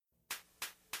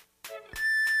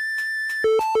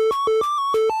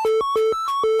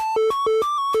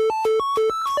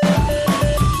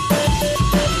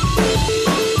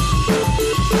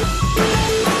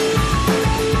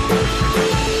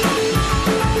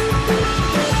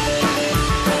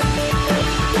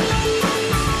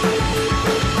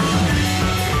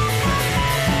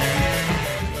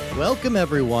Welcome,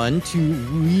 everyone, to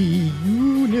Wii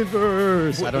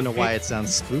Universe. I don't know why it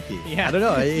sounds spooky. Yeah. I don't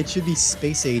know. It should be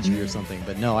space agey or something,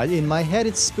 but no, in my head,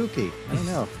 it's spooky. I don't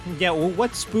know. Yeah, well,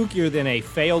 what's spookier than a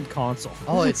failed console?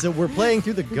 Oh, we're playing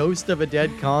through the ghost of a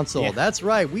dead console. Yeah. That's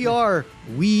right. We are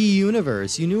Wii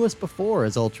Universe. You knew us before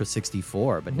as Ultra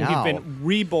 64, but now We've been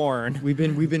reborn.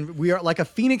 we are like a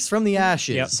phoenix from the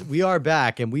ashes. Yep. We are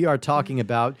back, and we are talking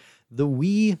about the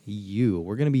Wii U.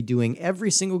 We're going to be doing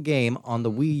every single game on the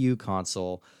Wii U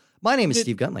console. My name is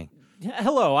Steve Guntley.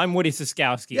 Hello, I'm Woody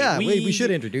Siskowski. Yeah, we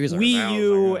should introduce Wii ourselves,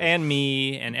 U I guess. and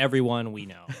me and everyone we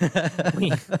know.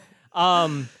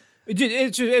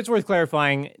 It's worth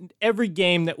clarifying. Every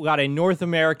game that got a North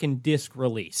American disc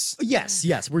release.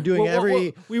 Yes, we're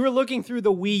doing We were looking through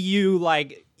the Wii U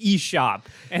eShop,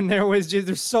 and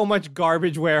there's so much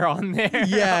garbageware on there.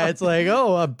 Yeah, it's like,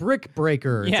 a Brick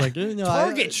Breaker. Yeah. It's like,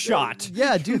 Target Shot.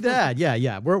 Yeah, do that.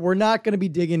 Yeah. We're not going to be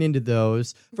digging into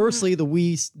those. Firstly, the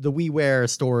WiiWare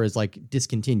store is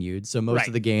discontinued, so most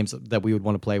of the games that we would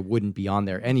want to play wouldn't be on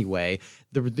there anyway.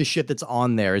 The shit that's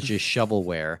on there is just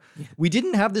shovelware. We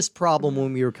didn't have this problem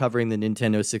when we were covering the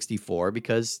Nintendo 64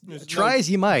 because try as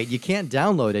you might, you can't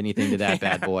download anything to that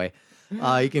bad boy.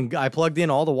 I plugged in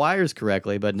all the wires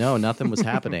correctly, but no, nothing was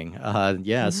happening.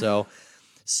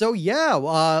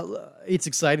 It's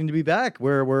exciting to be back.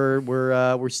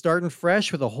 We're starting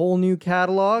fresh with a whole new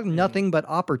catalog. Nothing but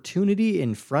opportunity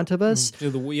in front of us.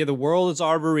 The world is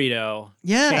Arborito.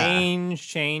 Yeah.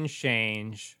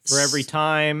 Change. For every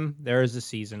time, there is a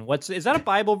season. Is that a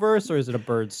Bible verse or is it a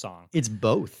bird song? It's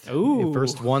both. Ooh.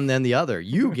 First one, then the other.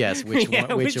 You guess which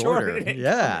one, which order.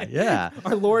 Yeah.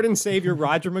 Our Lord and Savior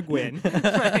Roger McGuinn.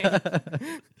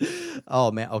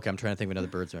 Oh man. Okay, I'm trying to think of another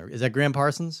Birds movie. Is that Graham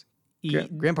Parsons?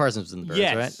 Graham Parsons was in the Birds,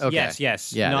 right? Okay.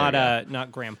 Yes. Yeah,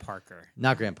 Not Graham Parker.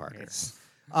 Not Graham Parker. Yes.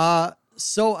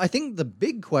 So I think the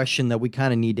big question that we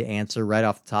kind of need to answer right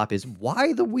off the top is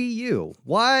why the Wii U?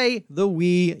 Why the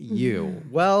Wii U?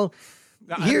 Well,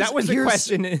 that was a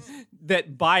question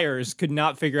that buyers could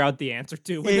not figure out the answer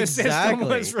to when the system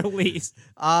was released.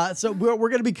 So we're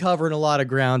going to be covering a lot of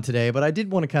ground today, but I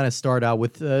did want to kind of start out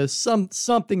with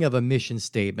something of a mission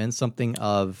statement, something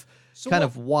of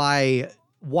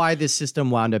why this system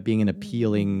wound up being an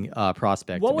appealing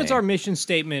prospect. What was our mission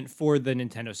statement for the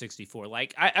Nintendo 64?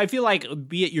 I feel like,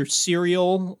 be it your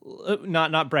cereal,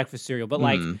 not breakfast cereal,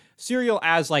 but cereal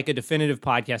as a definitive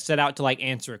podcast set out to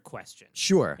answer a question.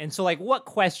 Sure. And so what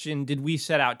question did we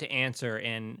set out to answer?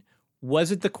 And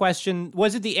was it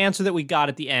the answer that we got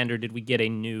at the end, or did we get a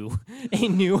new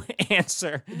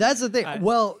answer? That's the thing. I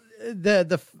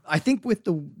think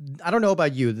I don't know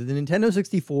about you, the Nintendo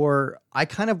 64, I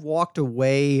kind of walked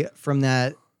away from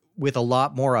that with a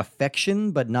lot more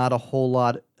affection, but not a whole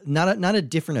lot, not a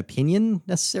different opinion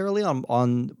necessarily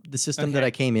on the system that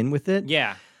I came in with it.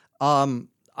 Yeah.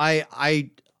 I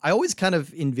always kind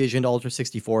of envisioned Ultra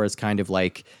 64 as kind of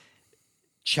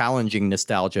challenging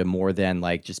nostalgia more than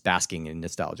just basking in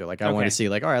nostalgia. I want to see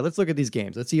all right, let's look at these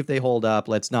games. Let's see if they hold up.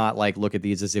 Let's not look at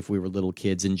these as if we were little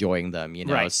kids enjoying them,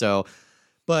 Right. So,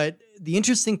 but the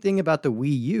interesting thing about the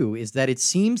Wii U is that it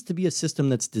seems to be a system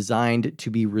that's designed to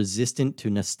be resistant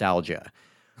to nostalgia.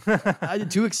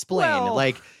 To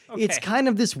explain, it's kind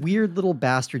of this weird little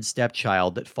bastard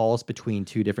stepchild that falls between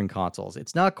two different consoles.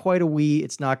 It's not quite a Wii.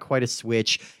 It's not quite a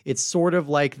Switch. It's sort of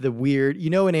like the weird,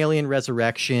 in Alien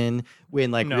Resurrection,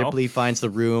 when Ripley finds the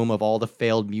room of all the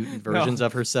failed mutant versions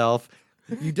of herself.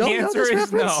 You don't know this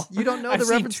reference? No. You don't know I've the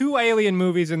seen reference? 2 Alien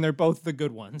movies, and they're both the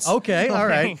good ones. Okay, all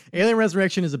right. Alien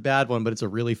Resurrection is a bad one, but it's a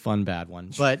really fun bad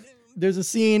one. But there's a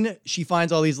scene, she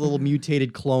finds all these little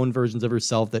mutated clone versions of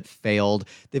herself that failed.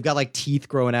 They've got teeth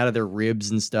growing out of their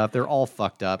ribs and stuff. They're all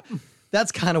fucked up.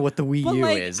 That's kind of what the Wii U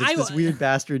is. It's this weird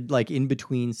bastard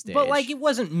in-between stage. But it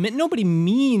wasn't, nobody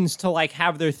means to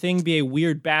have their thing be a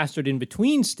weird bastard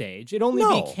in-between stage. It only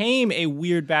became a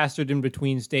weird bastard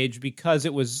in-between stage because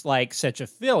it was such a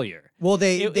failure. Well,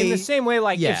 in the same way,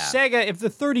 if the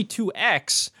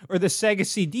 32X or the Sega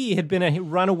CD had been a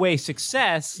runaway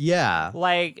success,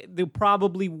 they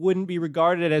probably wouldn't be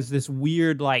regarded as this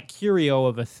weird curio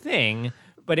of a thing.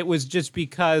 But it was just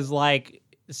because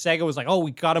Sega was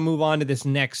we got to move on to this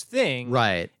next thing.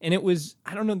 Right. And it was,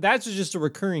 I don't know, that's just a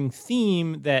recurring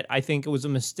theme that I think it was a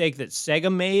mistake that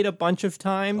Sega made a bunch of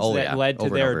times that led to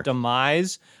their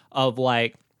demise of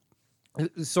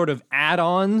sort of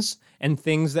add-ons and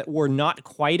things that were not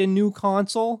quite a new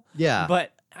console. Yeah.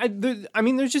 But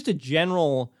there's just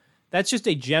that's just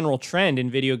a general trend in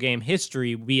video game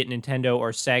history, be it Nintendo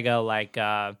or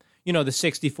Sega, the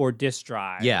 64 disc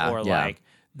drive or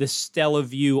the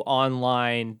Stellaview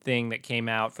online thing that came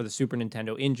out for the Super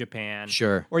Nintendo in Japan.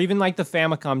 Sure. Or even like the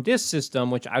Famicom Disk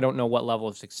System, which I don't know what level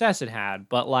of success it had,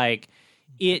 but like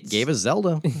it gave us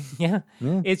Zelda. Yeah.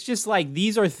 It's just like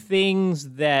these are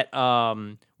things that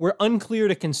were unclear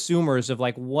to consumers of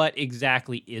like what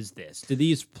exactly is this? Do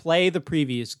these play the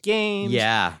previous games?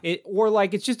 Yeah. Or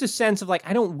like it's just a sense of like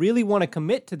I don't really want to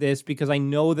commit to this because I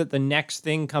know that the next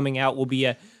thing coming out will be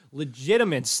a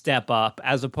legitimate step up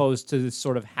as opposed to this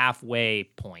sort of halfway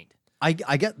point. I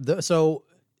get so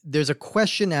there's a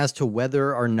question as to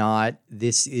whether or not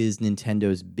this is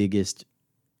Nintendo's biggest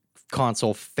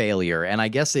console failure, and I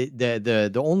guess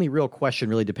the only real question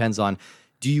really depends on,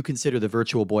 do you consider the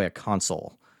Virtual Boy a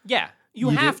console? Yeah. You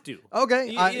have to.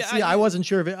 Okay. I wasn't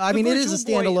sure if it. I mean, it is a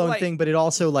standalone thing, but it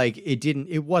also like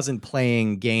it wasn't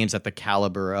playing games at the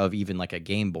caliber of even like a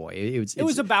Game Boy. It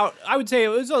was about. I would say it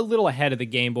was a little ahead of the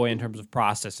Game Boy in terms of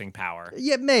processing power.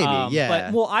 Yeah, maybe.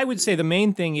 But I would say the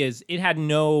main thing is it had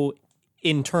no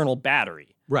internal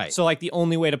battery. Right. So like the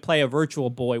only way to play a Virtual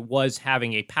Boy was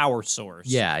having a power source.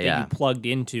 that you plugged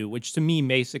into, which to me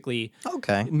basically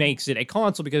makes it a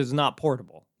console because it's not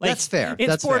portable. Like, that's fair.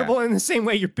 It's portable in the same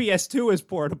way your PS2 is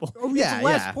portable. Oh, yeah, it's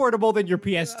less portable than your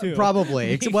PS2.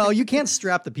 Probably. Well, you can't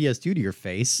strap the PS2 to your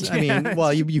face. I mean,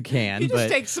 well, you can. You just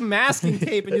take some masking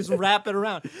tape and just wrap it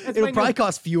around. It'll probably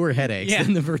cost fewer headaches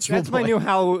than the Virtual Boy. That's my new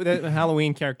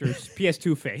Halloween character's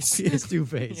PS2 face. PS2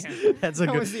 face. Yeah.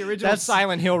 That was the original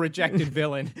Silent Hill rejected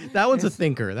villain. That one's a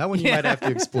thinker. That one you might have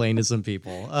to explain to some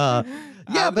people.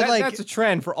 But that's a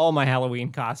trend for all my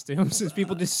Halloween costumes. Is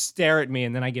people just stare at me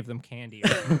and then I give them candy.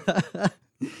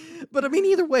 But I mean,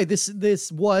 either way,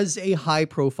 this was a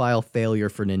high-profile failure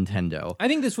for Nintendo. I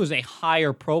think this was a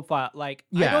higher profile. Like,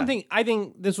 I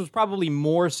think this was probably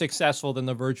more successful than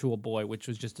the Virtual Boy, which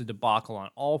was just a debacle on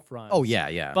all fronts. Oh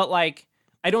yeah. But like,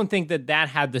 I don't think that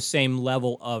had the same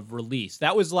level of release.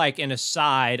 That was like an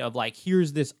aside of like,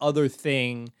 here's this other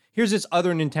thing. Here's this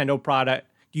other Nintendo product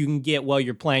you can get while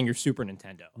you're playing your Super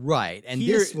Nintendo. Right. And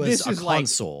this was a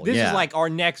console. This is like our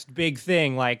next big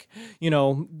thing. Like,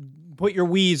 put your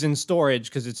Wii's in storage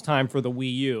because it's time for the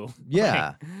Wii U.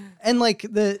 Yeah. And like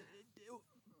the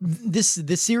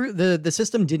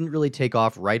system didn't really take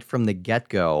off right from the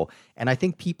get-go. And I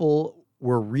think people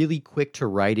were really quick to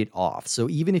write it off. So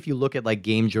even if you look at like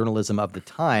game journalism of the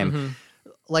time,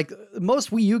 like most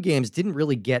Wii U games didn't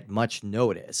really get much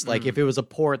notice. Like if it was a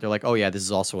port, they're like, oh yeah, this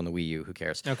is also on the Wii U. Who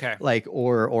cares? Okay. Like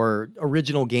or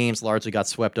original games largely got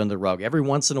swept under the rug. Every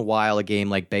once in a while, a game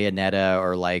like Bayonetta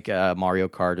or like Mario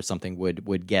Kart or something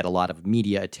would get a lot of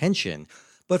media attention.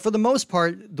 But for the most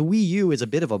part, the Wii U is a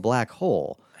bit of a black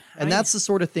hole, and that's the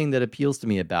sort of thing that appeals to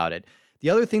me about it. The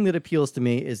other thing that appeals to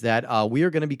me is that we are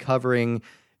going to be covering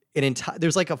an entire.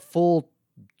 There's like a full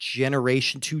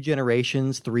generation, 2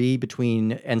 generations, 3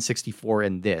 between N64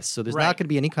 and this. So there's not going to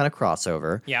be any kind of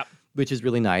crossover. Yep. Which is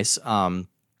really nice.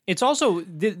 It's also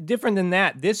different than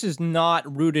that. This is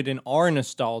not rooted in our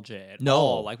nostalgia at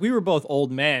all. Like, we were both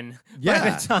old men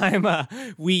by the time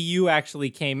Wii U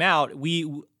actually came out.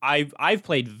 I've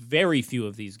played very few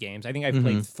of these games. I think I've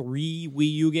played 3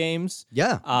 Wii U games.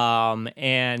 Yeah.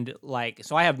 And like,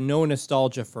 so I have no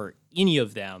nostalgia for any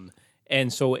of them.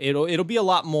 And so it'll be a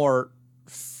lot more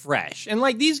fresh. And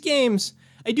like these games,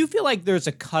 I do feel like there's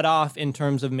a cutoff in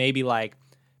terms of maybe like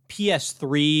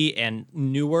PS3 and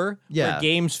newer, where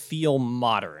games feel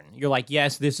modern. You're like,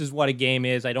 yes, this is what a game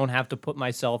is. I don't have to put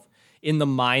myself in the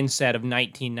mindset of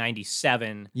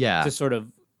 1997 to sort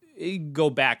of go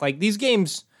back. Like these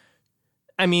games,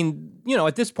 I mean,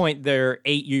 at this point they're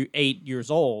 8 years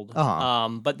old,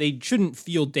 but they shouldn't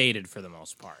feel dated for the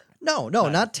most part. No,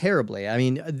 not terribly. I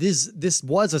mean, this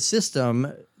was a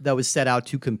system that was set out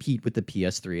to compete with the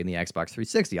PS3 and the Xbox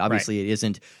 360. Obviously, it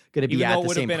isn't going to be at the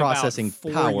same processing about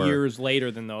 4 power. years later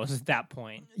than those at that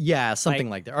point. Yeah, something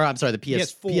like that. Or I'm sorry, the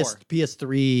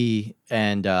PS3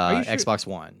 and Xbox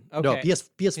One. Okay. No,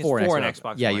 PS4 and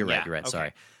Xbox. Yeah, One. you're right. Okay.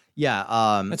 Sorry.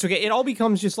 Yeah, that's okay. It all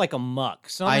becomes just like a muck.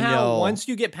 Somehow, I know. Once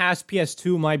you get past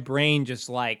PS2, my brain just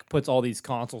like puts all these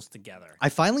consoles together. I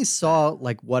finally saw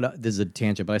like this is a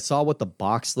tangent, but I saw what the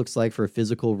box looks like for a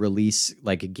physical release,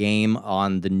 like a game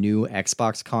on the new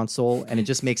Xbox console, and it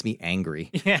just makes me angry.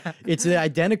 Yeah, it's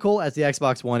identical as the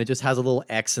Xbox One. It just has a little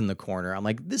X in the corner. I'm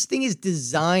like, this thing is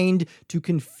designed to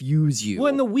confuse you.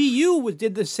 When the Wii U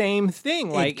did the same thing,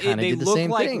 like they look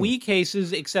like Wii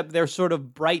cases, except they're sort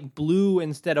of bright blue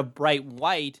instead of bright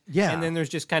white. Yeah. And then there's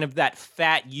just kind of that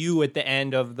fat U at the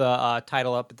end of the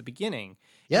title up at the beginning.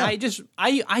 Yeah. And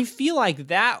I feel like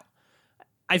that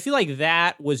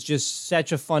was just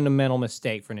such a fundamental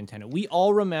mistake for Nintendo. We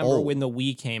all remember when the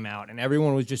Wii came out and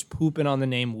everyone was just pooping on the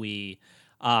name Wii.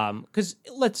 Because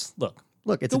let's look.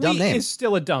 Look, it's a dumb name. It's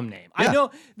still a dumb name. Yeah. I know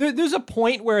there's a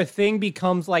point where a thing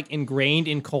becomes like ingrained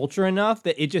in culture enough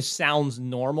that it just sounds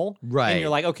normal. Right. And you're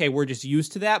like, okay, we're just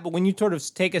used to that. But when you sort of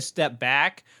take a step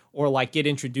back or like get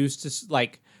introduced to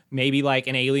like maybe like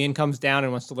an alien comes down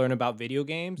and wants to learn about video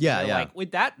games. Yeah, yeah. Like,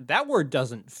 wait, that word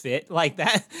doesn't fit. Like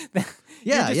that.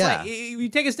 Yeah, yeah. Like, you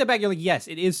take a step back, you're like, yes,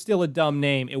 it is still a dumb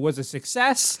name. It was a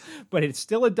success, but it's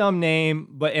still a dumb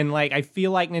name. And like, I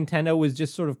feel like Nintendo was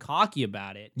just sort of cocky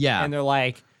about it. Yeah. And they're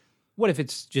like, what if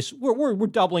it's just we're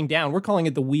doubling down? We're calling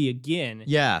it the Wii again.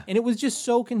 Yeah. And it was just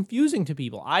so confusing to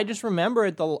people. I just remember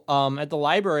at the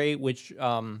library, which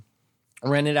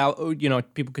rented out,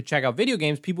 people could check out video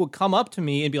games. People would come up to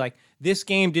me and be like, "This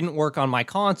game didn't work on my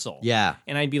console." Yeah.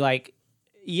 And I'd be like,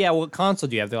 "Yeah, what console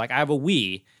do you have?" They're like, "I have a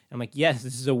Wii." And I'm like, "Yes,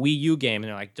 this is a Wii U game." And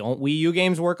they're like, "Don't Wii U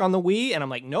games work on the Wii?" And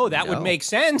I'm like, "No, that would make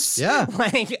sense." Yeah.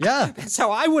 Yeah. That's how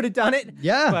I would have done it.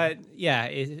 Yeah. But yeah,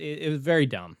 it was very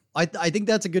dumb. I think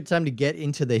that's a good time to get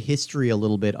into the history a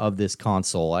little bit of this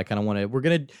console. I kind of want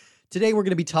to, today we're going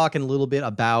to be talking a little bit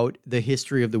about the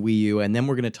history of the Wii U, and then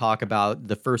we're going to talk about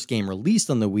the first game released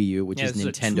on the Wii U, which is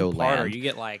Nintendo Land.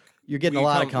 You're getting a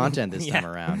lot of content this time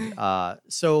around.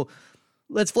 So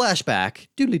let's flash back.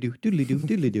 Doodly-doo, doodly-doo,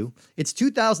 doodly-doo. It's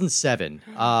 2007.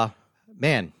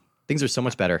 Man, things are so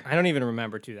much better. I don't even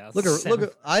remember 2007.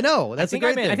 Look, I know. That's a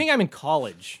great thing. I think I'm in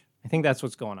college. I think that's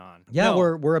what's going on. Yeah,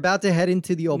 no. we're about to head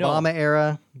into the Obama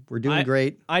era. We're doing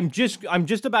great. I'm just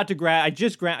about to grad.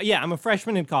 Yeah, I'm a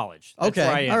freshman in college. That's okay,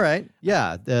 where I am. All right.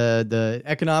 Yeah, the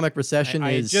economic recession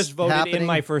is just voted happening. in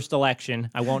my first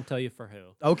election. I won't tell you for who.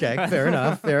 Okay, fair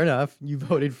enough. Fair enough. You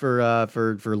voted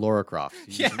for Laura Croft.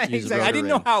 Exactly. I didn't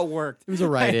know how it worked. It was a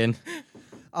write-in.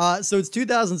 So it's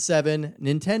 2007.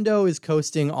 Nintendo is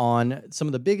coasting on some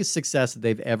of the biggest success that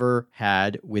they've ever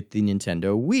had with the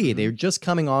Nintendo Wii. Mm-hmm. They're just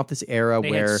coming off this era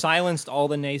where they had silenced all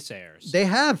the naysayers. They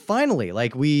have finally.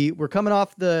 Like we're coming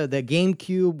off the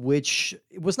GameCube, which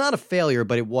was not a failure,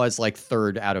 but it was like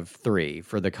third out of 3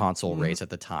 for the console race at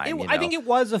the time. I think it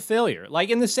was a failure. Like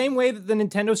in the same way that the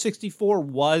Nintendo 64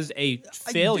 was a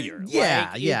failure.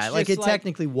 Like it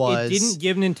technically was. It didn't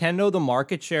give Nintendo the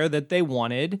market share that they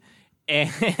wanted.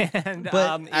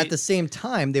 But at the same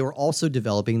time, they were also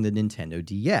developing the Nintendo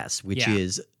DS, which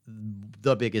is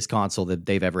the biggest console that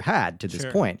they've ever had to this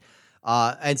point.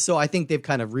 And so I think they've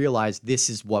kind of realized this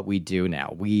is what we do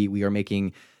now. We are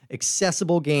making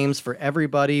accessible games for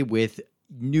everybody with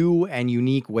new and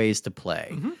unique ways to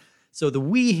play. Mm-hmm. So the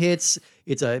Wii hits.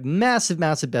 It's a massive,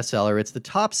 massive bestseller. It's the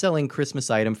top-selling Christmas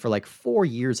item for like 4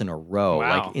 years in a row.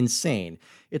 Wow. Like insane.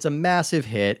 It's a massive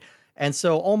hit. And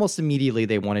so almost immediately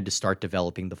they wanted to start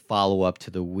developing the follow-up to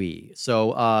the Wii.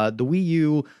 So the Wii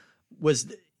U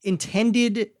was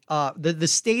intended, the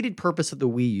stated purpose of the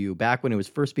Wii U back when it was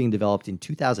first being developed in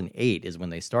 2008 is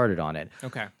when they started on it.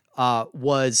 Okay.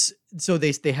 Was, so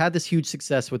they had this huge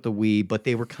success with the Wii, but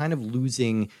they were kind of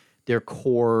losing their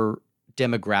core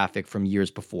demographic from years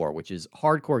before, which is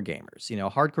hardcore gamers.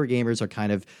 Hardcore gamers are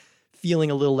kind of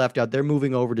feeling a little left out. They're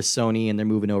moving over to Sony and they're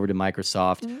moving over to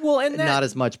Microsoft. Well, and not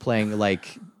as much playing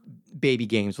like baby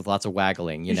games with lots of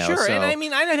waggling, Sure, So, and I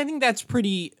mean, I think that's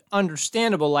pretty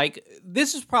understandable. Like,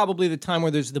 this is probably the time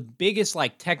where there's the biggest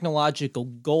like technological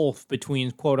gulf between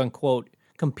quote unquote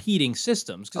competing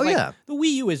systems. The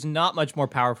Wii U is not much more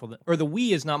powerful the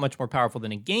Wii is not much more powerful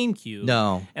than a GameCube.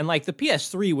 No, and like the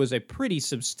PS3 was a pretty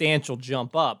substantial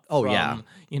jump up. A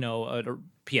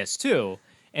PS2.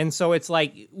 And so it's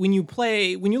like when you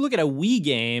look at a Wii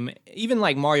game, even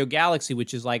like Mario Galaxy,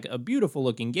 which is like a beautiful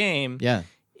looking game,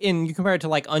 and you compare it to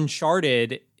like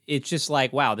Uncharted, it's just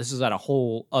like, wow, this is at a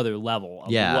whole other level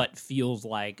of what feels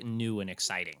like new and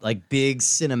exciting. Like big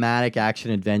cinematic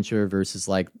action adventure versus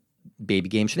like baby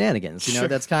game shenanigans.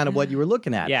 That's kind of what you were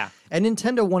looking at. Yeah. And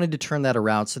Nintendo wanted to turn that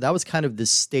around. So that was kind of the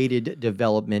stated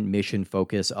development mission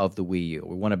focus of the Wii U.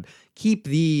 We want to keep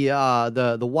the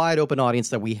wide open audience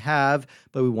that we have,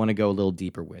 but we want to go a little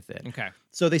deeper with it. Okay.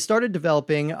 So they started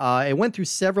developing. It went through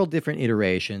several different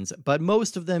iterations, but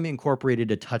most of them incorporated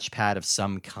a touchpad of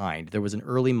some kind. There was an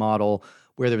early model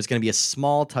where there was going to be a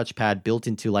small touchpad built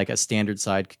into like a standard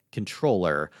side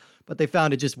controller. But they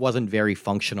found it just wasn't very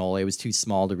functional. It was too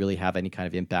small to really have any kind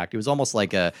of impact. It was almost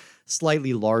like a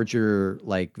slightly larger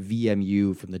like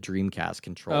VMU from the Dreamcast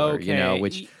controller,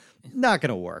 which not going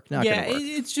to work.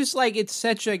 It's just like it's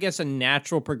such, I guess, a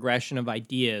natural progression of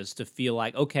ideas to feel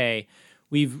like, okay,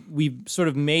 we've sort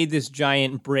of made this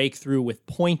giant breakthrough with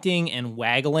pointing and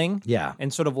waggling. Yeah.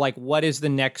 And sort of like, what is the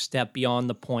next step beyond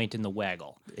the point and the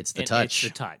waggle? It's the touch.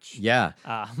 It's the touch. Yeah.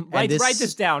 Write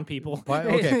this down, people.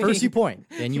 Okay, first you point,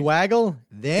 then you waggle,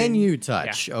 then you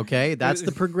touch. Yeah. Okay, that's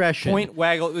the progression. Point,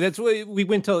 waggle. That's what we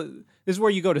went to. This is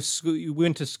where you go to school. You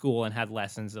went to school and had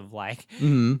lessons of like,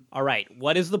 all right,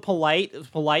 what is the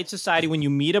polite society when you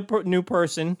meet a new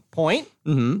person? Point,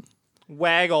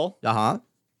 waggle,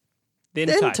 then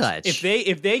touch.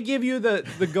 If they give you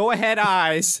the go ahead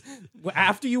eyes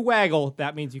after you waggle,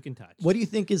 that means you can touch. What do you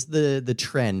think is the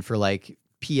trend for like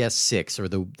PS6 or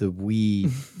the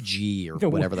Wii G or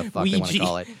whatever the fuck they want to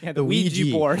call it? Yeah, the Wii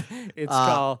G board. It's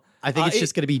called. I think it's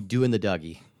just going to be doing the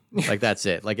Dougie. Like that's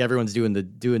it. Like everyone's doing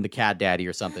the cat daddy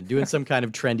or something, doing some kind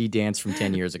of trendy dance from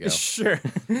 10 years ago. Sure.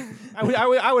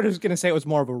 I was going to say it was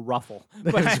more of a ruffle.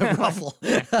 But it's a ruffle.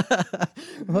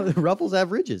 Well, the ruffles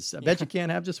have ridges. I bet you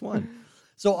can't have just one.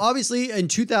 So obviously in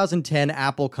 2010,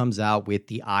 Apple comes out with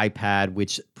the iPad,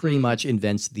 which pretty much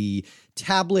invents the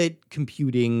tablet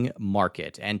computing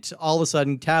market. And all of a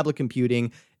sudden, tablet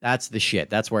computing, that's the shit.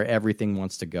 That's where everything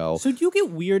wants to go. So do you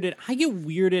get weirded? I get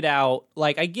weirded out.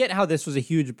 Like, I get how this was a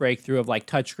huge breakthrough of, like,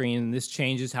 touchscreen, and this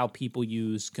changes how people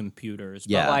use computers.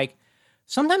 Yeah. But, like,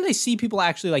 sometimes I see people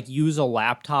actually, like, use a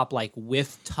laptop, like,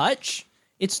 with touch.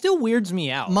 It still weirds me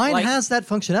out. Mine like, has that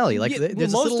functionality. Like,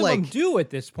 there's most a little, of them like, do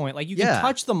at this point. Like, you can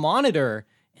touch the monitor.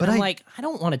 But I'm like, I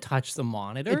don't want to touch the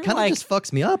monitor. It kind of just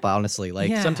fucks me up, honestly.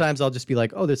 Like, sometimes I'll just be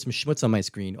like, oh, there's some schmutz on my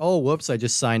screen. Oh, whoops, I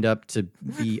just signed up to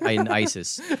be in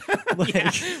ISIS. Like,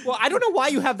 well, I don't know why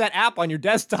you have that app on your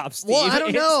desktop, Steve. Well, I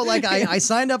don't know. Like, I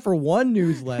signed up for one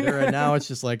newsletter, and now it's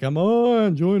just like, come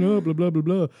on, join up, blah, blah, blah,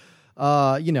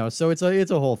 blah. So it's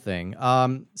a whole thing.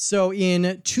 So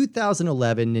in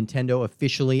 2011, Nintendo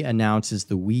officially announces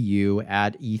the Wii U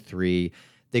at E3.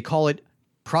 They call it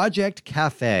Project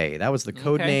Cafe. That was the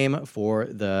code name for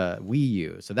the Wii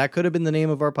U. So that could have been the name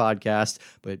of our podcast,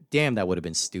 but damn, that would have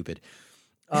been stupid.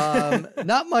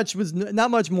 Not much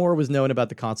more was known about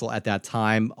the console at that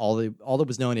time. All that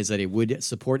was known is that it would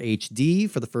support HD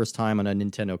for the first time on a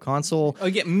Nintendo console. Oh,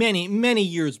 yeah, many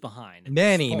years behind.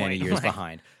 Many years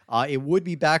behind. It would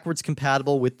be backwards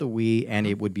compatible with the Wii, and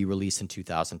it would be released in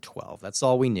 2012. That's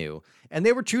all we knew. And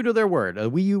they were true to their word.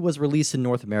 Wii U was released in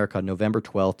North America on November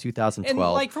 12th, 2012.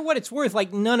 And, like, for what it's worth,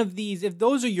 like, none of these, if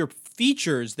those are your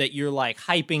features that you're, like,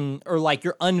 hyping or, like,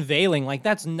 you're unveiling, like,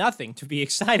 that's nothing to be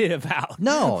excited about.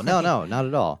 No, not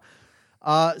at all.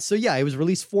 So yeah, it was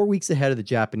released 4 weeks ahead of the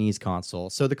Japanese console.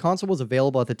 So the console was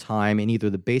available at the time in either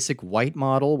the basic white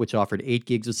model, which offered 8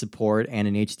 gigs of support and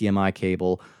an HDMI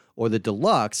cable, or the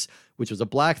Deluxe, which was a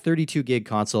black 32 gig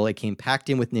console. It came packed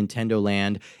in with Nintendo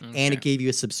Land, and it gave you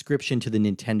a subscription to the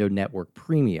Nintendo Network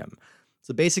Premium.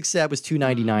 So the basic set was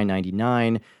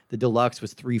 $299.99. The Deluxe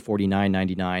was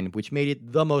 $349.99, which made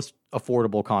it the most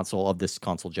affordable console of this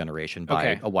console generation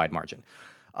by a wide margin.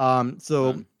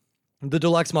 The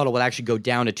Deluxe model would actually go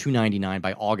down to $299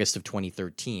 by August of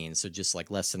 2013, so just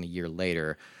like less than a year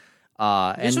later.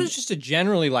 This was just a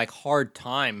generally like hard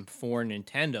time for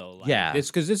Nintendo. Like,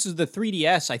 because this is the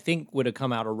 3DS. I think would have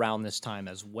come out around this time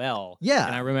as well. Yeah,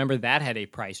 and I remember that had a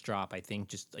price drop. I think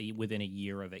just within a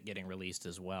year of it getting released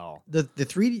as well. The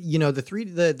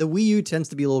Wii U tends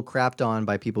to be a little crapped on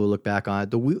by people who look back on it.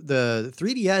 The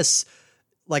 3DS.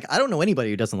 Like, I don't know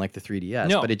anybody who doesn't like the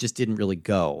 3DS, but it just didn't really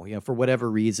go. For whatever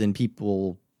reason,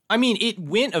 people. I mean, it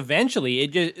went eventually.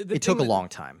 It took a long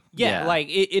time. Yeah, like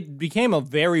it became a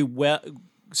very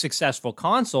successful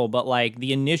console, but like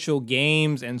the initial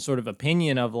games and sort of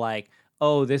opinion of like,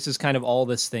 oh, this is kind of all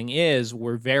this thing is,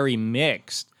 were very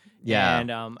mixed. Yeah,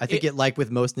 and I think like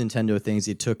with most Nintendo things,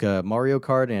 it took a Mario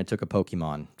Kart and it took a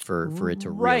Pokemon for it to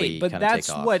really but kind of that's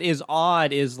take off. What is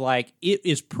odd is like it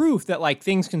is proof that like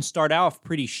things can start off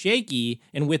pretty shaky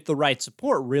and with the right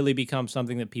support really become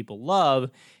something that people love.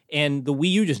 And the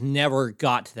Wii U just never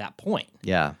got to that point.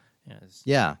 Yeah.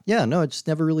 No, it just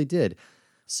never really did.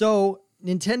 So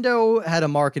Nintendo had a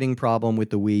marketing problem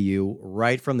with the Wii U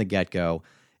right from the get-go.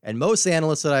 And most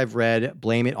analysts that I've read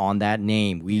blame it on that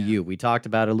name, Wii U. We talked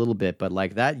about it a little bit, but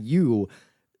like that U,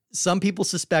 some people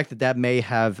suspect that may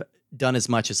have done as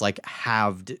much as like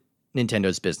halved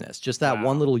Nintendo's business. Just that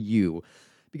one little U.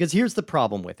 Because here's the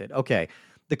problem with it. Okay.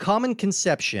 The common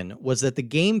conception was that the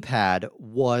gamepad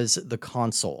was the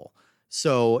console.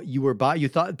 So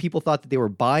people thought that they were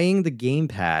buying the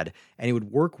gamepad and it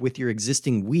would work with your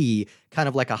existing Wii, kind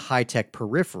of like a high-tech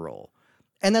peripheral.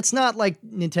 And that's not like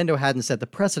Nintendo hadn't set the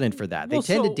precedent for that. They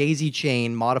tend to daisy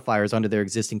chain modifiers onto their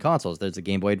existing consoles. There's a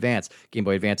Game Boy Advance, Game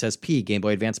Boy Advance SP, Game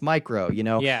Boy Advance Micro,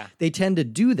 They tend to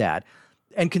do that.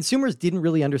 And consumers didn't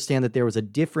really understand that there was a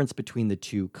difference between the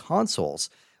two consoles.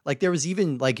 Like there was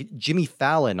even like Jimmy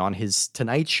Fallon on his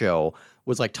Tonight Show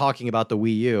was like talking about the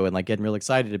Wii U and like getting real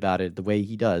excited about it the way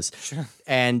he does. Sure.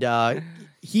 And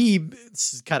he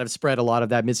kind of spread a lot of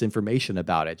that misinformation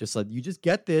about it. Just like, you just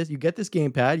get this, you get this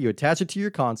gamepad, you attach it to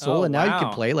your console, and now you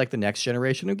can play like the next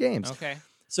generation of games. Okay.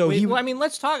 So well, I mean,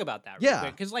 let's talk about that real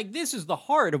quick, because like this is the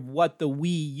heart of what the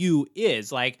Wii U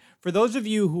is. Like for those of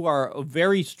you who are a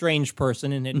very strange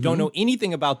person and don't know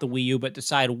anything about the Wii U, but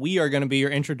decide we are going to be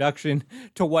your introduction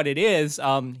to what it is.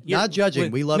 Not judging.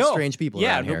 We love strange people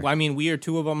around here. I mean, we are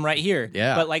two of them right here.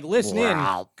 Yeah. But like listen in,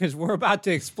 because we're about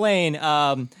to explain.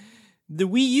 The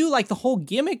Wii U, like the whole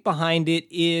gimmick behind it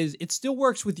is it still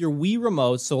works with your Wii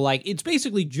remote. So like it's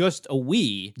basically just a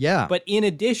Wii. Yeah. But in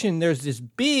addition, there's this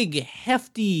big,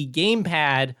 hefty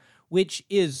gamepad, which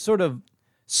is sort of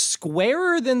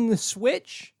squarer than the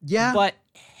Switch. Yeah. But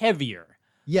heavier.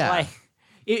 Yeah. Like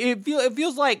it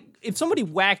feels like if somebody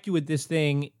whacked you with this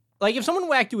thing. Like, if someone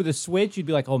whacked you with a Switch, you'd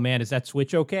be like, oh, man, is that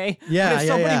Switch okay? Yeah, but if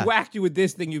somebody whacked you with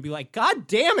this thing, you'd be like, God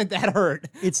damn it, that hurt.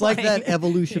 It's like that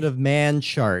evolution of man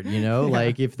chart, you know? Yeah.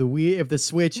 Like, if the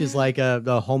Switch is like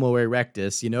the Homo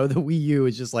erectus, you know, the Wii U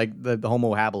is just like the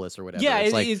Homo habilis or whatever. Yeah,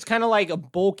 it's kind of like a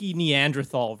bulky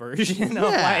Neanderthal version.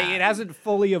 Like, it hasn't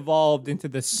fully evolved into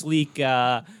the sleek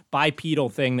bipedal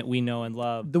thing that we know and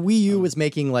love. The Wii U was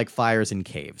making like fires in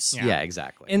caves. Yeah,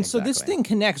 exactly. And so this thing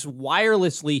connects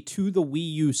wirelessly to the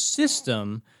Wii U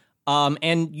system,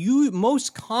 and you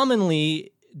most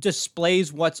commonly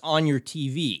displays what's on your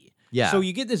TV. Yeah. So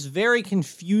you get this very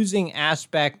confusing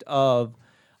aspect of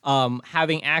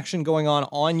having action going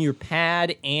on your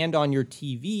pad and on your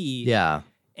TV. Yeah.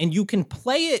 And you can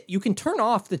play it, you can turn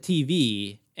off the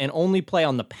TV and only play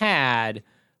on the pad,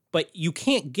 but you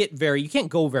can't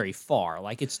go very far.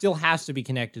 Like, it still has to be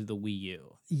connected to the Wii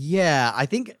U. Yeah, I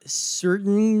think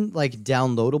certain, like,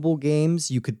 downloadable games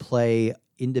you could play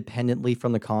independently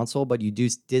from the console, but you do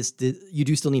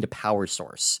still need a power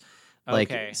source. Like,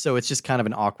 okay. So it's just kind of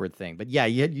an awkward thing. But yeah,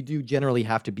 you do generally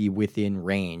have to be within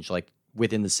range, like,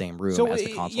 within the same room as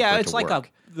the console. Yeah, for it it's to like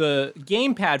work. The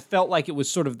gamepad felt like it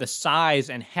was sort of the size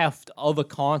and heft of a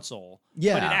console.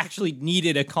 Yeah. But it actually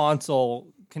needed a console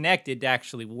connected to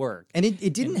actually work. And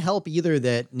it didn't help either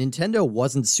that Nintendo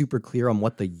wasn't super clear on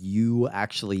what the U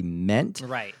actually meant.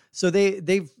 Right. So they've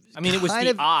it was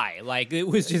the eye. Like, it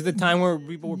was just the time where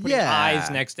people were putting eyes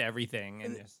next to everything.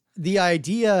 And the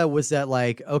idea was that,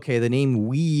 like, okay, the name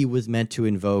Wii was meant to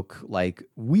invoke, like,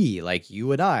 we, like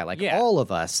you and I, like all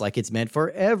of us. Like, it's meant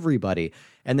for everybody.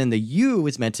 And then the U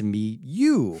is meant to be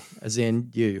you, as in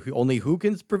you. Only who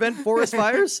can prevent forest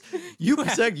fires? You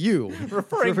protect you.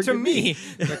 Referring to me.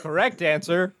 The correct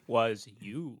answer was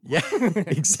you. Yeah,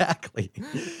 exactly.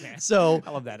 Man, so I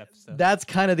love that episode. That's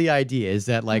kind of the idea, is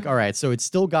that, like, all right, so it's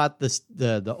still got this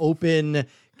the open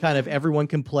kind of everyone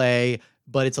can play,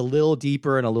 but it's a little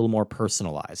deeper and a little more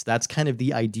personalized. That's kind of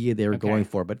the idea they were going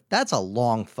for, but that's a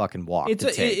long fucking walk to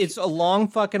take. It's a long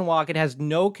fucking walk. It has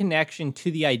no connection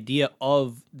to the idea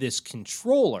of this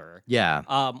controller.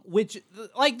 Yeah. Which,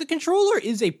 like, the controller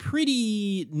is a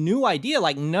pretty new idea.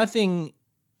 Like,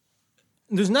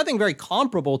 there's nothing very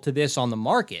comparable to this on the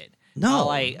market.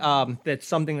 No. That's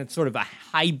something that's sort of a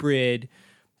hybrid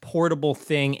portable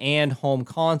thing and home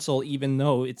console, even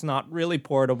though it's not really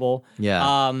portable.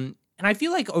 Yeah. And I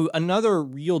feel like another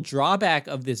real drawback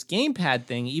of this gamepad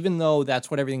thing, even though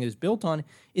that's what everything is built on,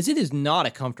 is it is not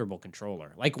a comfortable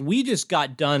controller. Like, we just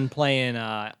got done playing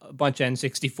a bunch of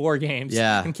N64 games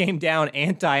and came down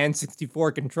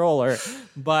anti-N64 controller.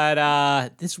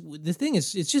 But this thing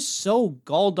it's just so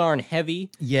gall darn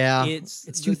heavy. Yeah,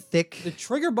 it's too thick. The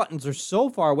trigger buttons are so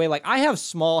far away. Like, I have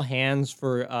small hands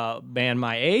for a man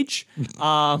my age.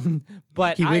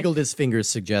 But he wiggled his fingers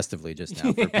suggestively just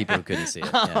now for people who couldn't see it.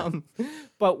 Yeah.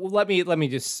 But let me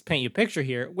just paint you a picture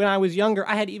here. When I was younger,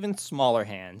 I had even smaller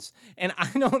hands, and I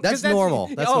don't. That's normal.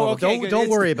 That's normal. Okay, don't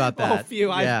worry about that. Oh, phew.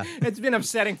 Yeah. It's been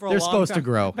upsetting for a long time. They're supposed to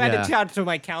grow. I had to chat to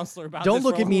my counselor about. Don't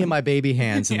look at me and my baby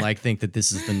hands and like think that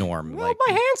this is the norm. Well,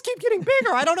 my hands keep getting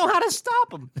bigger. I don't know how to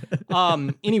stop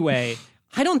them. Anyway,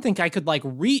 I don't think I could like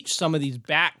reach some of these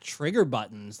back trigger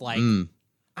buttons. Like,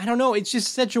 I don't know. It's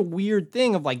just such a weird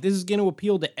thing of like, this is going to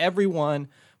appeal to everyone.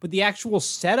 But the actual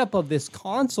setup of this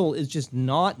console is just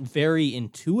not very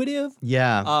intuitive.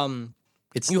 Yeah.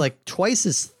 It's like twice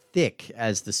as thick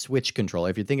as the Switch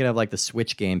controller. If you're thinking of like the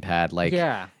Switch gamepad, like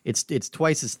it's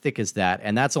twice as thick as that,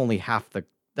 and that's only half the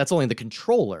that's only the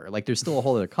controller. Like there's still a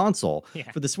whole other console.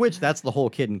 For the Switch, that's the whole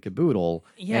kit and caboodle,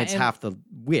 and it's half the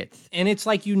width. And it's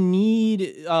like you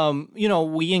need,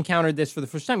 we encountered this for the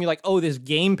first time. You're like, oh, this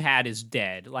gamepad is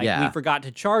dead. Like we forgot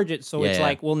to charge it. So it's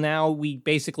like, well, now we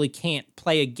basically can't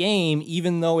play a game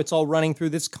even though it's all running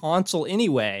through this console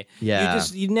anyway.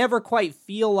 You never quite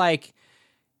feel like,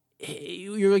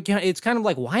 it's kind of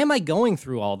like, why am I going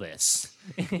through all this?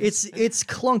 It's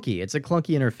clunky. It's a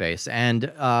clunky interface.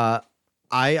 And,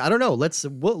 I don't know.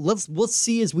 We'll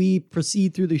see as we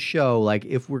proceed through the show, like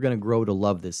if we're gonna grow to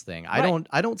love this thing.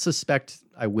 I don't suspect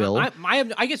I will.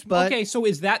 I guess. Okay, so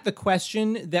is that the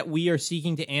question that we are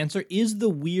seeking to answer? Is the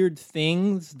weird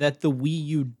things that the Wii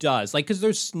U does, like, because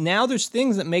there's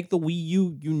things that make the Wii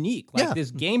U unique, like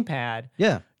this gamepad.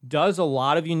 Does a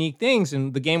lot of unique things,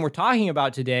 and the game we're talking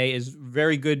about today is a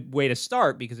very good way to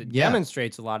start because it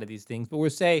demonstrates a lot of these things. But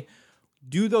we'll say,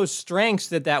 do those strengths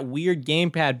that weird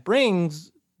gamepad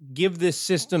brings give this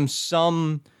system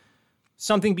something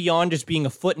beyond just being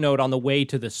a footnote on the way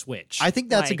to the Switch? I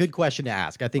think that's a good question to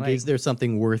ask. I think, is there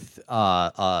something worth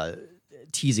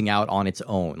teasing out on its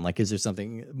own? Like, is there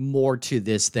something more to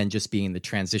this than just being the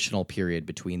transitional period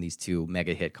between these two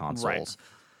mega hit consoles?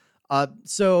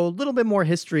 So a little bit more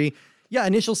history. Yeah,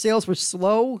 initial sales were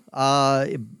slow.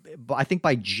 I think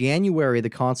by January, the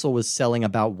console was selling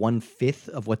about 1/5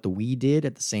 of what the Wii did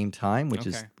at the same time, which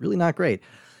is really not great.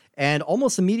 And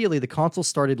almost immediately, the console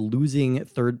started losing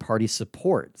third-party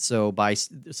support. So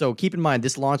keep in mind,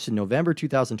 this launched in November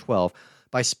 2012.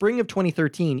 By spring of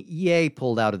 2013, EA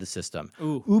pulled out of the system.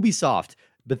 Ubisoft,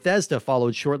 Bethesda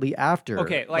followed shortly after.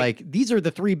 Okay, like these are the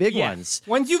three big ones.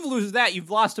 Once you've lost that, you've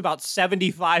lost about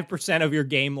 75% of your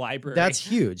game library. That's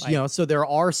huge. So there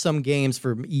are some games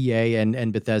from EA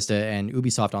and Bethesda and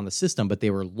Ubisoft on the system, but they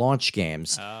were launch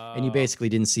games, and you basically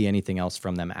didn't see anything else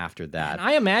from them after that. And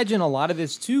I imagine a lot of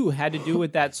this too had to do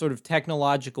with that sort of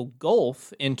technological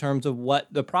gulf in terms of what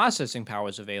the processing power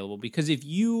is available. Because if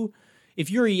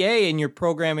you're EA and you're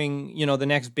programming, the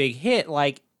next big hit,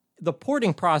 like, the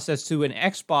porting process to an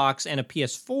Xbox and a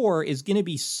PS4 is going to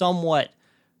be somewhat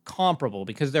comparable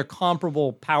because they're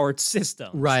comparable powered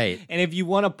systems. Right. And if you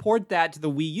want to port that to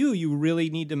the Wii U, you really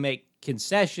need to make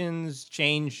concessions,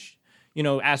 change,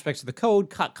 aspects of the code,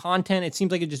 cut content. It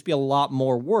seems like it'd just be a lot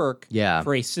more work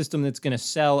for a system that's going to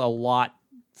sell a lot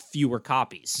fewer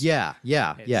copies. Yeah,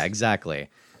 exactly.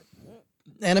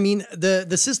 And I mean,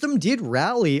 the system did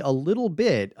rally a little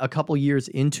bit a couple years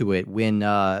into it when,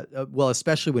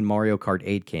 especially when Mario Kart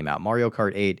 8 came out. Mario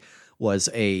Kart 8 was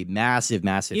a massive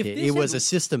hit. It was a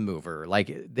system mover.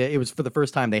 Like, it was for the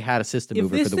first time they had a system mover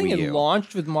for the Wii U. If this thing had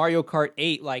launched with Mario Kart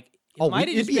 8, like, it might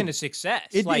have just been a success.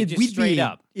 Straight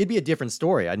up. It'd be a different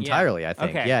story entirely, I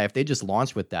think. Okay. Yeah, if they just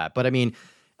launched with that. But I mean,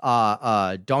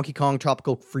 Donkey Kong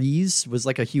Tropical Freeze was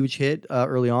like a huge hit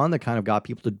early on that kind of got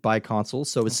people to buy consoles.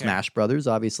 So was Smash Brothers,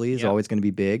 obviously, is always going to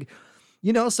be big.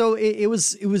 So it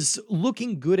was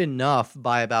looking good enough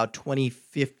by about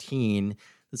 2015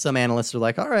 that some analysts are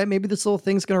like, all right, maybe this little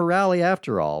thing's going to rally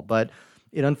after all. But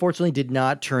it unfortunately did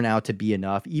not turn out to be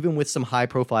enough, even with some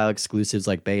high-profile exclusives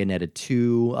like Bayonetta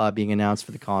 2 being announced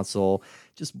for the console.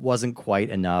 Just wasn't quite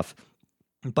enough.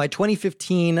 By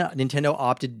 2015, Nintendo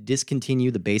opted to discontinue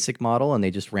the basic model, and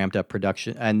they just ramped up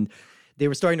production. And they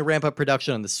were starting to ramp up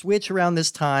production on the Switch around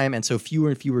this time, and so fewer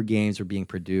and fewer games were being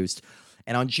produced.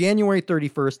 And on January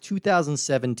 31st,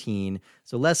 2017,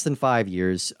 so less than 5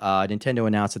 years, Nintendo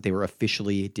announced that they were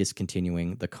officially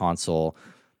discontinuing the console.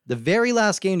 The very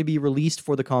last game to be released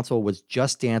for the console was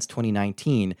Just Dance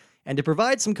 2019. And to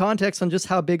provide some context on just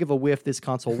how big of a whiff this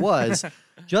console was,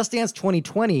 Just Dance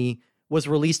 2020 was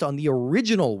released on the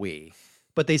original Wii,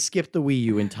 but they skipped the Wii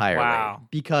U entirely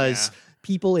because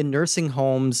people in nursing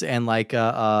homes and like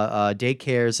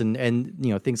daycares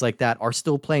and things like that are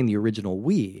still playing the original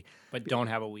Wii, but don't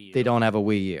have a Wii U. They don't have a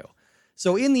Wii U.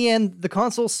 So in the end, the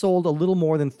console sold a little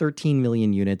more than 13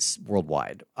 million units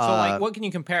worldwide. So what can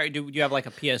you compare? Do you have like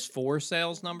a PS4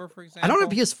 sales number, for example? I don't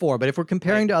have PS4, but if we're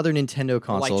comparing to other Nintendo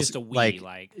consoles, like just a Wii,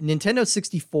 like Nintendo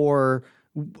 64,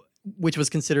 which was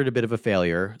considered a bit of a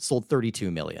failure, sold 32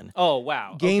 million. Oh,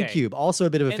 wow. GameCube, also a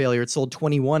bit of a failure. It sold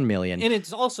 21 million. And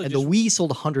it's also the Wii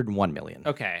sold 101 million.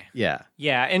 Okay. Yeah.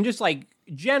 Yeah, and just like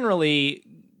generally,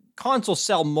 consoles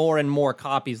sell more and more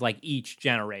copies like each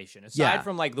generation. Aside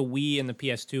from like the Wii and the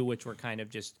PS2, which were kind of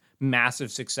just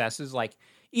massive successes, like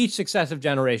each successive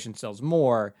generation sells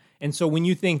more. And so when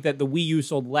you think that the Wii U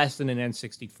sold less than an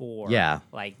N64,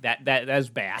 like that's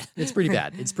bad. It's pretty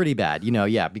bad. It's pretty bad,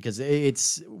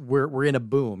 because we're in a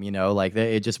boom, like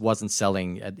it just wasn't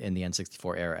selling in the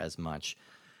N64 era as much.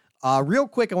 Real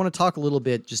quick, I want to talk a little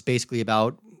bit just basically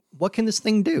about what can this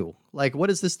thing do? Like, what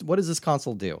does this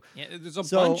console do? Yeah, there's a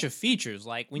bunch of features.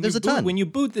 Like when you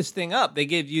boot this thing up, you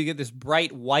get this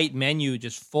bright white menu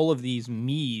just full of these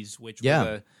Miis, which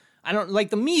were I don't like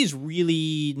the Mii's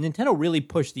really. Nintendo really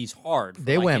pushed these hard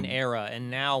for an era, and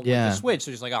now with the Switch,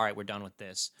 they're just like, all right, we're done with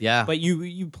this. Yeah. But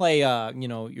you play, your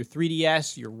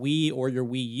 3DS, your Wii, or your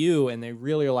Wii U, and they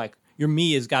really are like, your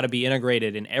Mii has got to be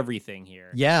integrated in everything here.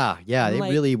 Yeah. It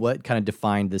like, really what kind of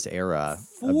defined this era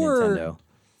of Nintendo.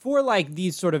 For like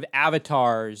these sort of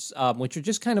avatars, which are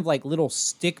just kind of like little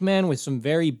stick men with some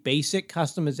very basic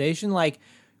customization, like.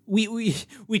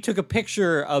 We took a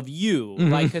picture of you,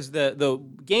 like, because the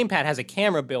gamepad has a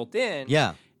camera built in.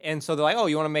 Yeah. And so they're like, oh,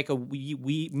 you want to make a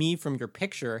me from your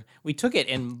picture? We took it,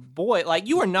 and boy, like,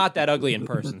 you are not that ugly in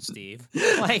person, Steve.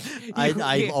 Like,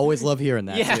 I always love hearing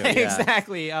that, too. Yeah,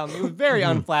 exactly. It was very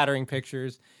unflattering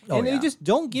pictures. And they just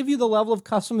don't give you the level of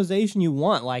customization you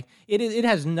want. Like, it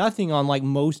has nothing on, like,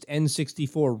 most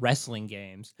N64 wrestling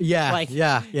games. Yeah, like,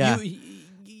 yeah.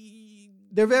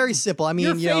 They're very simple. I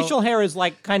mean, your facial hair is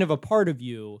like kind of a part of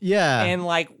you. Yeah. And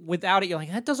like without it, you're like,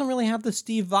 that doesn't really have the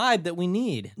Steve vibe that we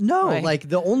need. No, right? Like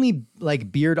the only like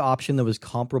beard option that was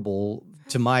comparable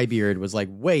to my beard was like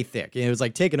way thick. And it was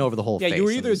like taking over the whole face. Yeah, you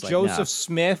were either Joseph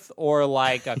Smith or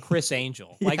like a Chris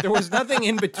Angel. Like there was nothing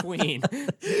in between.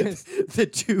 The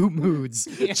two moods,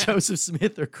 Joseph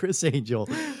Smith or Chris Angel.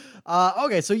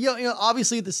 Okay, so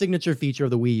obviously the signature feature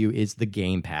of the Wii U is the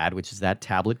gamepad, which is that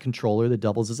tablet controller that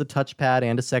doubles as a touchpad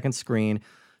and a second screen.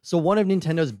 So one of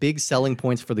Nintendo's big selling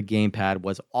points for the gamepad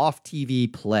was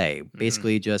off-TV play,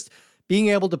 basically just being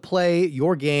able to play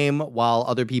your game while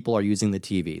other people are using the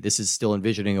TV. This is still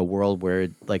envisioning a world where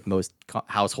like most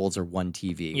households are one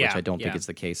TV, which I don't think is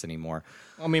the case anymore.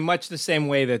 I mean, much the same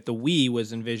way that the Wii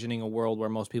was envisioning a world where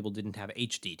most people didn't have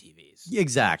HD TVs.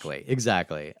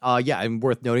 Exactly. And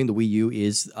worth noting, the Wii U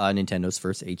is Nintendo's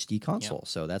first HD console,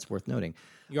 so that's worth noting.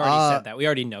 You already said that. We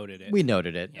already noted it. We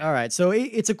noted it. Yeah. All right, so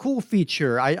it's a cool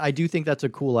feature. I do think that's a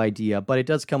cool idea, but it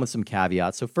does come with some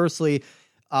caveats. So firstly,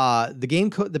 the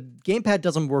gamepad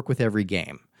doesn't work with every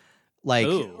game. Like,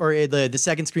 or the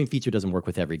second screen feature doesn't work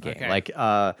with every game. Okay. Like,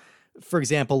 for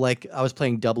example, like I was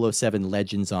playing 007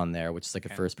 Legends on there, which is like a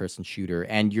first-person shooter,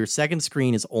 and your second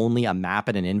screen is only a map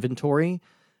and an inventory.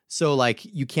 So, like,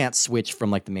 you can't switch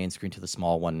from, like, the main screen to the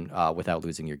small one without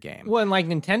losing your game. Well, and, like,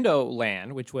 Nintendo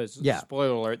Land, which was,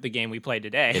 spoiler alert, the game we played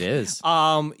today. It is.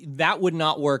 That would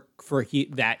not work for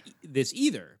this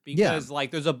either. Because,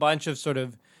 like, there's a bunch of sort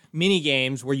of mini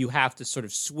games where you have to sort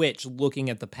of switch looking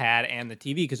at the pad and the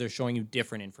TV because they're showing you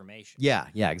different information. Yeah,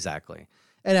 exactly.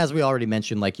 And as we already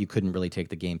mentioned, like, you couldn't really take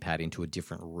the gamepad into a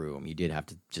different room. You did have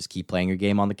to just keep playing your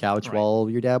game on the couch while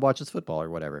your dad watches football or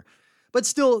whatever. But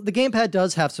still, the gamepad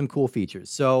does have some cool features.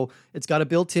 So it's got a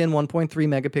built-in 1.3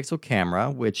 megapixel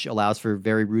camera, which allows for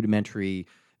very rudimentary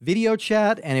video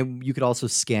chat, and you could also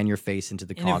scan your face into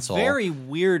the console. A very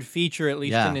weird feature, at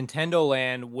least in Nintendo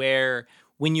Land, where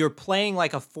when you're playing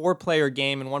like a 4-player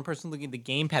game and one person looking at the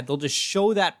gamepad, they'll just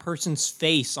show that person's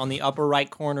face on the upper right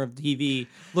corner of the TV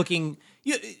looking...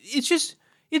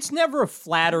 It's never a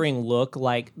flattering look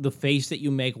like the face that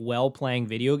you make while playing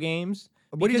video games.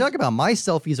 What are you talking about? My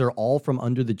selfies are all from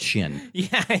under the chin. Yeah,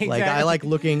 exactly. Like, I like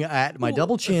looking at my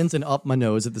double chins and up my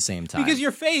nose at the same time. Because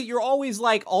your face, you're always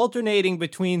like alternating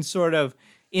between sort of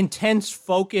intense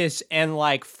focus and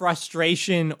like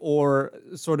frustration or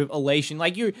sort of elation.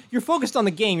 Like you're focused on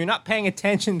the game. You're not paying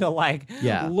attention to like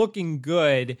looking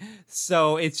good.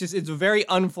 So it's a very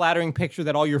unflattering picture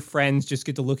that all your friends just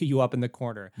get to look at you up in the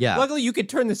corner. Yeah. Luckily you could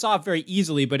turn this off very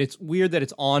easily, but it's weird that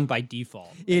it's on by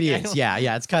default. It is.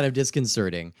 Yeah. It's kind of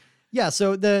disconcerting. Yeah,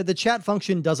 so the chat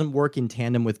function doesn't work in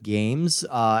tandem with games,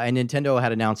 and Nintendo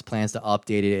had announced plans to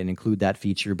update it and include that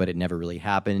feature, but it never really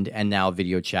happened, and now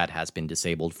video chat has been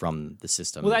disabled from the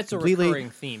system. Well, that's completely. A recurring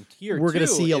theme here, We're going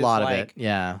to see a lot of it,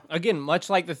 yeah. Again, much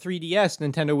like the 3DS,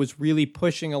 Nintendo was really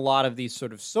pushing a lot of these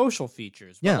sort of social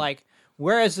features. But like,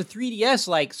 whereas the 3DS,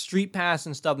 like Street Pass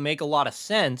and stuff make a lot of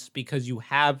sense because you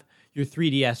have your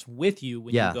 3DS with you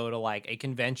when you go to like a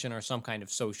convention or some kind of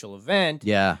social event.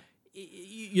 Yeah.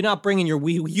 You're not bringing your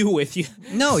Wii U with you.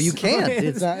 No, you can't.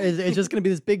 It's just going to be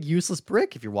this big useless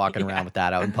brick if you're walking around with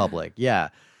that out in public. Yeah,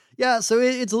 so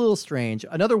it's a little strange.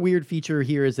 Another weird feature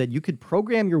here is that you could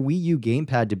program your Wii U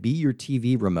gamepad to be your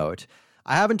TV remote.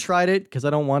 I haven't tried it because I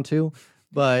don't want to,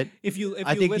 but I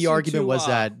think the argument was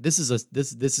that this is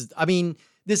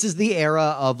the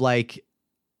era of like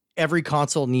every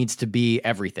console needs to be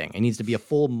everything. It needs to be a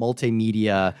full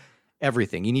multimedia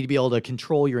everything. You need to be able to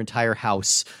control your entire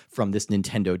house from this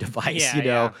Nintendo device, you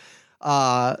know?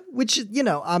 Which,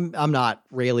 I'm not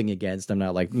railing against. I'm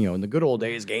not like, in the good old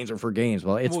days, games are for games.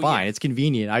 Well, it's fine. Yeah. It's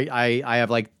convenient. I have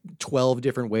like 12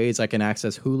 different ways I can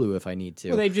access Hulu if I need to.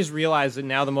 Well, they just realized that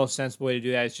now the most sensible way to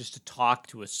do that is just to talk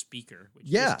to a speaker, which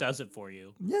just does it for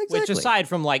you. Yeah, exactly. Which, aside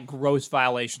from like gross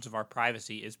violations of our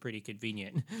privacy, is pretty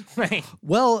convenient.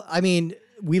 Well, I mean,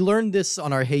 we learned this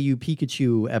on our Hey You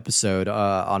Pikachu episode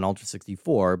on Ultra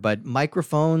 64, but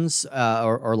microphones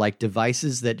or like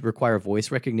devices that require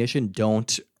voice recognition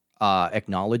don't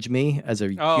acknowledge me as a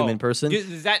human person.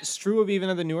 Is that true of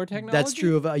even of the newer technology? That's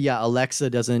true of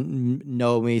Alexa doesn't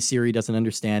know me, Siri doesn't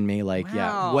understand me. Like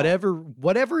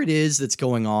whatever it is that's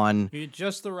going on, you're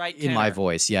just the right tenor in my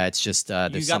voice. Yeah, it's just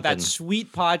there's you got that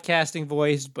sweet podcasting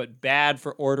voice, but bad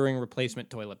for ordering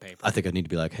replacement toilet paper. I think I need to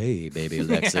be like, hey, baby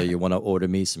Alexa, you want to order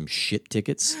me some shit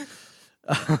tickets?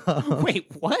 Wait,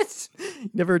 what? You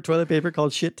never heard toilet paper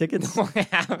called shit tickets? No, I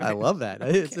haven't. I love that.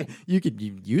 Okay. You could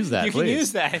use that. You can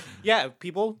use that. Yeah,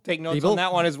 people take notes on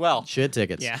that one as well. Shit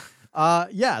tickets. Yeah.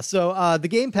 So the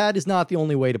gamepad is not the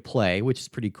only way to play, which is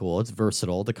pretty cool. It's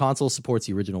versatile. The console supports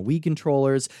the original Wii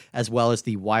controllers, as well as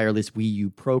the wireless Wii U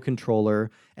Pro controller.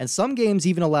 And some games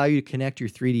even allow you to connect your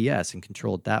 3DS and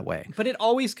control it that way. But it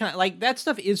always kind of, like, that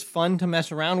stuff is fun to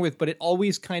mess around with, but it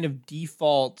always kind of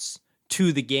defaults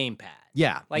to the gamepad.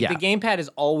 Yeah. Like, the gamepad is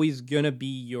always going to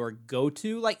be your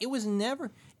go-to. Like, it was never...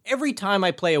 Every time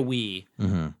I play a Wii,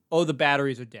 the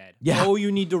batteries are dead. Yeah. Oh,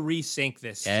 you need to resync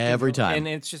this. Every time. And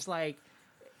it's just like,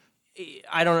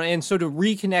 I don't know. And so to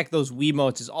reconnect those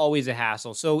Wiimotes is always a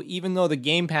hassle. So even though the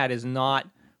gamepad is not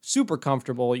super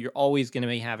comfortable, you're always going to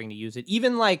be having to use it.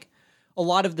 Even like a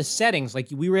lot of the settings, like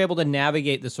we were able to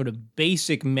navigate the sort of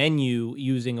basic menu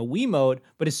using a Wiimote,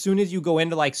 but as soon as you go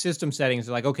into like system settings,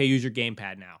 they're like, okay, use your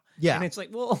gamepad now. Yeah. And it's like,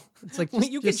 well,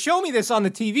 you can show me this on the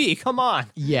TV. Come on.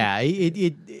 Yeah,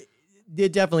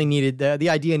 it definitely needed, the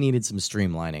idea needed some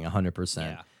streamlining, 100%.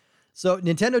 Yeah. So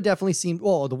Nintendo definitely seemed,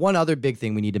 well, the one other big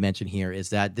thing we need to mention here is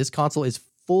that this console is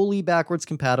fully backwards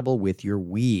compatible with your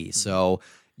Wii. So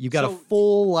you've got a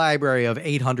full library of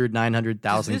 800,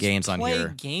 900,000 games on here. Does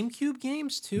this play GameCube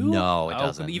games too? No, it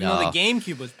doesn't. Even though the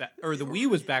GameCube was, or the Wii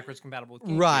was backwards compatible with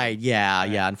GameCube. Right,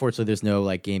 yeah. Unfortunately, there's no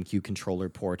like GameCube controller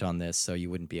port on this, so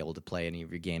you wouldn't be able to play any of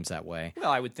your games that way.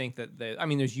 Well, I would think that, there's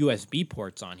USB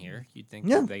ports on here. You'd think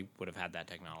that they would have had that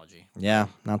technology. Yeah,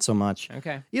 not so much.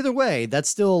 Okay. Either way, that's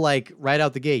still like right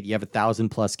out the gate. You have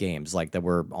 1,000+ games like that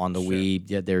were on the Wii.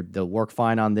 Yeah, they'll work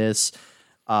fine on this.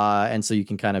 And so you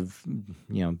can kind of,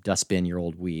 dustbin your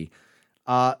old Wii.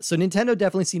 So Nintendo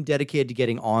definitely seemed dedicated to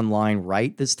getting online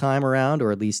right this time around,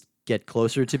 or at least get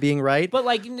closer to being right. But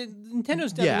like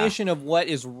Nintendo's definition of what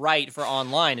is right for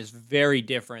online is very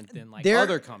different than like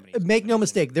other companies. Make no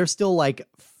mistake, they're still like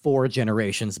 4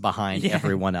 generations behind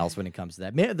everyone else when it comes to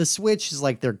that. The Switch is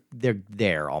like they're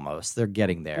there almost. They're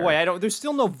getting there. Boy, there's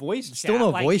still no voice chat. Still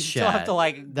no voice chat. You still have to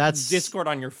like Discord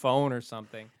on your phone or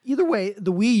something. Either way,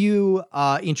 the Wii U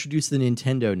introduced the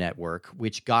Nintendo Network,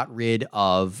 which got rid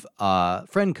of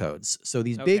friend codes. So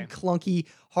these big, clunky,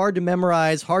 hard to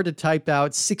memorize, hard to type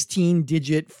out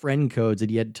 16-digit friend codes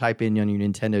that you had to type in on your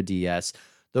Nintendo DS.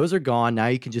 Those are gone. Now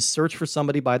you can just search for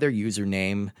somebody by their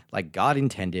username, like God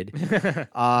intended.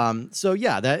 So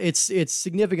yeah, it's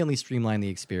significantly streamlined the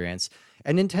experience.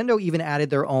 And Nintendo even added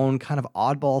their own kind of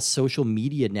oddball social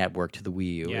media network to the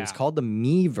Wii U. Yeah. It's called the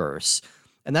Miiverse.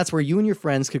 And that's where you and your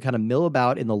friends could kind of mill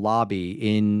about in the lobby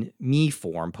in Mii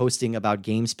form, posting about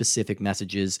game-specific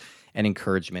messages and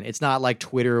encouragement. It's not like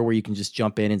Twitter where you can just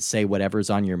jump in and say whatever's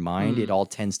on your mind. It all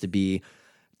tends to be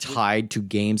tied to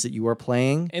games that you are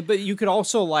playing. But you could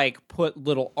also like put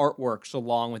little artworks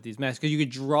along with these messages, because you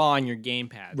could draw on your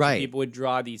gamepad. Right. So people would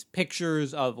draw these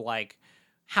pictures of like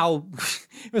how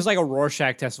it was like a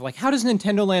Rorschach test of like, how does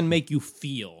Nintendo Land make you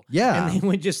feel? Yeah. And they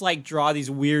would just like draw these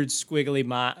weird squiggly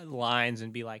lines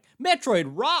and be like,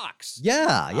 Metroid rocks.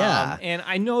 Yeah. And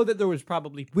I know that there was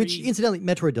probably which incidentally,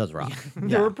 Metroid does rock.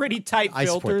 There were pretty tight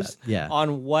filters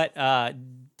on what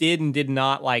did and did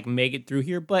not like make it through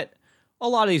here, but a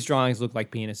lot of these drawings look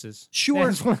like penises. Sure.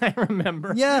 That's what I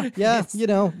remember. Yeah,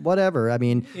 whatever. I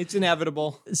mean, it's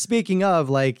inevitable. Speaking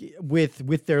of, like,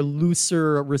 with their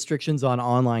looser restrictions on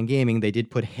online gaming, they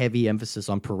did put heavy emphasis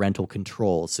on parental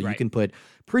controls. So you can put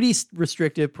pretty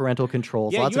restrictive parental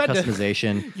controls, lots of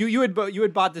customization. You had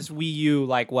bought this Wii U,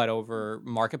 like, what, over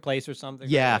Marketplace or something?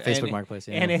 Yeah, Facebook Marketplace,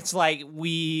 yeah. And it's like,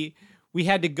 we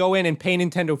had to go in and pay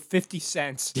Nintendo 50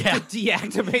 cents to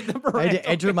deactivate the parental I had to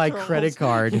enter my credit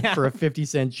card for a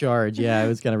 50-cent charge. Yeah, it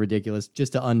was kind of ridiculous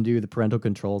just to undo the parental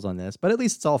controls on this. But at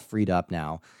least it's all freed up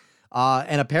now.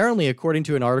 And apparently, according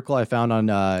to an article I found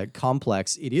on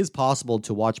Complex, it is possible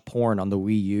to watch porn on the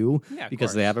Wii U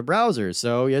because they have a browser.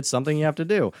 So it's something you have to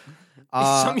do.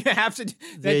 Something you have to do.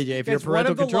 That's one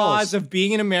of the laws of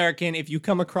being an American. If you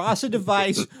come across a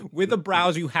device with a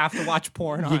browser, you have to watch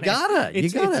porn on it. You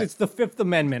gotta. It's the Fifth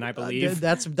Amendment, I believe.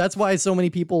 That's why so many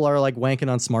people are like wanking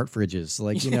on smart fridges.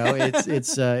 Like, you know,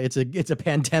 it's a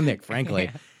pandemic, frankly.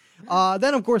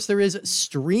 Then, of course, there is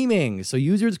streaming. So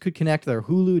users could connect their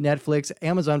Hulu, Netflix,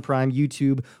 Amazon Prime,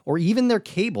 YouTube, or even their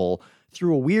cable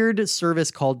through a weird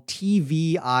service called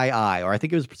TVII, or I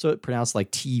think it was pronounced like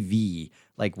TV,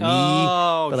 like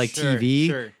but like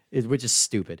TV, which is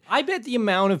stupid. I bet the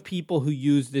amount of people who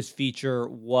used this feature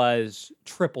was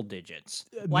triple digits.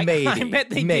 Like, I bet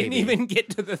they didn't even get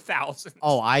to the thousands.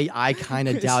 Oh, I kind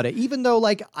of doubt it. Even though,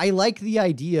 like, I like the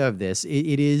idea of this.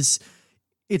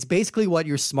 It's basically what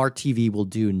your smart TV will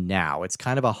do now. It's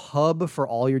kind of a hub for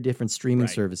all your different streaming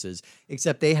services,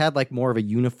 except they had like more of a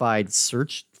unified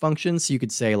search function. So you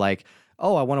could say like,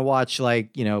 oh, I want to watch like,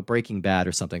 you know, Breaking Bad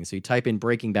or something. So you type in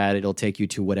Breaking Bad, it'll take you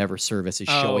to whatever service is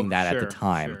showing that at the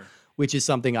time, which is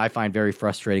something I find very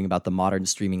frustrating about the modern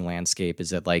streaming landscape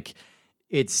is that like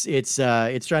it's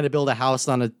trying to build a house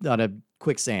on a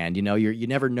quicksand. You know, you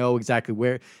never know exactly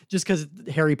where. Just because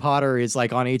Harry Potter is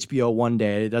like on HBO one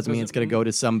day, it doesn't mean it's going to go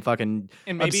to some fucking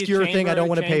obscure thing I don't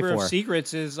want to pay for. Chamber of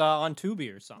Secrets is on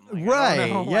Tubi or something. Right? I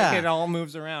don't know, like it all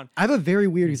moves around. I have a very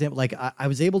weird example. Like I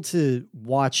was able to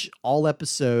watch all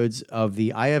episodes of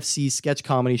the IFC sketch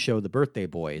comedy show, The Birthday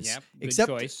Boys. Yep, good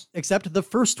choice. Except the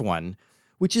first one,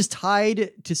 which is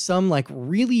tied to some like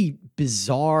really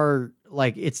bizarre.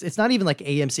 Like it's not even like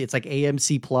AMC. It's like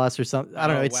AMC Plus or something. I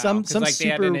don't know. It's some like super... they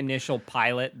had an initial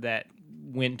pilot that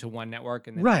went to one network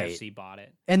and then AFC bought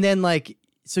it. And then like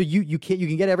so you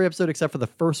can get every episode except for the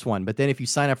first one. But then if you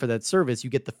sign up for that service, you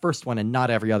get the first one and not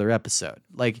every other episode.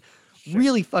 Like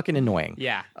really fucking annoying.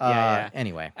 Yeah.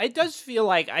 Anyway, it does feel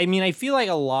like I feel like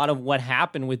a lot of what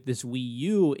happened with this Wii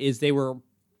U is they were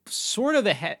sort of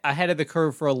ahead of the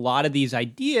curve for a lot of these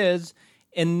ideas.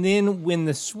 And then when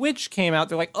the Switch came out,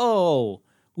 they're like, oh,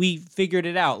 we figured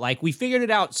it out. Like, we figured it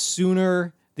out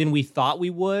sooner than we thought we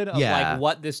would of like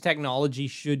what this technology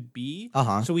should be.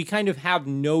 So we kind of have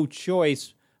no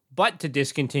choice but to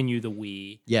discontinue the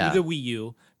Wii, the Wii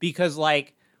U, because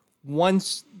like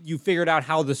once you figured out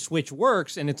how the Switch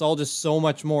works and it's all just so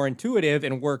much more intuitive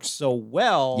and works so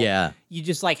well, you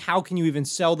just like, how can you even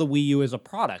sell the Wii U as a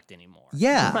product anymore?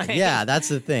 That's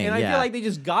the thing. And I feel like they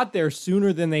just got there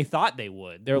sooner than they thought they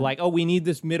would. They're like, oh, we need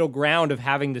this middle ground of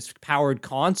having this powered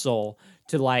console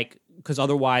to like, because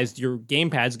otherwise your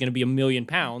gamepad is going to be £1 million.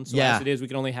 So as it is, we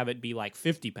can only have it be like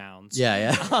 50 pounds.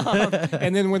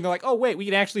 And then when they're like, oh, wait, we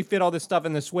can actually fit all this stuff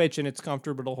in the Switch and it's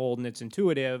comfortable to hold and it's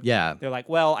intuitive. They're like,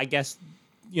 well, I guess,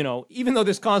 you know, even though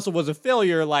this console was a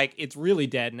failure, like it's really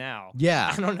dead now.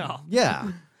 I don't know.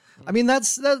 I mean,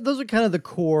 those are kind of the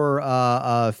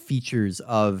core features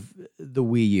of the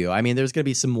Wii U. I mean, there's going to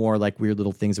be some more like weird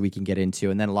little things that we can get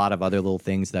into, and then a lot of other little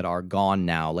things that are gone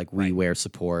now, like WiiWare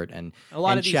support and a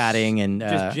lot of chatting and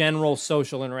just general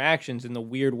social interactions in the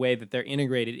weird way that they're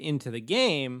integrated into the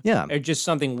game. Are just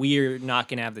something we're not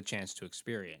going to have the chance to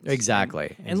experience.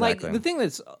 Exactly. And like the thing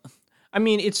that's, I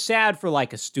mean, it's sad for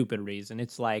like a stupid reason.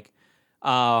 It's like.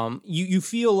 You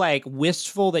feel like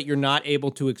wistful that you're not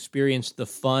able to experience the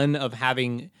fun of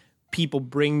having people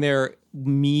bring their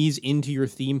Miis into your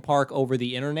theme park over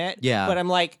the internet. But I'm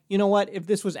like, you know what? If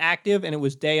this was active and it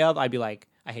was day of, I'd be like,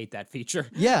 I hate that feature.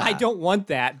 I don't want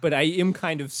that, but I am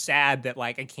kind of sad that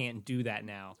like I can't do that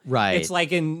now. It's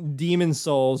like in Demon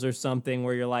Souls or something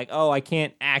where you're like, oh, I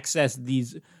can't access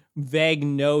these vague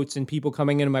notes and people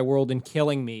coming into my world and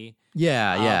killing me.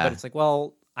 But it's like,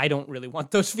 well, I don't really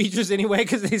want those features anyway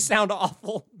because they sound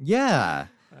awful.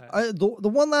 The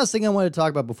one last thing I want to talk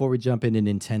about before we jump into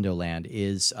Nintendo Land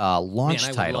is launch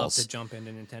titles. I would love to jump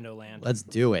into Nintendo Land. Let's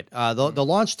do it. The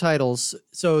launch titles.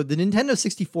 So the Nintendo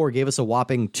 64 gave us a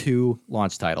whopping 2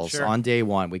 launch titles on day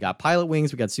one. We got Pilot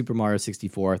Wings. We got Super Mario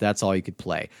 64. That's all you could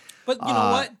play. But you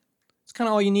know what? It's kind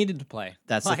of all you needed to play.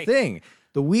 That's the thing.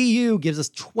 The Wii U gives us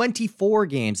 24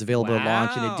 games available at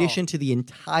launch in addition to the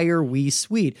entire Wii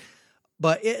suite.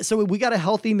 But so we got a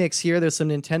healthy mix here. There's some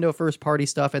Nintendo first-party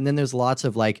stuff, and then there's lots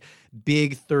of like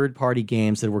big third-party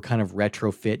games that were kind of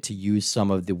retrofit to use some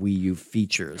of the Wii U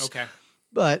features.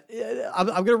 But I'm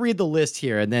going to read the list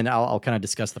here, and then I'll kind of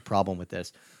discuss the problem with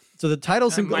this. So the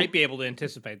titles might be able to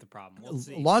anticipate the problem. We'll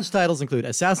see. Launch titles include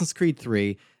Assassin's Creed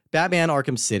 3, Batman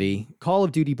Arkham City, Call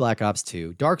of Duty Black Ops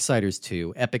 2, Darksiders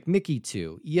 2, Epic Mickey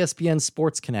 2, ESPN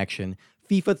Sports Connection,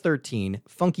 FIFA 13,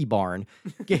 Funky Barn,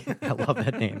 I love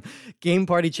that name, Game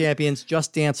Party Champions,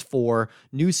 Just Dance 4,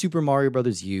 New Super Mario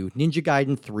Bros. U, Ninja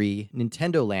Gaiden 3,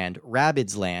 Nintendo Land,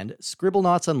 Rabbids Land,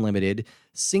 Scribblenauts Unlimited,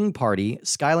 Sing Party,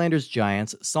 Skylanders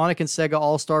Giants, Sonic and Sega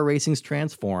All-Star Racing's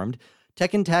Transformed,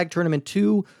 Tekken Tag Tournament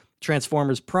 2,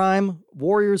 Transformers Prime,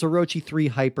 Warriors Orochi 3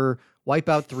 Hyper,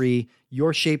 Wipeout 3,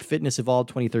 Your Shape Fitness Evolved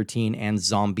 2013, and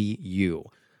Zombie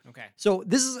U. Okay. So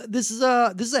this is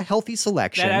a healthy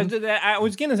selection. I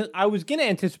was gonna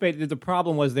anticipate that the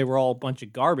problem was they were all a bunch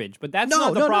of garbage, but that's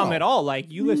not the problem at all. Like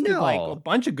you listed like a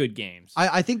bunch of good games.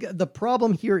 I think the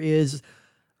problem here is,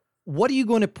 what are you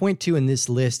going to point to in this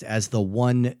list as the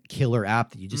one killer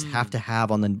app that you just have to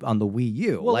have on the Wii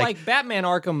U? Well, like Batman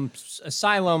Arkham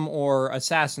Asylum or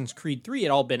Assassin's Creed 3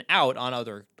 had all been out on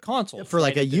other consoles for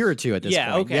like a year or two at this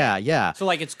point. Okay. Yeah. So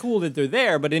like it's cool that they're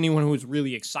there, but anyone who was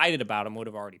really excited about them would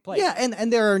have already played. Yeah,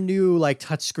 and there are new like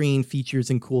touchscreen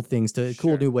features and cool things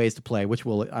cool new ways to play, which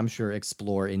we'll I'm sure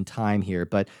explore in time here.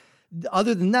 But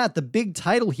other than that, the big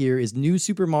title here is New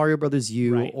Super Mario Bros.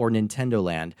 U or Nintendo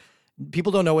Land.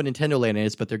 People don't know what Nintendo Land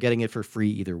is, but they're getting it for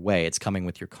free either way. It's coming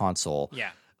with your console.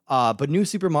 Yeah. But New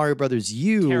Super Mario Bros.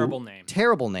 U,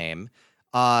 terrible name,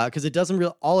 because it doesn't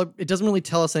really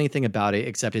tell us anything about it,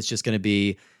 except it's just going to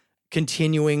be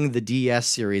continuing the DS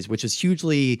series, which is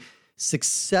hugely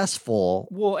successful.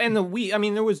 Well, and the Wii, I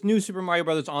mean, there was New Super Mario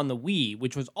Brothers on the Wii,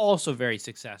 which was also very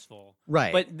successful.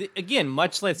 Right. But again,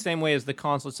 much like the same way as the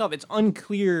console itself, it's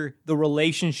unclear the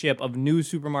relationship of New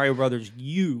Super Mario Brothers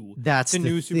U to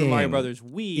New Super Mario Brothers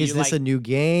Wii. Is this a new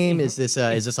game? Is this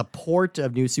a port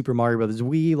of New Super Mario Brothers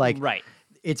Wii? Like, right.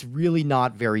 It's really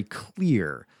not very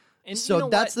clear. And so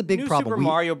that's the big problem. New Super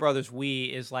Mario Brothers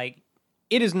Wii is like,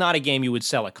 it is not a game you would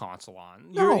sell a console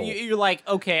on. No. You're like,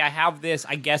 okay, I have this.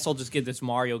 I guess I'll just get this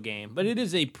Mario game. But it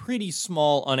is a pretty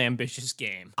small, unambitious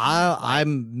game.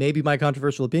 I'm maybe my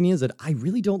controversial opinion is that I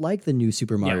really don't like the New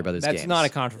Super Mario Brothers games. That's not a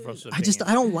controversial opinion.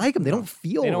 I don't like them. They don't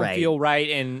feel right. They don't feel right,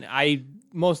 and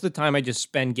most of the time I just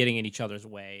spend getting in each other's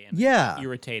way and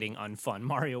irritating, unfun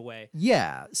Mario way.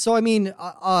 Yeah. So, I mean,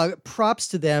 props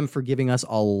to them for giving us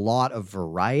a lot of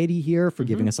variety here, for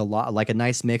giving us a lot, like a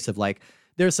nice mix of like,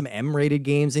 there's some M-rated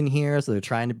games in here, so they're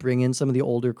trying to bring in some of the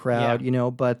older crowd,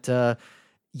 but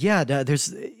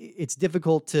it's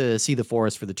difficult to see the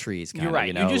forest for the trees. You're right.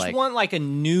 You just want like a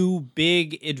new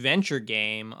big adventure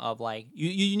game of like,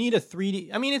 you need a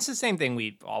 3D. I mean, it's the same thing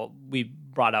we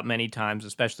brought up many times,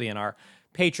 especially in our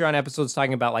Patreon episodes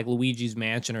talking about like Luigi's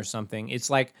Mansion or something. It's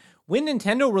like, when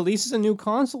Nintendo releases a new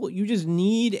console, you just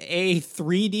need a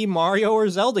 3D Mario or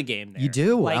Zelda game there. You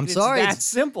do. Like, I'm sorry. That's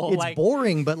simple. It's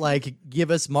boring, but like,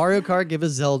 give us Mario Kart, give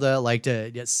us Zelda, like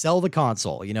to sell the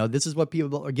console. This is what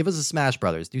people, or give us a Smash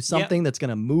Brothers. Do something that's going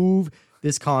to move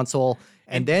this console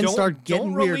and then start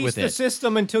getting weird with it. Don't release the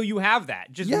system until you have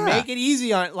that. Just make it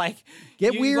easy on it. Like,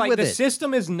 get weird with it. The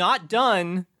system is not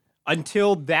done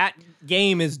until that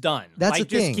game is done. That's the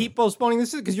thing. Just keep postponing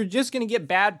this because you're just going to get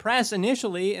bad press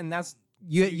initially, and that's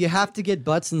you have to get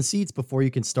butts and seats before you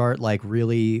can start like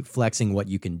really flexing what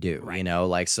you can do.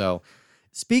 Right. So.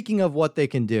 Speaking of what they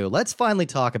can do, let's finally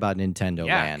talk about Nintendo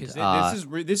Land.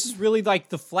 This is really like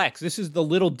the flex. This is the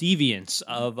Little Deviants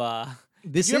of.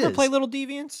 Did you ever play Little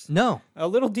Deviants? No.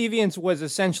 Little Deviants was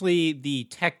essentially the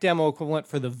tech demo equivalent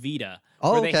for the Vita.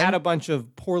 Oh, where they had a bunch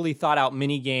of poorly thought out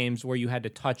mini games where you had to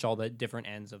touch all the different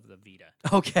ends of the Vita.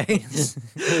 Okay.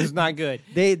 It was not good.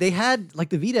 They had like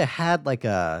the Vita had like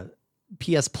a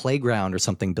PS Playground or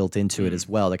something built into it as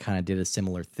well that kind of did a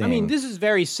similar thing. I mean, this is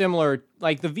very similar.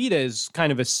 Like the Vita is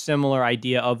kind of a similar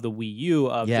idea of the Wii U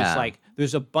of just like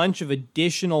there's a bunch of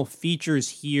additional features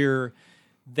here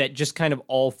that just kind of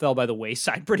all fell by the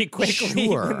wayside pretty quickly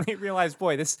when they realized,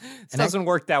 boy, this doesn't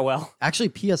work that well. Actually,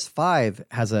 PS5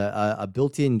 has a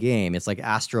built-in game. It's like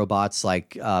Astrobots,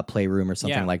 like Playroom or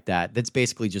something like that. That's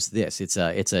basically just this. It's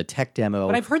a tech demo.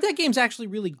 But I've heard that game's actually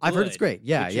really good. I've heard it's great.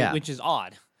 Which is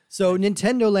odd. So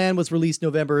Nintendo Land was released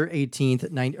November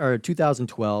 18th,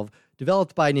 2012.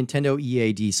 Developed by Nintendo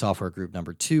EAD Software Group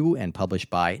number 2 and published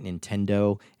by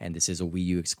Nintendo, and this is a Wii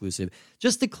U exclusive.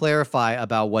 Just to clarify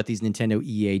about what these Nintendo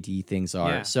EAD things are.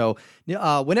 Yeah. So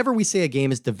whenever we say a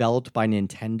game is developed by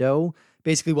Nintendo,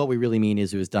 basically what we really mean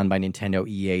is it was done by Nintendo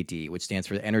EAD, which stands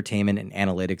for the Entertainment and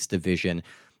Analytics Division.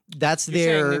 That's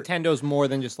You're saying Nintendo's more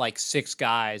than just like 6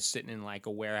 guys sitting in like a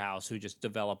warehouse who just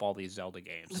develop all these Zelda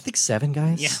games. I think 7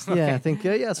 guys. Yeah, okay. Yeah, I think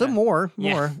so more.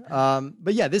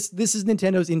 But yeah, this is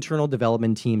Nintendo's internal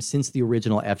development team since the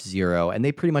original F-Zero, and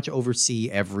they pretty much oversee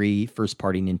every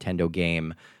first-party Nintendo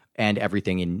game and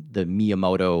everything in the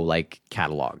Miyamoto like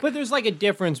catalog. But there's like a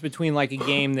difference between like a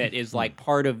game that is like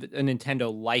part of a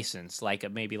Nintendo license, like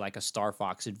maybe like a Star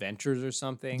Fox Adventures or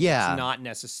something. Yeah. It's not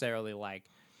necessarily like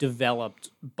developed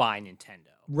by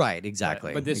Nintendo. Right,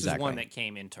 exactly. But this is one that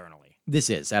came internally. This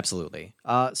is, absolutely.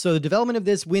 So the development of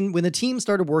this, when the team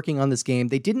started working on this game,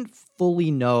 they didn't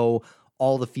fully know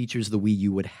all the features the Wii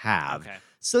U would have. Okay.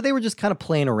 So they were just kind of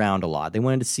playing around a lot. They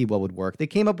wanted to see what would work. They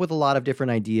came up with a lot of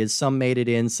different ideas. Some made it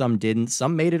in, some didn't.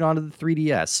 Some made it onto the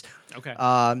 3DS. Okay.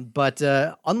 But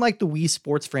unlike the Wii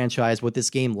Sports franchise, what this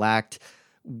game lacked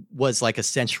was like a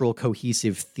central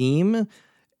cohesive theme.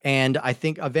 And I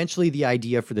think eventually the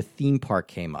idea for the theme park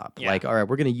came up. Yeah. Like, all right,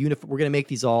 we're gonna make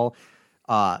these all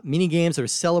mini games that are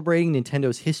celebrating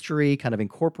Nintendo's history, kind of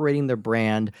incorporating their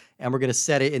brand, and we're gonna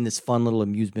set it in this fun little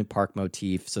amusement park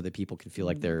motif so that people can feel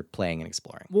like they're playing and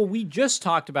exploring. Well, we just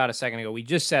talked about a second ago. We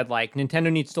just said like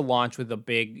Nintendo needs to launch with a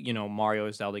big, Mario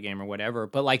or Zelda game or whatever.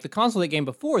 But like the console that game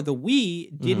before, the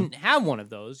Wii didn't have one of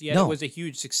those. Yet it was a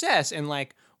huge success. And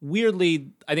like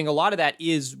weirdly, I think a lot of that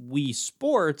is Wii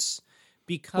Sports.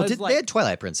 Because they had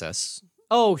Twilight Princess.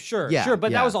 Oh, sure, Yeah,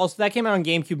 but yeah. that came out on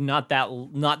GameCube not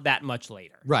that much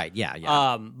later. Right,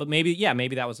 yeah. But maybe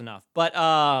that was enough. But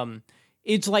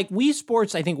it's like Wii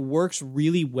Sports, I think, works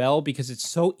really well because it's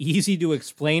so easy to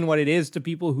explain what it is to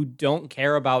people who don't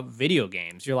care about video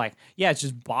games. You're like, yeah, it's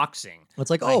just boxing.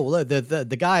 It's like, oh, look,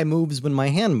 the guy moves when my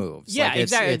hand moves. Yeah, like,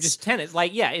 exactly. It's just tennis.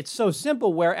 Like, yeah, it's so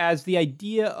simple. Whereas the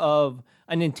idea of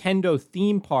a Nintendo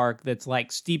theme park that's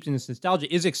like steeped in this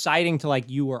nostalgia is exciting to like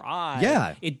you or I.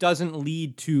 Yeah. It doesn't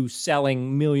lead to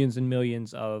selling millions and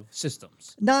millions of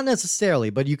systems. Not necessarily,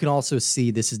 but you can also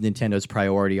see this is Nintendo's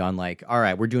priority on like, all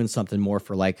right, we're doing something more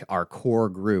for like our core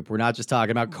group. We're not just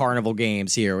talking about carnival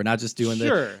games here. We're not just doing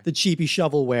the cheapy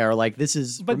shovelware. Like this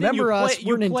is, but remember us,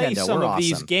 we're Nintendo, play some we're of awesome.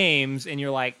 these games and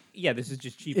you're like, yeah, this is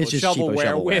just cheapo shovelware.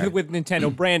 shovelware with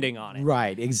Nintendo branding on it.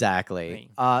 Right, exactly.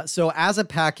 So as a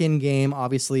pack-in game,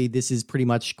 obviously this is pretty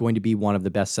much going to be one of the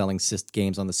best-selling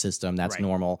games on the system. That's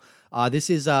normal. This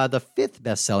is the 5th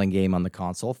best-selling game on the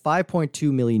console.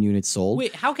 5.2 million units sold.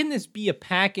 Wait, how can this be a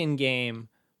pack-in game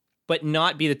but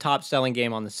not be the top-selling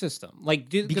game on the system? Like,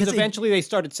 because eventually they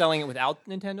started selling it without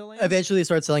Nintendo Land? Eventually they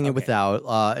started selling it without,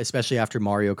 especially after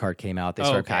Mario Kart came out. They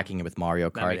started packing it with Mario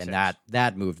Kart, and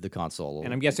that moved the console.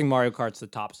 And I'm guessing Mario Kart's the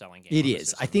top-selling game. It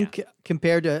is. I think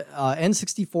compared to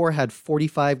N64 had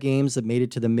 45 games that made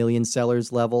it to the million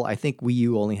sellers level. I think Wii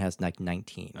U only has like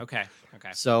 19. Okay.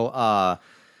 So, all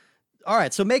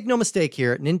right. So make no mistake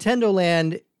here, Nintendo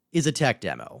Land is a tech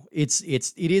demo.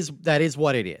 That is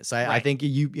what it is. I think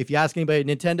if you ask anybody at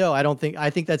Nintendo, I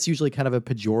think that's usually kind of a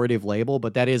pejorative label,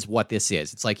 but that is what this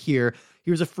is. It's like here's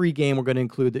a free game we're going to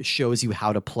include that shows you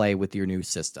how to play with your new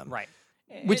system. Right.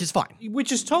 Which is fine.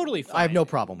 Which is totally fine. I have no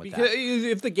problem with because that.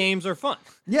 If the games are fun.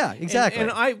 Yeah, exactly. And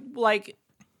I like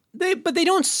but they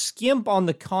don't skimp on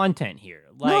the content here.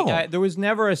 Like there was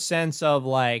never a sense of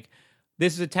like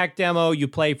this is a tech demo, you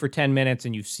play for 10 minutes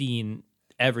and you've seen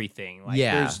everything. Like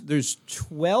there's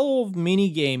 12 mini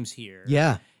games here.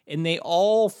 Yeah. And they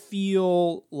all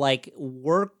feel like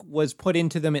work was put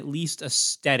into them at least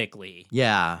aesthetically.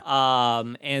 Yeah.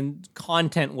 And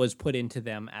content was put into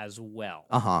them as well.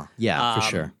 Yeah, for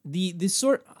sure.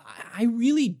 I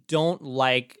really don't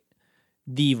like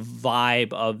the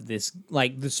vibe of this,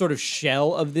 like the sort of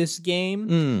shell of this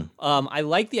game. I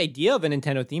like the idea of a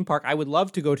Nintendo theme park. I would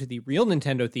love to go to the real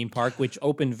Nintendo theme park, which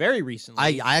opened very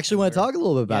recently. I actually want to talk a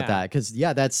little bit about that because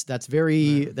that's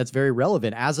very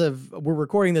relevant. As of we're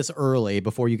recording this early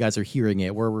before you guys are hearing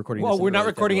it. We're recording. Well, this we're not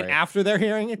recording it after they're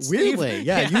hearing it. Steve. Weirdly,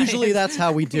 yeah. Usually that's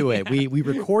how we do it. We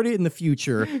record it in the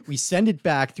future. We send it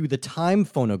back through the time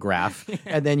phonograph,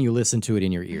 and then you listen to it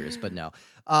in your ears. But no.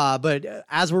 But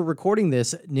as we're recording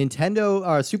this, Super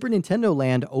Nintendo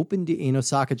Land opened in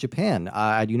Osaka, Japan,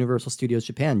 at Universal Studios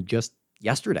Japan just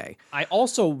yesterday. I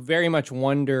also very much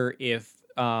wonder if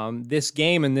this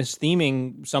game and this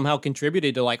theming somehow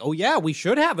contributed to like, oh yeah, we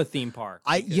should have a theme park.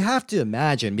 You have to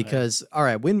imagine because, all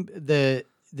right, when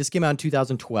this came out in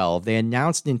 2012. They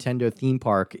announced Nintendo Theme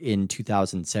Park in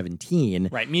 2017.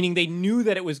 Right, meaning they knew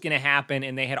that it was going to happen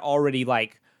and they had already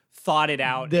like thought it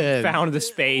out, found the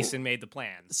space, and made the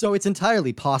plans. So it's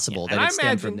entirely possible that it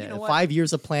stemmed from 5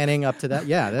 years of planning up to that.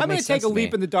 Yeah, that I'm going to take a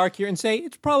leap in the dark here and say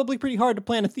it's probably pretty hard to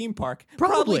plan a theme park.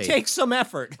 Probably takes some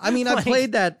effort. I mean, I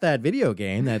played that video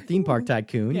game, that Theme Park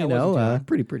Tycoon.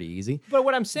 Pretty easy. But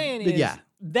what I'm saying is,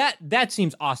 that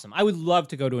seems awesome. I would love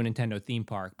to go to a Nintendo theme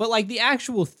park, but like the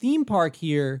actual theme park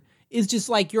here is just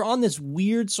like you're on this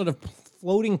weird sort of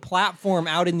floating platform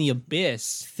out in the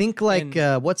abyss. Think like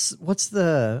what's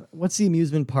the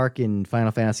amusement park in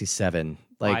Final Fantasy VII?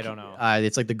 Like, I don't know.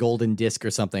 It's like the golden disc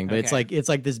or something, but it's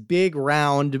like this big,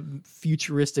 round,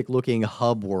 futuristic-looking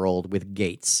hub world with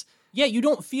gates. Yeah, you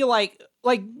don't feel like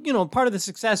part of the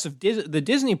success of the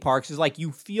Disney parks is like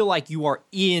you feel like you are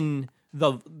in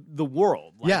the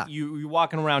world. Like you're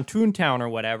walking around Toontown or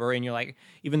whatever, and you're like,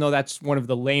 even though that's one of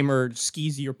the lamer,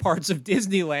 skeezier parts of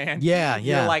Disneyland.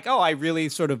 You're like, oh, I really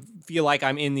sort of feel like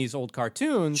I'm in these old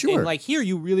cartoons. Sure. And like here,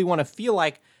 you really want to feel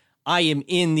like I am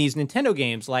in these Nintendo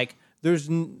games. Like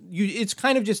it's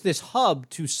kind of just this hub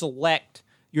to select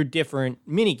your different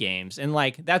mini games, and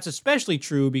like that's especially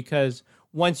true because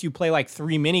once you play like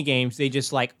 3 mini games, they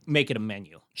just like make it a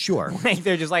menu. Sure. Like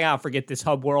they're just like, forget this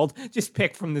hub world. Just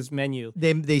pick from this menu.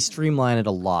 They streamline it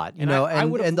a lot, you know.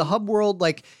 And the hub world,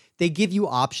 like they give you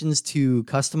options to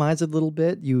customize it a little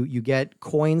bit. You get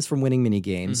coins from winning mini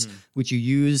games, which you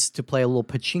use to play a little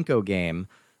pachinko game,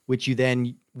 which you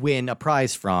then win a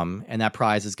prize from, and that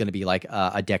prize is going to be like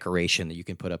a decoration that you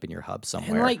can put up in your hub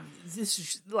somewhere. And like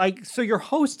this, so your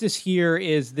hostess here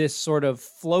is this sort of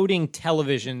floating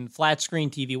television, flat screen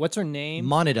TV. What's her name?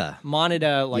 Monida,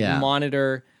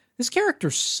 monitor. This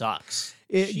character sucks.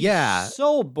 She's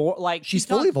so bored. Like she's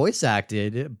fully voice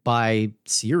acted by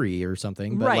Siri or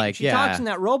something. But right, she talks in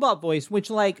that robot voice, which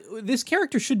like this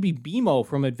character should be BMO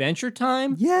from Adventure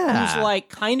Time. Yeah, who's like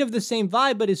kind of the same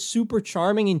vibe, but is super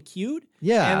charming and cute.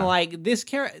 Yeah, and like this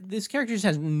character just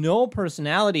has no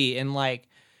personality, and like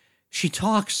she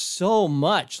talks so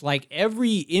much. Like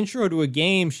every intro to a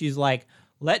game, she's like,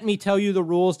 "Let me tell you the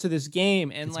rules to this game,"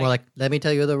 and it's more like, "Let me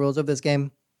tell you the rules of this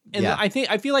game." And I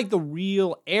feel like the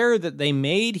real error that they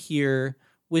made here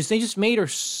was they just made her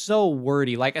so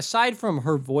wordy. Like aside from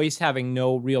her voice having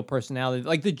no real personality,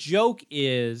 like the joke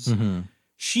is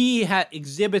she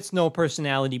exhibits no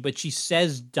personality, but she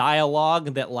says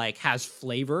dialogue that like has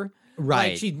flavor.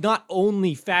 Right. Like she's not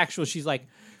only factual, she's like,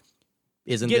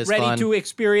 Isn't get this ready fun? to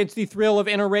experience the thrill of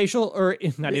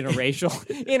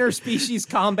interspecies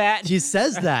combat. She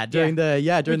says that during the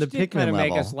Pikmin kind of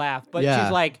level. Make us laugh, but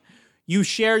she's like, you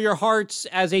share your hearts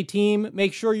as a team.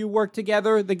 Make sure you work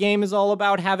together. The game is all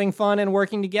about having fun and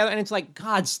working together. And it's like,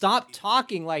 God, stop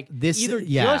talking. Like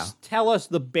just tell us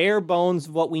the bare bones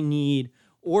of what we need,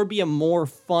 or be a more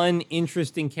fun,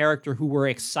 interesting character who we're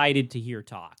excited to hear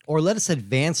talk. Or let us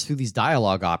advance through these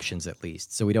dialogue options at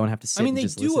least, so we don't have to sit. They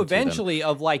do eventually.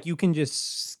 Of like, you can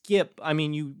just skip. I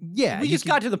mean, we just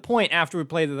got to the point after we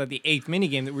played the 8th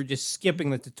minigame that we're just skipping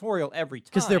the tutorial every time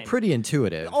because they're pretty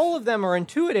intuitive. All of them are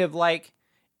intuitive. Like,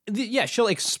 she'll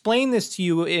explain this to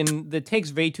you that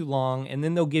takes way too long, and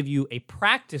then they'll give you a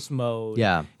practice mode.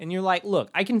 Yeah. And you're like, look,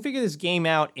 I can figure this game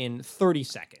out in 30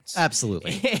 seconds.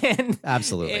 Absolutely.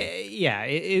 Absolutely.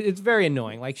 It's very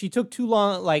annoying. Like, she took too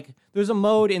long. Like, there's a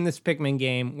mode in this Pikmin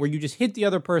game where you just hit the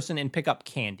other person and pick up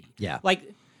candy. Yeah. Like,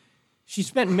 she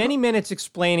spent many minutes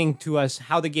explaining to us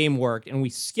how the game worked, and we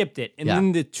skipped it. And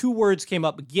then the 2 words came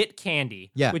up, get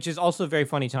candy, which is also a very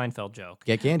funny Seinfeld joke.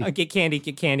 Get candy. Get candy,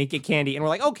 get candy, get candy. And we're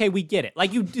like, okay, we get it.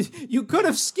 Like, you could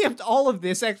have skipped all of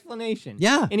this explanation.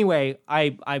 Yeah. Anyway, I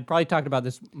probably talked about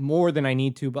this more than I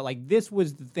need to, but, like, this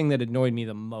was the thing that annoyed me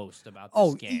the most about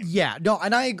this game. Yeah. No,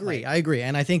 and I agree.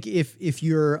 And I think if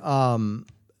you're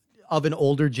of an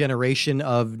older generation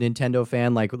of Nintendo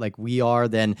fan like we are,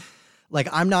 then... Like,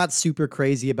 I'm not super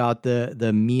crazy about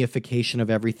the meification of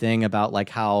everything, about like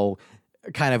how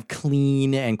kind of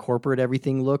clean and corporate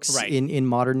everything looks in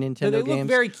modern Nintendo games. They look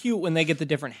very cute when they get the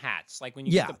different hats, like when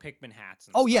you get the Pikmin hats.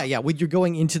 And stuff. Yeah. When you're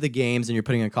going into the games and you're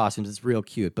putting on costumes, it's real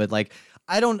cute. But like,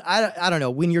 I don't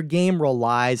know. When your game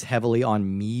relies heavily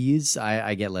on Miis,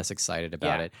 I get less excited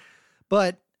about it.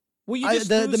 But you just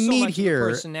the meat here,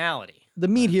 personality. The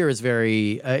meat here is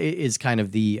is kind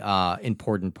of the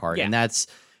important part, and that's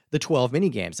the 12 mini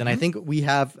games. And I think we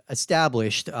have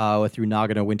established through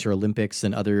Nagano Winter Olympics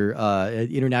and other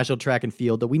international track and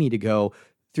field that we need to go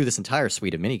through this entire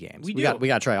suite of mini games. We got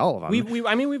to try all of them.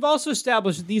 We've also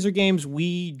established that these are games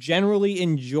we generally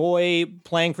enjoy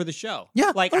playing for the show.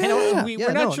 Yeah. Like,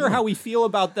 we're not sure how we feel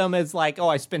about them as like,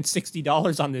 I spent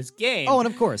 $60 on this game. Oh, and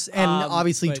of course. And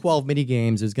obviously 12 mini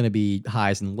games is going to be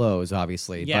highs and lows,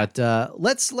 obviously. Yeah. But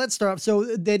let's start off. So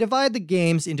they divide the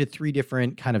games into 3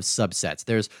 different kind of subsets.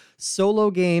 There's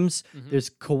solo games, there's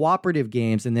cooperative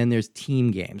games, and then there's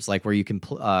team games, like where you can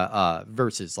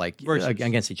versus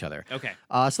against each other. Okay.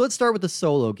 So let's start with the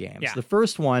solo games. Yeah. The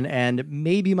first one, and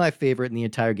maybe my favorite in the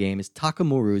entire game, is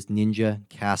Takamuru's Ninja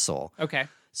Castle. Okay.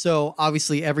 So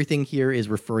obviously everything here is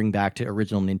referring back to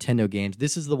original Nintendo games.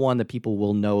 This is the one that people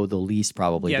will know the least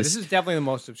probably. Yeah, this is definitely the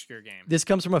most obscure game. This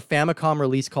comes from a Famicom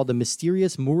release called The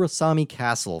Mysterious Murasame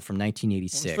Castle from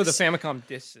 1986. It's for the Famicom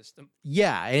Disk System.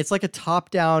 Yeah, and it's like a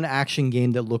top-down action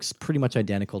game that looks pretty much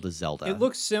identical to Zelda. It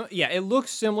looks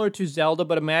similar to Zelda,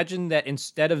 but imagine that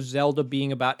instead of Zelda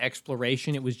being about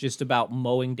exploration, it was just about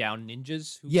mowing down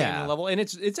ninjas who came in the level. And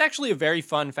it's actually a very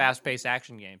fun, fast-paced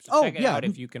action game. So check it out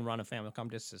if you can run a Famicom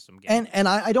Disk System game. And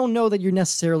I don't know that you're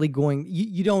necessarily going.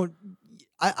 You don't.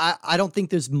 I don't think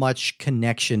there's much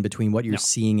connection between what you're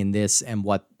seeing in this and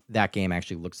what that game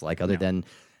actually looks like, other than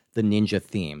the ninja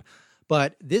theme.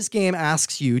 But this game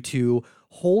asks you to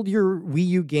hold your Wii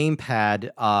U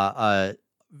gamepad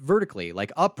vertically,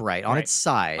 like upright on its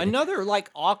side. Another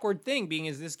like awkward thing being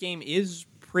is this game is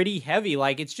pretty heavy.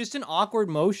 Like it's just an awkward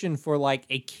motion for like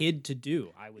a kid to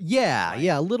do. I would say,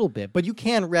 a little bit. But you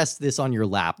can rest this on your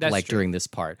lap during this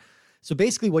part. So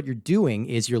basically what you're doing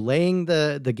is you're laying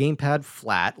the gamepad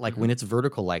flat, like when it's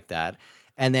vertical like that.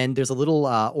 And then there's a little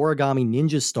origami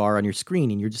ninja star on your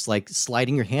screen, and you're just like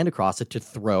sliding your hand across it to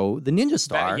throw the ninja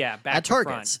star at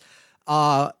targets.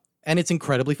 And it's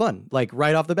incredibly fun, like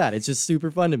right off the bat. It's just super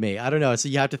fun to me. I don't know. So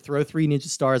you have to throw 3 ninja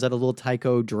stars at a little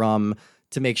taiko drum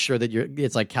to make sure that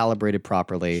it's like calibrated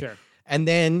properly. Sure. And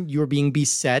then you're being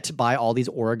beset by all these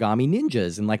origami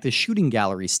ninjas in like the shooting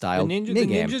gallery style. The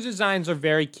ninja designs are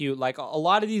very cute. Like a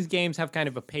lot of these games have kind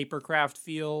of a papercraft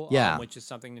feel, which is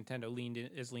something Nintendo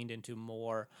leaned into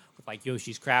more with like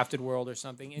Yoshi's Crafted World or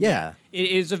something. And it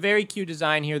is a very cute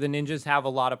design here. The ninjas have a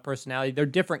lot of personality. They're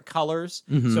different colors,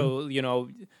 so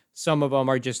some of them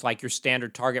are just like your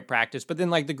standard target practice, but then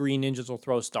like the green ninjas will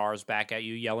throw stars back at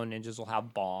you. Yellow ninjas will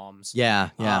have bombs.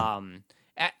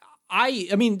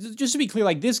 I mean, just to be clear,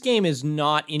 like this game is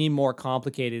not any more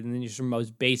complicated than your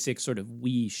most basic sort of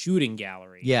Wii shooting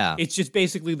gallery. Yeah. It's just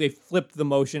basically they flipped the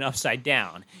motion upside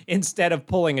down. Instead of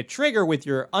pulling a trigger with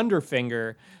your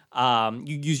underfinger,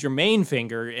 you use your main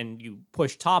finger and you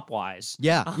push topwise.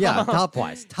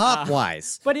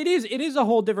 Topwise. But it is a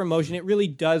whole different motion. It really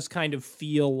does kind of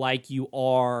feel like you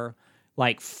are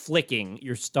like flicking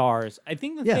your stars. I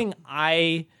think the thing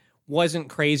I wasn't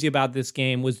crazy about this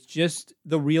game was just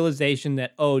the realization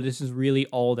that, this is really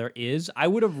all there is. I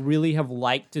would have really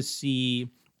liked to see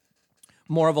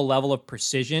more of a level of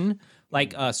precision,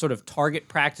 like a sort of target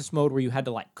practice mode where you had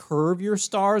to like curve your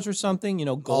stars or something,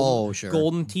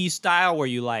 Golden Tee style, where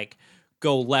you like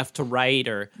go left to right,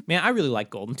 or man, I really like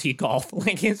Golden Tee Golf.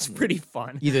 Like it's pretty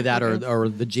fun. Either that or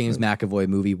the James McAvoy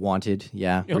movie Wanted,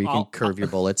 where you can curve your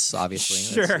bullets. Obviously,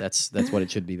 sure. That's what it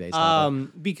should be based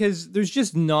on. Because there's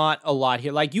just not a lot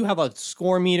here. Like you have a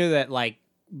score meter that like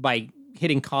by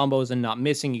hitting combos and not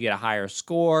missing, you get a higher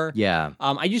score. Yeah.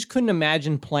 I just couldn't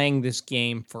imagine playing this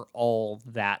game for all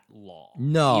that long.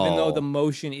 No. Even though the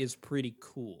motion is pretty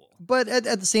cool. But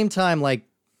at the same time, like,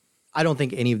 I don't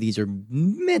think any of these are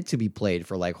meant to be played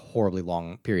for like horribly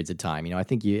long periods of time. I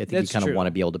think you kind of want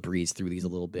to be able to breeze through these a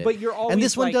little bit. But you're always and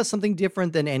this one does something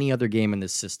different than any other game in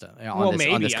this system. On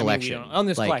this collection. On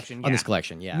this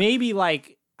collection, yeah. Maybe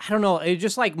like, I don't know, it's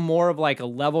just like more of like a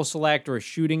level select or a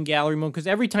shooting gallery mode, because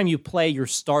every time you play, you're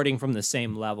starting from the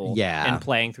same level and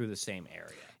playing through the same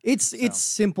area. It's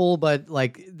simple, but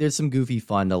like there's some goofy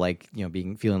fun to like,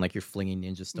 feeling like you're flinging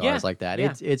ninja stars like that.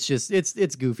 Yeah.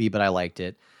 It's goofy, but I liked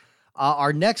it.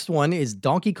 Our next one is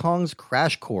Donkey Kong's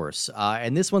Crash Course,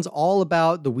 and this one's all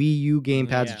about the Wii U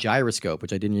gamepad's gyroscope,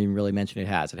 which I didn't even really mention it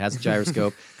has. It has a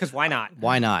gyroscope. Because why not?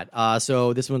 Why not?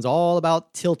 So this one's all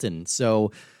about tilting.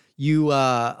 So you you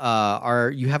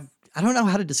have, I don't know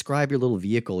how to describe your little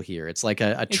vehicle here. It's like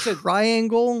a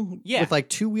triangle with like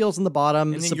 2 wheels on the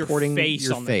bottom and supporting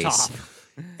your face.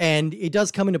 And it does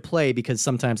come into play because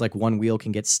sometimes like one wheel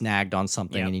can get snagged on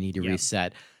something and you need to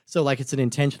reset. So like it's an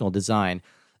intentional design.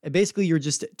 And basically, you're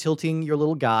just tilting your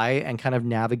little guy and kind of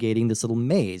navigating this little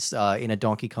maze in a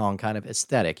Donkey Kong kind of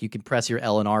aesthetic. You can press your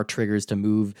L and R triggers to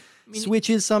move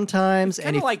switches sometimes. It's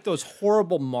kind of like those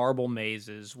horrible marble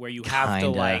mazes where you have to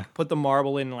like put the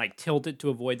marble in and like tilt it to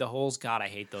avoid the holes. God, I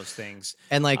hate those things.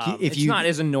 And like it's not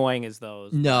as annoying as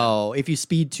those. No, if you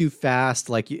speed too fast,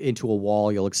 like into a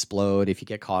wall, you'll explode. If you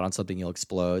get caught on something, you'll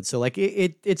explode. So like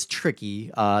it's tricky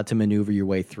to maneuver your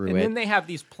way through it. And then they have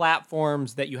these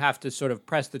platforms that you have to sort of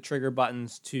press the trigger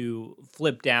buttons to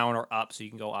flip down or up, so you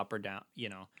can go up or down. You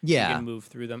can move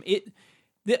through them.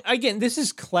 Again, this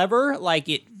is clever. Like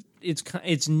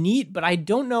it's neat, but I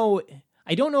don't know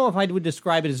if I would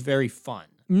describe it as very fun.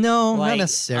 No, not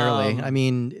necessarily. I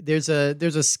mean, there's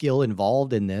a skill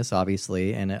involved in this,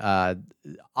 obviously, and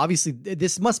obviously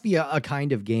this must be a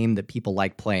kind of game that people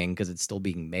like playing because it's still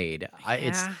being made.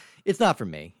 It's not for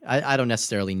me. I don't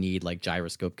necessarily need like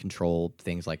gyroscope control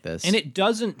things like this. And it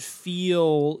doesn't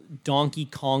feel Donkey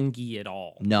Kong-y at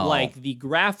all. No. Like the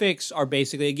graphics are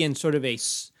basically, again, sort of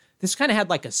this kind of had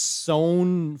like a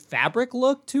sewn fabric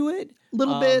look to it. A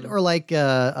little bit, or like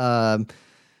yeah,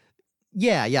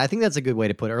 I think that's a good way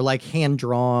to put it. Or like hand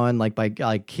drawn, like by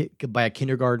a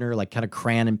kindergartner, like kind of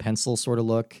crayon and pencil sort of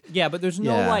look. Yeah, but there's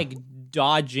no like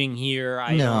dodging here.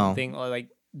 I don't think like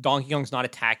Donkey Kong's not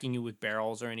attacking you with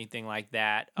barrels or anything like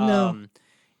that. No.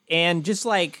 And just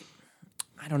like,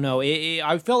 I don't know,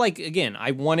 I felt like, again,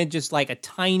 I wanted just like a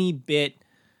tiny bit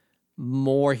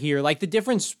more here. Like the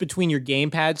difference between your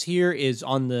gamepads here is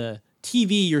on the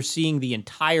TV, you're seeing the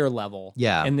entire level.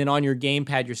 Yeah. And then on your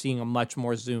gamepad, you're seeing a much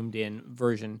more zoomed in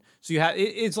version. So you have,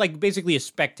 it's like basically a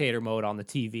spectator mode on the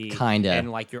TV. Kinda.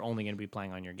 And like you're only going to be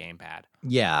playing on your gamepad.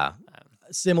 Yeah.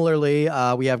 Similarly,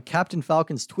 we have Captain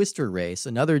Falcon's Twister Race,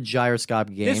 another gyroscope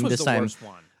game. This was the worst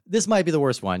one. This might be the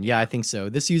worst one. Yeah, I think so.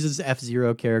 This uses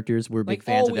F-Zero characters. We're big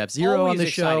fans of F-Zero on the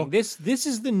show. This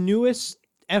is the newest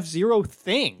F-Zero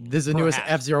thing. This is the newest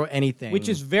F-Zero anything. Which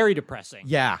is very depressing.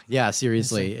 Yeah,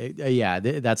 seriously.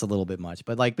 That's a little bit much.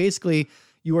 But like basically,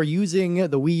 you are using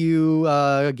the Wii U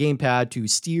gamepad to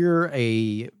steer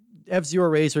a F-Zero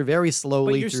racer very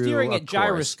slowly. But you're steering it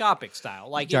gyroscopic style.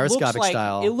 Like gyroscopic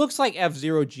style. It looks like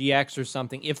F-Zero GX or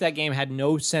something if that game had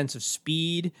no sense of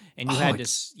speed and you had to...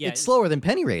 It's slower than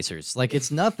Penny Racers. Like, it's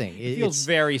nothing. It feels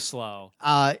very slow.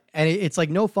 And it's like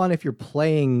no fun if you're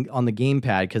playing on the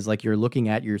gamepad because like you're looking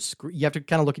at your screen. You have to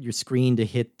kind of look at your screen to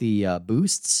hit the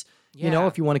boosts. Yeah. You know,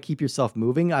 if you want to keep yourself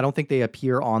moving. I don't think they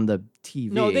appear on the TV.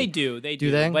 No, they do.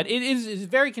 Do they? But it's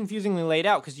very confusingly laid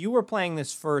out because you were playing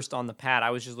this first on the pad. I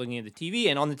was just looking at the TV,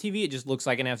 and on the TV, it just looks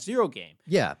like an F-Zero game.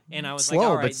 Yeah. And I was slow, like,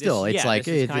 all right, but still, it's like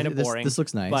this is kind of boring. This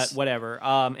looks nice. But whatever.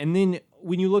 And then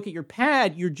when you look at your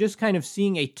pad, you're just kind of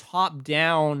seeing a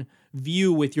top-down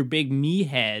view with your big me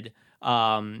head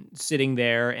sitting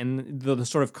there and the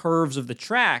sort of curves of the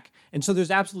track. And so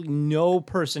there's absolutely no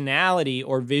personality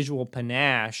or visual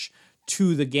panache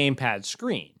to the gamepad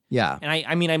screen. Yeah. And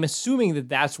I mean, I'm assuming that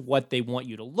that's what they want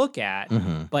you to look at,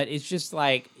 but it's just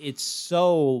like, it's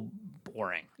so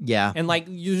boring. Yeah. And like,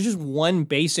 there's just one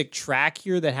basic track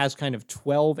here that has kind of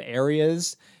 12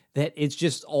 areas that it's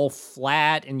just all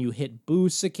flat and you hit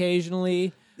boosts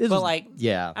occasionally. I don't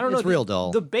know. It's real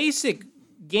dull. The basic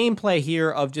gameplay here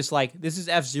of just like, this is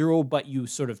F-Zero, but you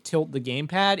sort of tilt the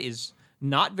gamepad is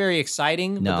not very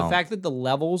exciting. No. But the fact that the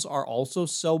levels are also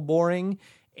so boring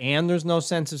and there's no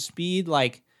sense of speed,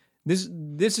 like this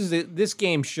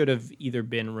game should have either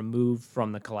been removed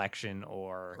from the collection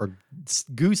or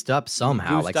goosed up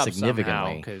somehow, like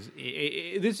significantly. Because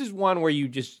this is one where you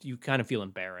kind of feel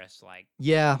embarrassed, like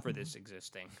for this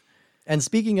existing. And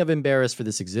speaking of embarrassed for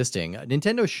this existing,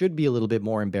 Nintendo should be a little bit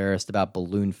more embarrassed about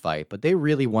Balloon Fight, but they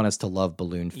really want us to love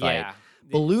Balloon Fight. Yeah.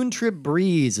 Balloon Trip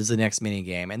Breeze is the next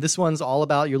minigame, and this one's all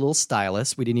about your little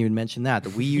stylus. We didn't even mention that. The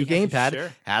Wii U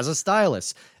gamepad has a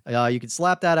stylus. You can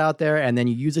slap that out there, and then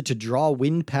you use it to draw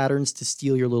wind patterns to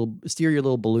steer your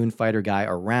little balloon fighter guy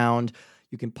around.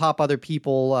 You can pop other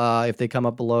people if they come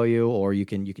up below you, or you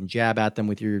can jab at them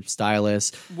with your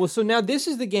stylus. Well, so now this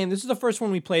is the game. This is the first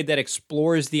one we played that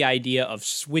explores the idea of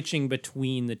switching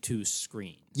between the two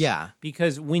screens. Yeah,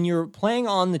 because when you're playing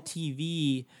on the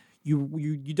TV,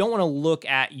 you don't want to look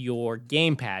at your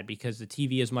gamepad because the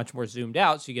TV is much more zoomed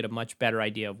out, so you get a much better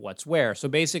idea of what's where. So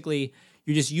basically,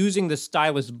 you're just using the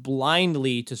stylus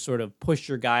blindly to sort of push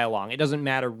your guy along. It doesn't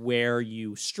matter where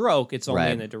you stroke, it's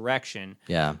only in the direction.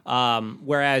 Yeah.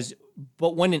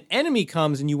 But when an enemy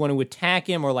comes and you want to attack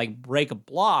him or like break a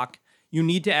block, you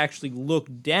need to actually look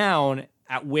down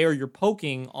at where you're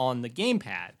poking on the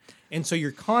gamepad. And so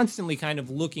you're constantly kind of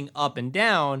looking up and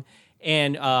down.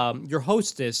 And your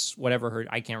hostess, whatever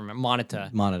I can't remember,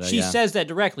 Monita, she says that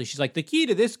directly. She's like, the key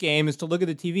to this game is to look at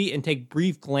the TV and take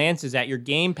brief glances at your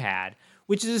gamepad,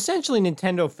 which is essentially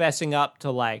Nintendo fessing up to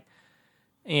like,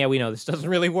 yeah, we know this doesn't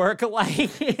really work.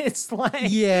 Like, it's like,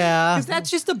 because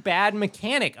that's just a bad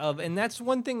mechanic and that's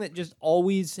one thing that just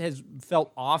always has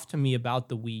felt off to me about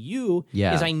the Wii U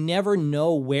is I never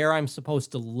know where I'm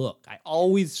supposed to look. I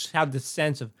always have the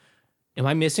sense of, am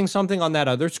I missing something on that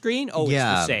other screen? Oh, it's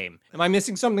the same. Am I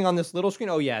missing something on this little screen?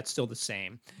 Oh, yeah, it's still the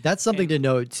same. That's something to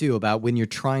note, too, about when you're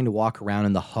trying to walk around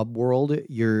in the hub world,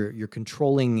 you're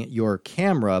controlling your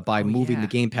camera by moving the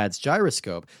gamepad's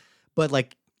gyroscope. But,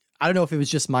 like, I don't know if it was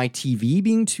just my TV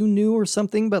being too new or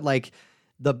something, but, like,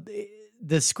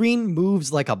 the screen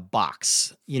moves like a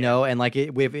box, you know? And, like,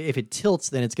 if it tilts,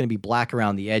 then it's going to be black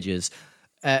around the edges.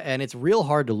 And it's real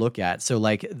hard to look at. So,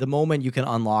 like, the moment you can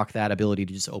unlock that ability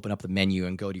to just open up the menu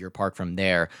and go to your park from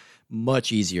there.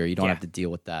 much easier. You don't have to deal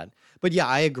with that. But yeah,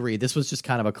 I agree. This was just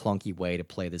kind of a clunky way to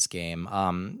play this game.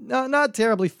 Not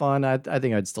terribly fun. I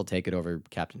think I'd still take it over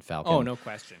Captain Falcon. Oh, no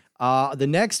question. The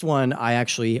next one I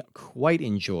actually quite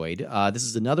enjoyed. This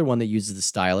is another one that uses the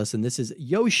stylus, and this is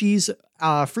Yoshi's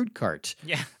Fruit Cart.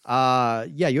 Yeah.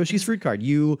 Yoshi's Fruit Cart.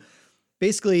 You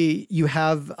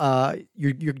have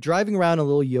you're driving around a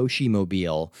little Yoshi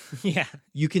mobile. Yeah.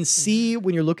 You can see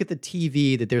when you look at the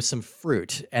TV that there's some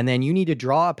fruit, and then you need to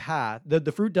draw a path.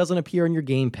 The fruit doesn't appear on your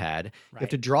gamepad. Right. You have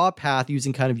to draw a path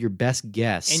using kind of your best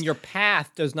guess. And your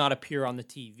path does not appear on the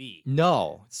TV.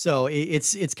 No. So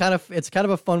it's kind of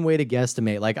a fun way to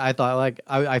guesstimate. Like I thought,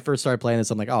 I first started playing this,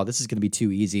 I'm like, oh, this is gonna be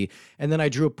too easy. And then I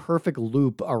drew a perfect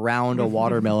loop around a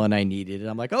watermelon I needed. And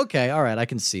I'm like, okay, all right, I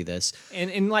can see this.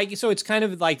 And like, so it's kind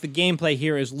of like the gameplay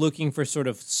here is looking for sort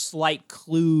of slight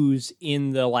clues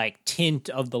in the like tint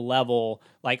of the level,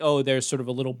 like, oh, there's sort of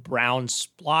a little brown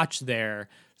splotch there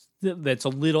that's a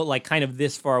little like kind of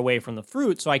this far away from the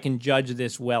fruit, so I can judge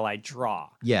this while I draw.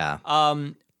 Yeah.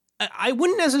 I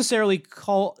wouldn't necessarily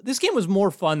call this game was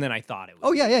more fun than I thought it was.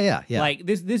 Oh yeah. Like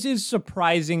this is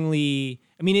surprisingly,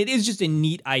 I mean, it is just a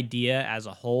neat idea as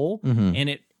a whole,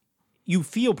 and you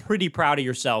feel pretty proud of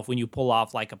yourself when you pull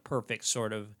off like a perfect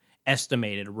sort of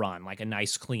estimated run, like a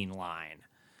nice clean line.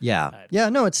 Yeah.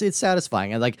 No, it's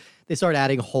satisfying. And like they start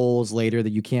adding holes later that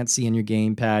you can't see in your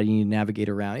gamepad. You need to navigate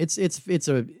around. It's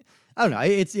a, I don't know.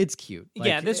 It's cute. Like,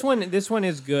 yeah, this one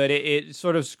is good. It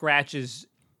sort of scratches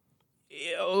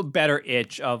a better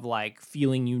itch of like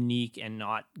feeling unique and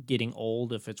not getting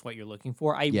old if it's what you're looking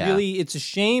for. It's a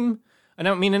shame. And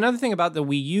I mean, another thing about the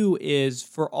Wii U is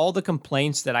for all the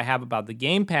complaints that I have about the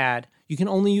gamepad, you can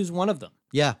only use one of them.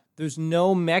 Yeah. There's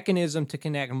no mechanism to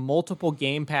connect multiple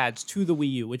gamepads to the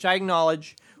Wii U, which I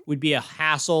acknowledge would be a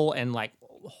hassle and like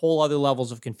whole other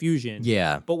levels of confusion.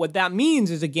 Yeah. But what that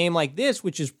means is a game like this,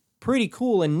 which is pretty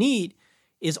cool and neat,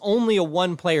 is only a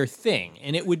one-player thing.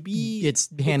 And it would be... It's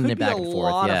handing it back and forth,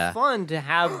 a lot of fun to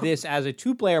have this as a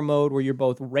two-player mode where you're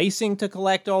both racing to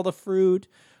collect all the fruit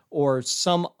or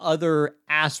some other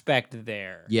aspect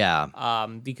there. Yeah.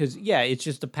 Because, it's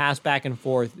just a pass back and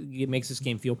forth. It makes this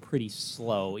game feel pretty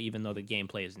slow, even though the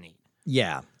gameplay is neat.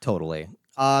 Yeah, totally.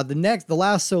 The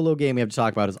last solo game we have to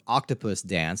talk about is Octopus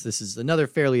Dance. This is another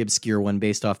fairly obscure one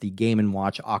based off the Game &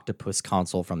 Watch Octopus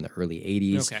console from the early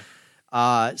 80s.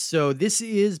 Okay. So this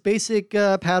is basic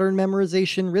pattern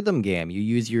memorization rhythm game. You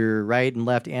use your right and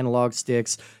left analog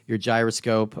sticks, your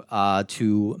gyroscope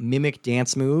to mimic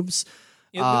dance moves.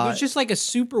 There's just like a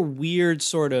super weird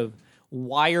sort of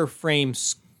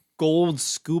wireframe gold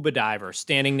scuba diver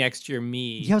standing next to your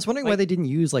Mii. Yeah, I was wondering why they didn't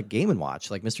use like Game & Watch,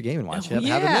 like Mr. Game & Watch. Have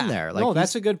him in there. Like, no,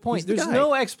 that's a good point. There's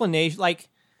no explanation. Like,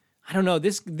 I don't know.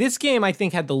 This game I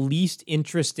think had the least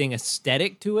interesting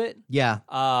aesthetic to it. Yeah.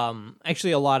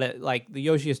 Actually, a lot of like the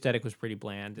Yoshi aesthetic was pretty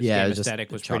bland. This game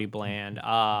aesthetic was pretty bland.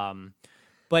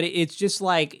 But it's just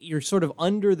like you're sort of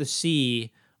under the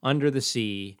sea.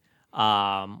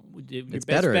 It's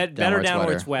better down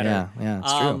where it's wetter. Yeah,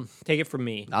 it's true. Take it from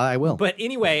me. I will. But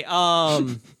anyway,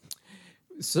 so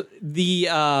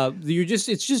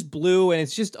it's just blue and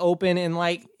it's just open and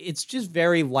like it's just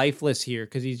very lifeless here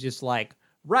because he's just like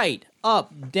right,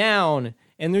 up, down,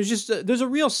 and there's a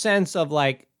real sense of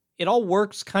like it all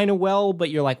works kind of well,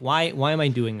 but you're like, why am I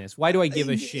doing this? Why do I give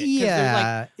a shit?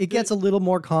 Yeah, it gets a little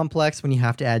more complex when you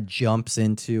have to add jumps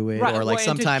into it, or like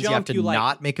sometimes you have to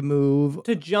not make a move.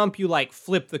 To jump, you like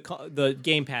flip the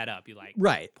gamepad up, you like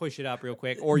push it up real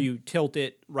quick, or you tilt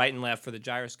it right and left for the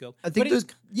gyroscope. I think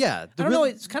I don't know.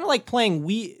 It's kind of like playing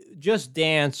Just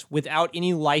Dance without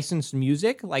any licensed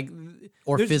music, like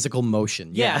or physical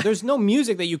motion. Yeah, there's no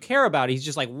music that you care about. He's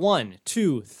just like 1,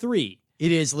 2, 3.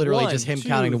 It is literally just him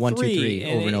counting to 1, 2, 3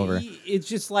 over and over. It's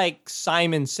just like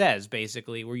Simon Says,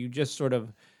 basically, where you just sort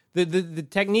of the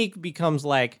technique becomes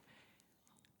like,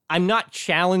 I'm not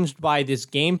challenged by this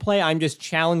gameplay. I'm just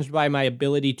challenged by my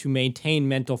ability to maintain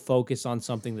mental focus on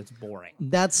something that's boring.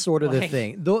 That's sort of the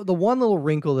thing. The one little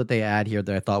wrinkle that they add here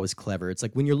that I thought was clever, it's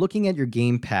like when you're looking at your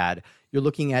gamepad, you're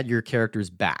looking at your character's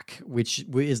back, which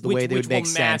is the way they would make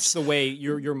sense. The way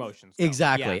your motions go.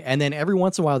 Exactly. Yeah. And then every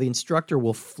once in a while, the instructor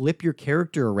will flip your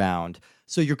character around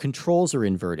so your controls are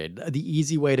inverted. The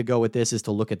easy way to go with this is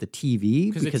to look at the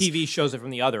TV. Because the TV shows it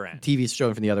from the other end. TV's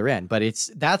showing from the other end. But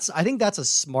I think that's a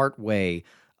smart way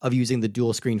of using the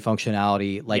dual screen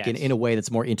functionality, like in a way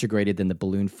that's more integrated than the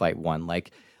balloon fight one.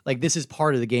 Like this is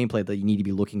part of the gameplay that you need to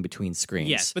be looking between screens.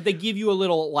 Yes, but they give you a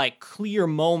little like clear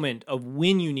moment of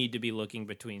when you need to be looking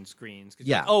between screens.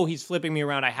 Yeah. Like, oh, he's flipping me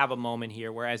around. I have a moment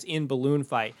here. Whereas in Balloon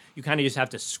Fight, you kind of just have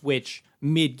to switch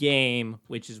mid-game,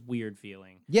 which is weird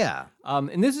feeling. Yeah.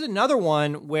 And this is another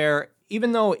one where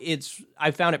even though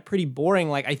I found it pretty boring,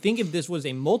 like I think if this was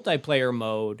a multiplayer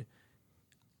mode,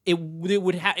 it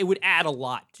would add a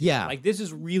lot to it. Like this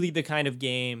is really the kind of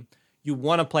game you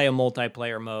want to play a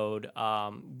multiplayer mode,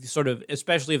 sort of,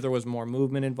 especially if there was more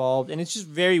movement involved. And it's just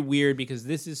very weird because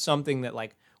this is something that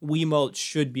like Wiimotes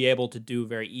should be able to do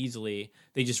very easily.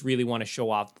 They just really want to show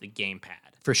off the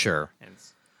gamepad. For sure.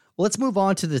 Well, let's move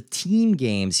on to the team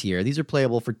games here. These are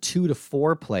playable for 2 to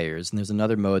 4 players, and there's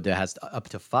another mode that has up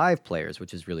to 5 players,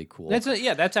 which is really cool.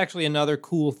 That's actually another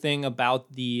cool thing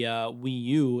about the Wii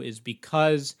U is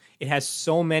because it has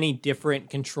so many different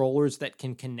controllers that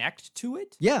can connect to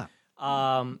it. Yeah.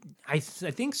 I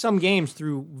think some games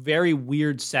through very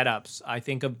weird setups. I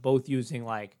think of both using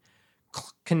like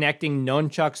connecting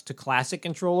nunchucks to classic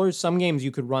controllers. Some games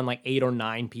you could run like 8 or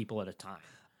 9 people at a time.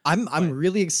 I'm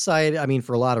really excited. I mean,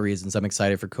 for a lot of reasons, I'm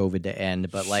excited for COVID to end.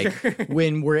 But like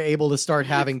when we're able to start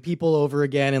having people over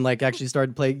again and like actually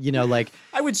start playing, like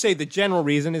I would say the general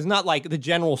reason is not like the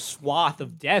general swath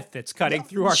of death that's cutting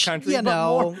through our country,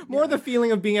 but more the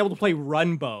feeling of being able to play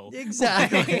Runbow.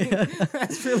 Exactly.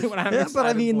 That's really what I'm excited But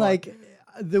I mean, for. like,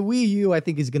 the Wii U, I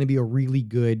think, is going to be a really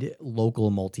good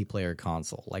local multiplayer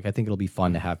console. Like, I think it'll be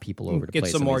fun to have people over to get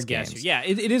play some more guests. Yeah,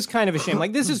 it is kind of a shame.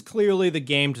 Like, this is clearly the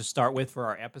game to start with for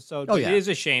our episode. But it is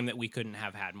a shame that we couldn't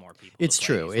have had more people. It's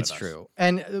true.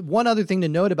 And one other thing to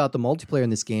note about the multiplayer in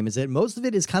this game is that most of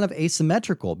it is kind of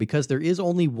asymmetrical because there is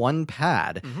only one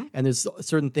pad, and there's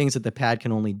certain things that the pad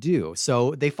can only do.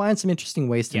 So they find some interesting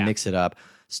ways to mix it up.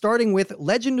 Starting with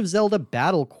Legend of Zelda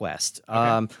Battle Quest.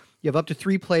 You have up to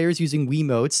 3 players using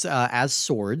Wiimotes as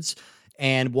swords,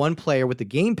 and 1 player with the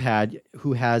gamepad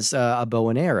who has a bow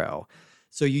and arrow.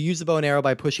 So you use the bow and arrow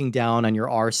by pushing down on your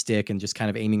R stick and just kind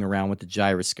of aiming around with the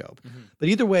gyroscope. But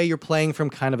either way, you're playing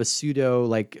from kind of a pseudo,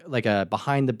 like a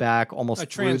behind the back, almost a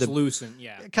translucent,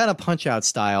 kind of punch out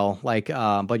style. Like,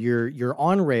 but you're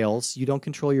on rails. You don't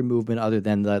control your movement other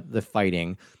than the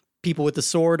fighting. People with the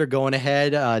sword are going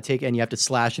ahead, and you have to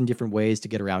slash in different ways to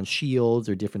get around shields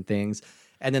or different things.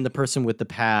 And then the person with the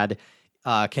pad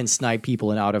can snipe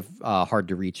people in out of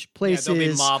hard-to-reach places. Yeah,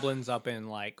 there'll be moblins up in,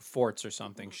 like, forts or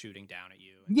something shooting down at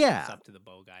you. And it's up to the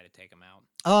bow guy to take them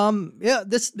out.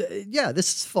 This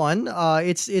is fun.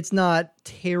 It's not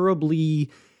terribly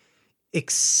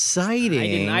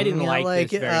exciting. I didn't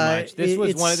like this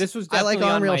very much. This was definitely I like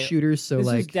on-rail shooters, so this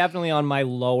like was definitely on my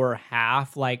lower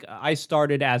half. Like I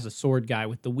started as a sword guy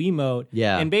with the Wiimote,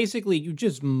 and basically you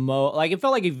just like it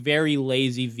felt like a very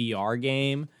lazy VR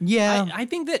game. Yeah, I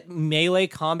think that melee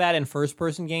combat in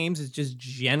first-person games is just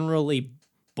generally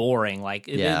boring. Like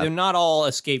they're not all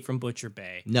Escape from Butcher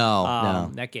Bay.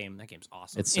 No. That game's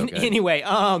awesome. It's so good. Anyway,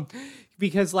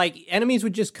 because like enemies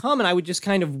would just come and I would just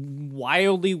kind of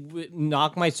wildly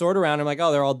knock my sword around. I'm like,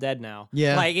 oh, they're all dead now.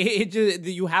 Yeah, like it just,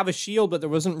 you have a shield, but there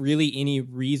wasn't really any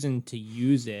reason to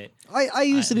use it. I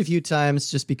used it a few times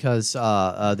just because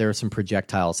there are some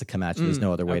projectiles that come at you. There's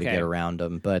no other way to get around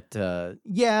them. But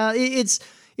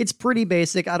it's pretty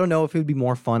basic. I don't know if it would be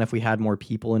more fun if we had more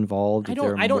people involved.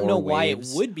 I don't know why it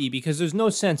would be because there's no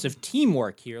sense of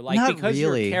teamwork here. Like not because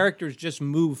really. Your characters just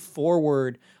move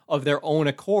forward of their own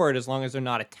accord as long as they're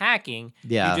not attacking.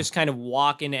 Yeah. You just kind of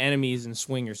walk into enemies and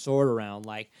swing your sword around.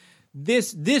 Like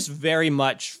this very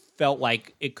much felt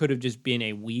like it could have just been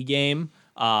a Wii game.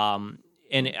 And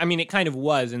I mean, it kind of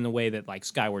was in the way that like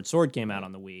Skyward Sword came out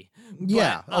on the Wii.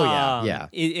 Yeah. But,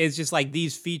 it's just like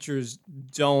these features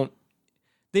don't.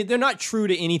 They're not true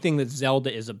to anything that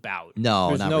Zelda is about. No,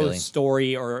 there's not no really.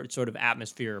 story or sort of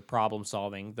atmosphere or problem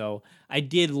solving. Though I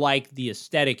did like the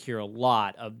aesthetic here a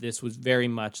lot. Of this was very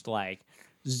much like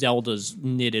Zelda's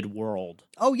knitted world.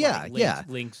 Oh yeah, like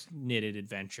Link's knitted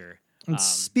adventure. And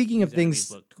speaking of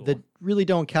things cool. that really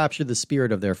don't capture the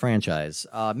spirit of their franchise,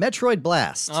 Metroid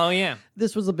Blast. Oh yeah,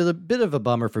 this was a bit of a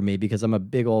bummer for me because I'm a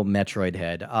big old Metroid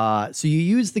head. So you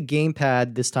use the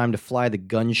gamepad this time to fly the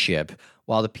gunship,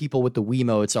 while the people with the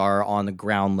Wiimotes are on the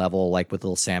ground level, like with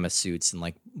little Samus suits and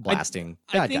like blasting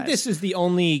bad guys. I think this is the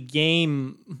only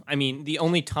game. I mean, the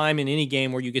only time in any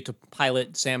game where you get to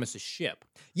pilot Samus's ship.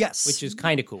 Yes, which is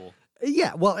kind of cool.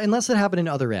 Yeah, well, unless it happened in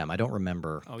Other M, I don't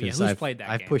remember. Oh yeah, who's played that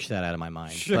game? I've pushed that out of my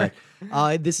mind. Sure.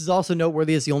 But this is also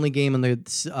noteworthy as the only game in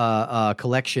the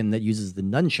collection that uses the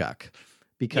nunchuck.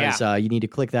 Because you need to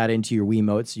click that into your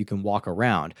Wiimote so you can walk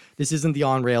around. This isn't the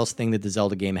on-rails thing that the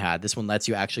Zelda game had. This one lets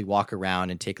you actually walk around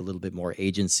and take a little bit more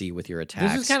agency with your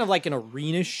attacks. This is kind of like an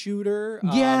arena shooter.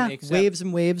 Waves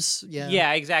and waves.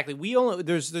 Yeah, exactly.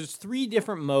 There's 3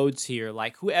 different modes here.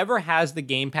 Like whoever has the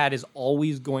gamepad is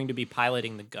always going to be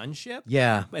piloting the gunship.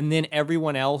 Yeah. And then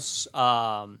everyone else.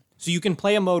 So you can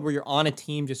play a mode where you're on a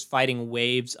team just fighting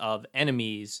waves of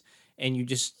enemies. and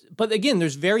but again,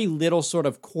 there's very little sort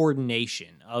of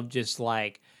coordination of just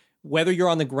like, whether you're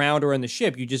on the ground or in the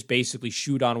ship, you just basically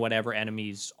shoot on whatever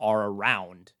enemies are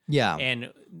around. Yeah.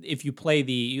 And if you play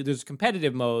there's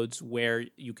competitive modes where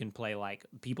you can play like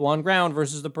people on ground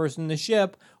versus the person in the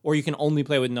ship, or you can only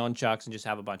play with nunchucks and just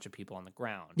have a bunch of people on the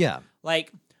ground. Yeah.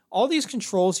 Like, all these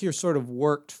controls here sort of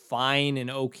worked fine and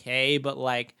okay, but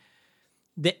like,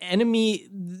 the enemy,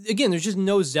 again, there's just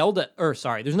no there's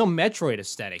no Metroid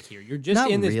aesthetic here. You're just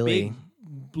in this big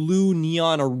blue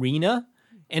neon arena.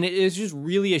 And it is just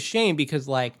really a shame because,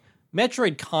 like,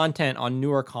 Metroid content on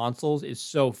newer consoles is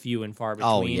so few and far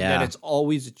between that it's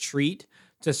always a treat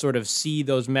to sort of see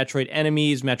those Metroid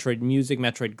enemies, Metroid music,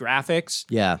 Metroid graphics.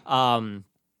 Yeah. And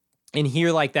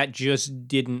here, like, that just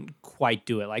didn't quite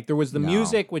do it. Like, there was the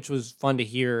music, which was fun to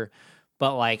hear,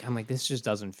 but, like, I'm like, this just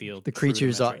doesn't feel the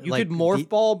creatures are you could morph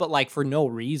ball, but like for no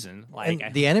reason.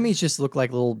 Like, the enemies just look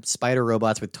like little spider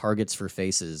robots with targets for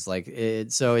faces. Like,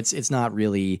 so it's not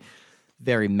really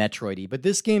very Metroid-y, but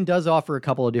this game does offer a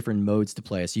couple of different modes to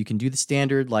play. So you can do the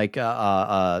standard like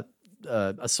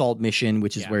assault mission,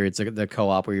 which is where it's the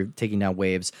co-op where you're taking down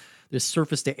waves. There's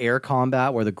surface-to-air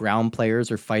combat where the ground players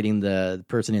are fighting the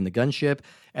person in the gunship,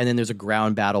 and then there's a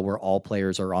ground battle where all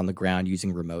players are on the ground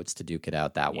using remotes to duke it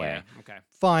out that way. Okay,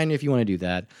 fine if you want to do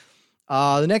that.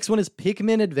 The next one is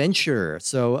Pikmin Adventure.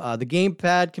 So the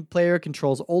gamepad player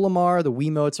controls Olimar. The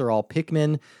Wiimotes are all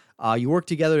Pikmin. You work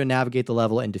together to navigate the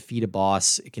level and defeat a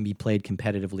boss. It can be played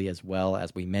competitively as well,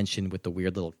 as we mentioned, with the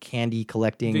weird little candy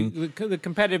collecting. The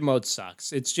competitive mode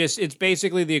sucks. It's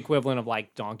basically the equivalent of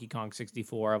like Donkey Kong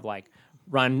 64 of like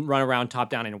run around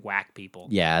top down and whack people.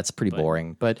 Yeah, it's pretty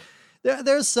boring. But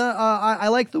there's I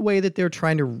like the way that they're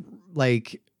trying to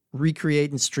like recreate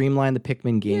and streamline the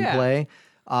Pikmin gameplay.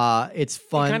 It's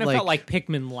fun. It kind of felt like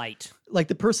Pikmin Light. Like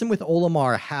the person with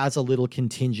Olimar has a little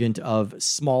contingent of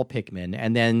small Pikmin,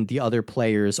 and then the other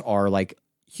players are like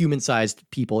human-sized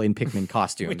people in Pikmin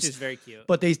costumes, which is very cute.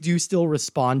 But they do still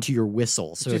respond to your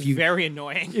whistle. So which is very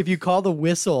annoying. If you call the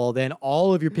whistle, then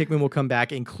all of your Pikmin will come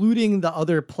back, including the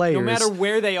other players. No matter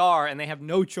where they are, and they have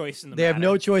no choice in the matter. They have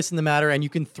no choice in the matter, and you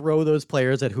can throw those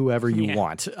players at whoever you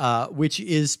want, which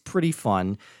is pretty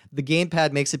fun. The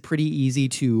gamepad makes it pretty easy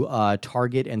to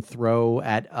target and throw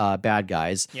at bad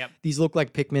guys. Yep. These look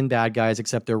like Pikmin bad guys,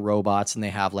 except they're robots, and they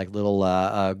have like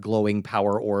little glowing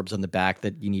power orbs on the back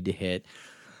that you need to hit.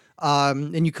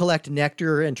 And you collect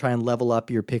nectar and try and level up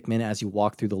your Pikmin as you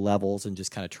walk through the levels and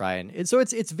just kind of try and... So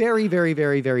it's very, very,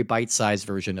 very, very bite-sized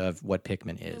version of what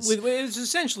Pikmin is. It's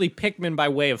essentially Pikmin by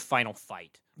way of Final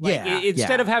Fight. Like,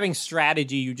 instead of having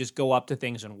strategy, you just go up to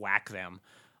things and whack them.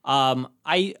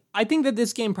 I think that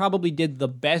this game probably did the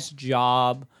best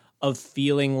job of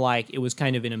feeling like it was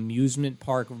kind of an amusement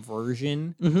park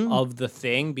version of the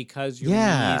thing, because your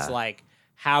Mii's like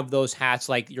have those hats.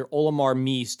 Like your Olimar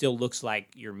Mii still looks like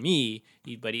your Mii,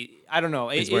 but I don't know.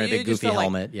 He's wearing a big goofy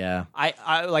helmet. Like,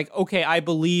 I like, okay, I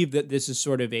believe that this is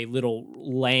sort of a little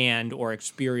land or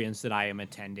experience that I am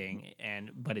attending,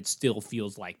 but it still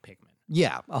feels like Pikmin.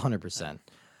 Yeah, 100%.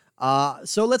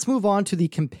 So let's move on to the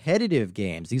competitive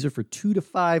games. These are for 2 to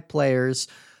 5 players.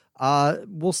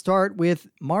 We'll start with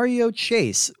Mario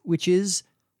Chase, which is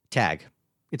tag.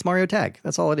 It's Mario Tag.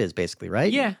 That's all it is, basically,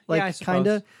 right? Yeah, like I suppose. Kind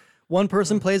of. One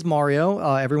person plays Mario.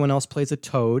 Everyone else plays a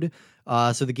Toad.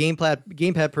 So the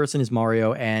gamepad person is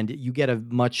Mario, and you get a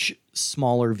much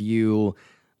smaller view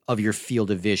of your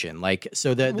field of vision. Like,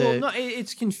 so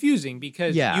it's confusing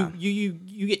because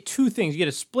you get two things. You get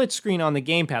a split screen on the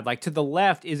gamepad. Like, to the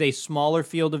left is a smaller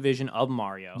field of vision of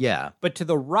Mario. Yeah. But to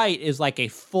the right is like a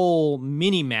full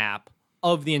mini map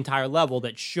of the entire level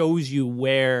that shows you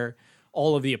where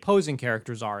all of the opposing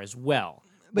characters are as well.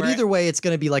 But either way, it's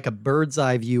going to be like a bird's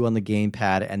eye view on the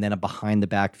gamepad and then a behind the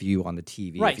back view on the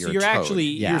TV. Right, so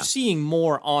you're seeing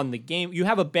more on the game. You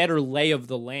have a better lay of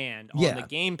the land on the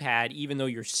gamepad, even though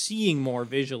you're seeing more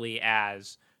visually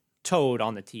as Toad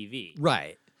on the TV.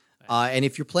 Right. And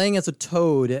if you're playing as a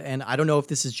Toad, and I don't know if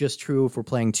this is just true if we're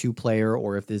playing 2-player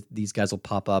or if these guys will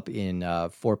pop up in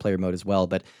 4-player mode as well,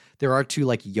 but there are 2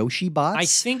 like Yoshi bots. I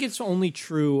think it's only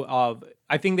true of...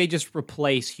 I think they just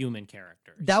replace human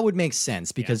characters. That would make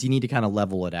sense because you need to kind of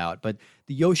level it out. But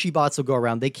the Yoshi bots will go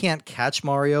around. They can't catch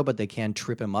Mario, but they can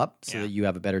trip him up so that you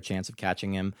have a better chance of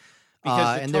catching him.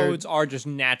 Because the Toads are just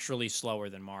naturally slower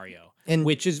than Mario,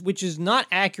 which is not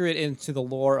accurate into the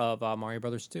lore of Mario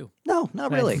Brothers 2. No,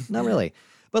 not really. Not really.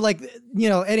 But like,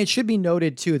 and it should be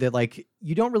noted too that like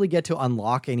you don't really get to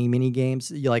unlock any mini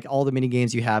games. Like all the mini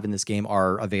games you have in this game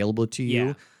are available to you.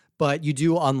 Yeah. But you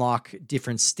do unlock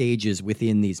different stages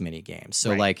within these mini games.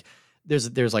 So like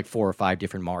there's like 4 or 5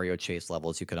 different Mario Chase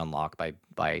levels you could unlock by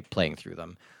playing through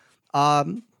them.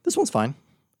 This one's fine.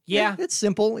 Yeah, it's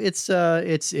simple.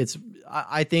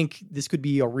 I think this could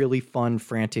be a really fun,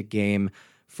 frantic game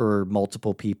for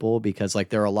multiple people because like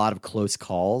there are a lot of close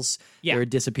calls. Yeah. There are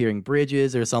disappearing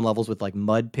bridges. There are some levels with like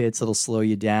mud pits that'll slow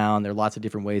you down. There are lots of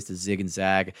different ways to zig and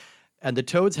zag. And the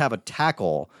Toads have a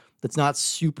tackle that's not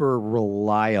super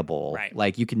reliable. Right.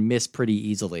 Like you can miss pretty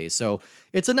easily. So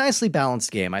it's a nicely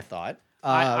balanced game, I thought.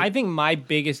 I think my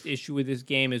biggest issue with this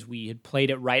game is we had played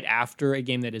it right after a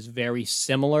game that is very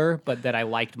similar, but that I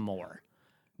liked more.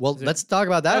 Well, let's talk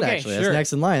about that, actually. Sure. That's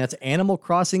next in line. That's Animal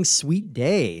Crossing Sweet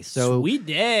Day. So Sweet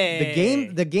Day.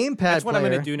 The gamepad That's what player,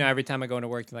 I'm going to do now every time I go into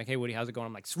work. They're like, hey, Woody, how's it going?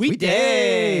 I'm like, Sweet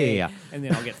Day. And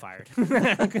then I'll get fired.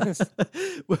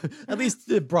 At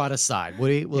least brought aside.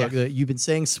 Woody, look, you've been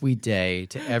saying Sweet Day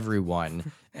to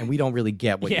everyone, and we don't really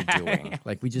get what you're doing.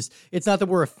 Like, it's not that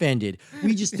we're offended.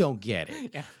 We just don't get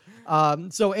it. Yeah.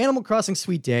 So Animal Crossing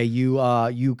Sweet Day,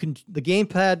 the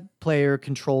gamepad player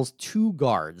controls two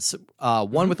guards,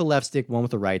 one with a left stick, one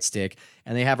with a right stick,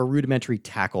 and they have a rudimentary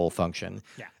tackle function.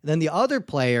 Yeah. Then the other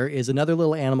player is another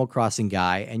little Animal Crossing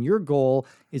guy, and your goal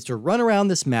is to run around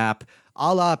this map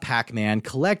a la Pac-Man,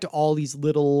 collect all these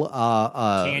little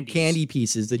candy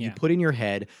pieces that you put in your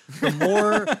head.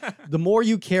 The more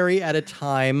you carry at a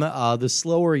time, the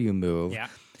slower you move. Yeah.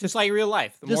 Just like real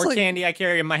life. The more candy I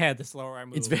carry in my head, the slower I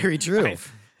move. It's very true.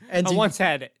 And I once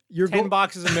had 10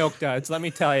 boxes of Milk Duds. Let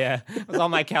me tell you, I was on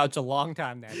my couch a long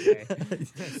time that day.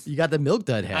 You got the Milk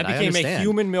Dud head. I became a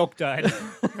human Milk Dud.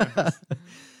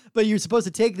 But you're supposed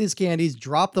to take these candies,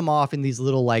 drop them off in these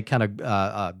little like kind of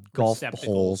golf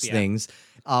holes things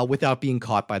without being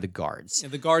caught by the guards.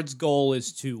 And the guard's goal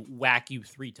is to whack you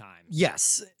 3 times.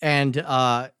 Yes. And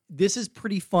this is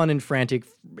pretty fun and frantic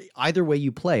either way you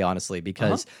play, honestly,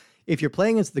 because if you're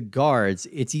playing as the guards,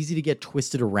 it's easy to get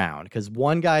twisted around because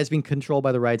one guy is being controlled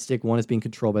by the right stick, one is being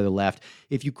controlled by the left.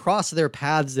 If you cross their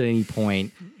paths at any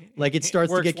point, like it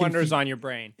starts to get wonders on your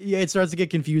brain. Yeah, it starts to get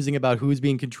confusing about who's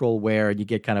being controlled where, and you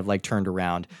get kind of like turned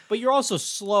around. But you're also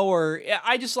slower.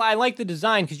 I like the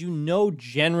design because you know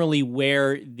generally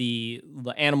where the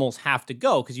animals have to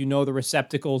go because you know the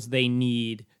receptacles they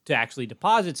need to actually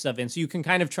deposit stuff in. So you can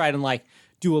kind of try to like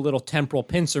do a little temporal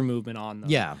pincer movement on them.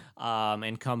 Yeah.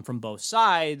 And come from both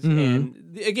sides.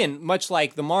 And again, much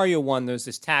like the Mario one, there's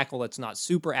this tackle that's not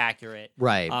super accurate.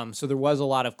 Right. So there was a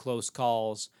lot of close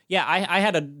calls. Yeah, I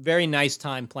had a very nice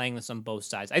time playing this on both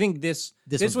sides. I think this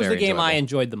was the game I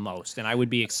enjoyed the most, and I would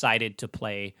be excited to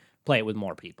play it with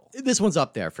more people. This one's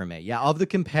up there for me. Yeah, of the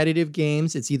competitive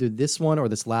games, it's either this one or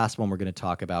this last one we're going to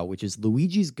talk about, which is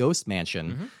Luigi's Ghost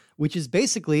Mansion. Which is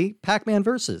basically Pac-Man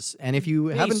Versus, and if you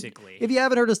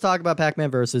haven't heard us talk about Pac-Man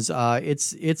Versus,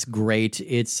 it's great.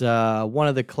 It's one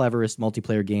of the cleverest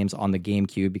multiplayer games on the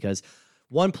GameCube because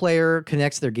one player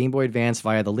connects their Game Boy Advance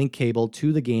via the link cable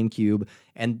to the GameCube,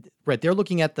 and they're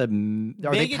looking at they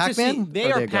Pac-Man?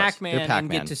 They are Pac-Man and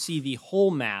get to see the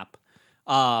whole map.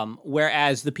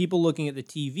 Whereas the people looking at the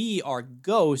TV are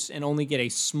ghosts and only get a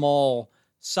small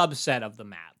subset of the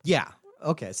map. Yeah.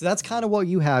 Okay, so that's kind of what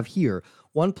you have here.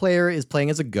 One player is playing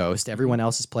as a ghost. Everyone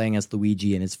else is playing as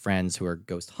Luigi and his friends who are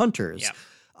ghost hunters.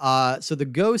 Yeah. So the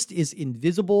ghost is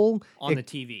invisible on the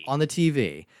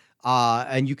TV.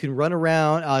 And you can run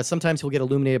around. Sometimes he'll get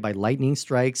illuminated by lightning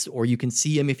strikes, or you can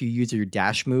see him if you use your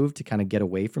dash move to kind of get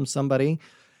away from somebody.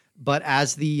 But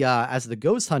as the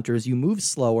ghost hunters, you move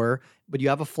slower, but you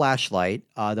have a flashlight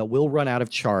that will run out of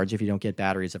charge if you don't get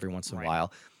batteries every once in a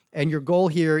while. And your goal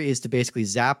here is to basically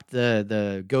zap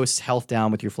the ghost's health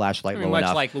down with your flashlight low enough.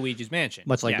 Much like Luigi's Mansion.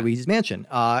 Luigi's Mansion.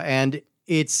 And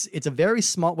it's a very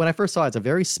small, when I first saw it, it's a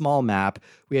very small map.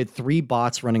 We had 3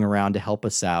 bots running around to help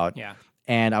us out. Yeah.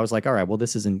 And I was like, all right, well,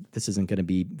 this isn't going to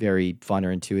be very fun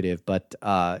or intuitive, but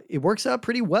it works out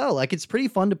pretty well. Like, it's pretty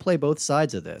fun to play both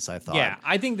sides of this, I thought. Yeah,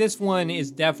 I think this one is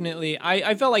definitely...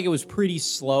 I felt like it was pretty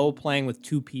slow playing with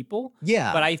 2 people.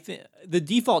 Yeah. But I think the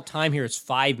default time here is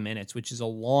 5 minutes, which is a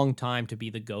long time to be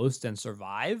the ghost and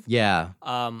survive. Yeah.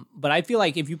 But I feel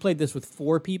like if you played this with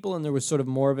 4 people and there was sort of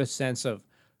more of a sense of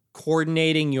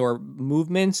coordinating your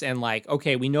movements and like,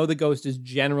 okay, we know the ghost is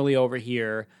generally over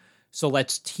here, so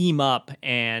let's team up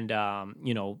and,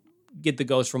 get the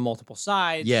ghost from multiple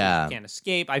sides. Yeah. So you can't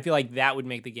escape. I feel like that would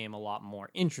make the game a lot more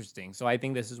interesting. So I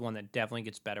think this is one that definitely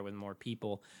gets better with more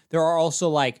people. There are also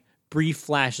like brief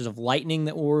flashes of lightning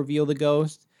that will reveal the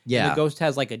ghost. Yeah. And the ghost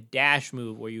has like a dash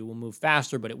move where you will move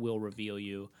faster, but it will reveal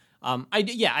you. I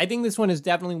think this one is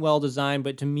definitely well designed,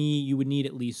 but to me, you would need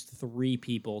at least 3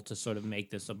 people to sort of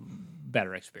make this a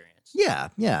better experience. Yeah,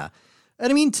 yeah.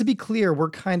 And I mean, to be clear,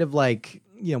 we're kind of like,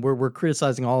 we're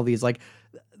criticizing all of these. Like,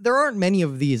 there aren't many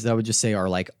of these that I would just say are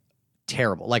like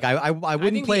terrible. Like I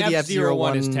wouldn't play the F-Zero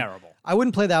one. Is terrible. I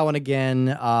wouldn't play that one again.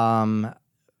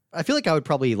 I feel like I would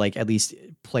probably like at least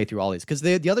play through all these because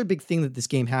the other big thing that this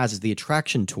game has is the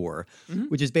attraction tour,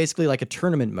 which is basically like a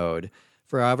tournament mode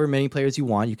for however many players you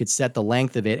want. You could set the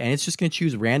length of it, and it's just going to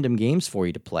choose random games for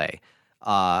you to play.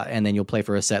 And then you'll play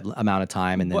for a set amount of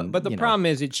time, and then. But the problem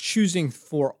is, it's choosing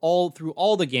through all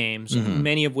the games,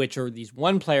 many of which are these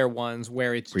one-player ones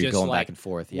where it's where just going like back and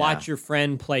forth. Watch your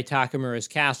friend play Takamura's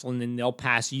Castle, and then they'll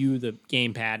pass you the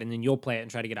gamepad, and then you'll play it and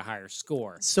try to get a higher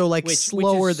score. So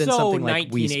slower than something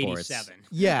like Wii Sports.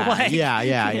 Yeah,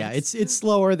 yeah. It's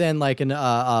slower than like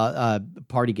a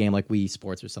party game like Wii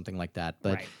Sports or something like that,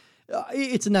 but. Right.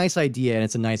 It's a nice idea, and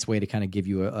it's a nice way to kind of give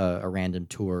you a random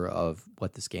tour of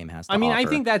what this game has to offer. I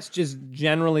think that's just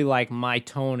generally like my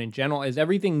tone in general, is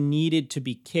everything needed to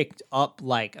be kicked up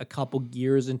like a couple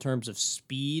gears in terms of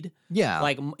speed. Yeah.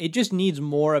 Like, it just needs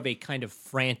more of a kind of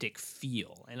frantic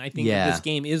feel. And I think that this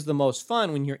game is the most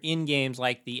fun when you're in games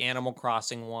like the Animal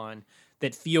Crossing one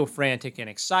that feel frantic and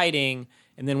exciting.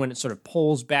 And then when it sort of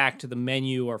pulls back to the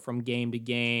menu or from game to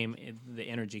game, the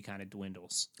energy kind of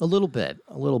dwindles. A little bit.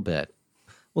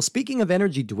 Well, speaking of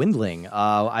energy dwindling,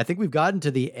 I think we've gotten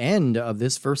to the end of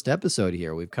this first episode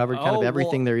here. We've covered kind of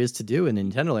everything there is to do in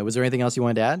Nintendo Land. Was there anything else you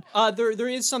wanted to add? There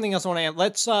is something else I want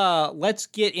to add. Let's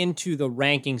get into the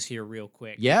rankings here real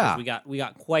quick. Yeah. We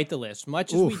got quite the list.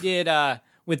 Much as we did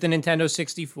with the Nintendo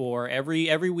 64,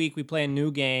 every week we play a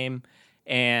new game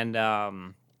and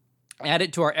add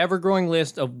it to our ever-growing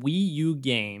list of Wii U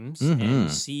games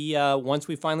and see, once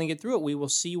we finally get through it, we will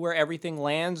see where everything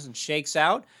lands and shakes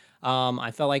out.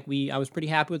 I felt like I was pretty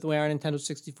happy with the way our Nintendo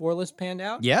 64 list panned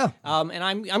out. Yeah. And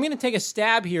I'm going to take a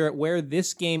stab here at where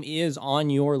this game is on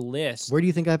your list. Where do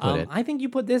you think I put it? I think you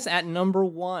put this at number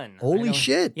 1. Holy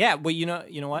shit. Yeah, but you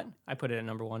know what? I put it at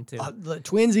number 1 too. The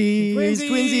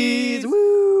Twinsies.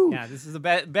 Woo! Yeah, this is the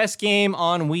best game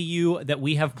on Wii U that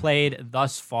we have played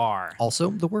thus far. Also,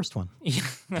 the worst one.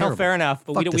 Well, fair enough,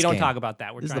 but we don't talk about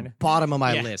that. This is the bottom of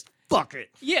my list. Fuck it.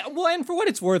 Yeah, well, and for what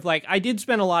it's worth, like, I did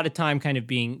spend a lot of time kind of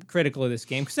being critical of this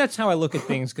game, because that's how I look at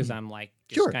things, because I'm, like,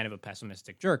 just kind of a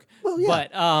pessimistic jerk. Well, yeah.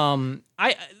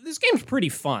 But this game's pretty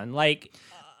fun. Like...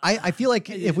 I feel like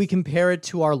if we compare it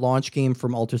to our launch game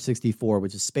from Ultra 64,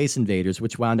 which is Space Invaders,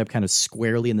 which wound up kind of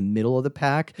squarely in the middle of the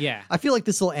pack, I feel like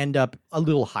this will end up a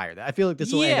little higher. I feel like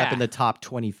this will end up in the top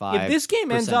 25. If this game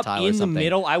ends up in the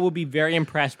middle, I will be very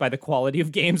impressed by the quality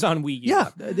of games on Wii U. Yeah,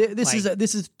 this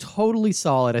is totally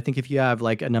solid. I think if you have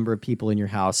like a number of people in your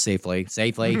house safely, this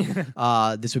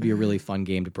would be a really fun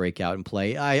game to break out and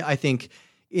play. I think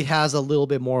it has a little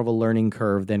bit more of a learning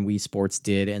curve than Wii Sports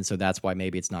did, and so that's why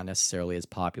maybe it's not necessarily as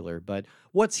popular. But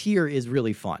what's here is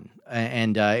really fun,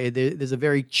 and there's a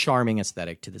very charming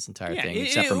aesthetic to this entire thing,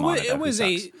 except for Monica,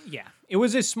 it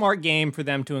was a smart game for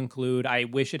them to include. I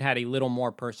wish it had a little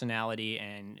more personality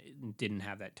and didn't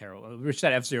have that terrible. I wish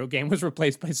that F-Zero game was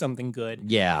replaced by something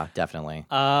good. Yeah, definitely.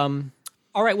 All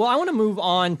right, well, I want to move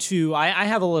on to. I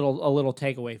have a little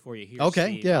takeaway for you here.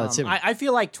 Okay, Steve. Yeah, let's see. I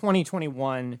feel like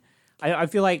 2021. I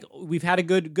feel like we've had a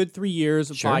good 3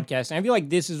 years of podcasting. I feel like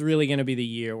this is really going to be the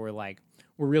year where we're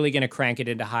really going to crank it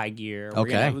into high gear. The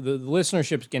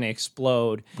listenership's going to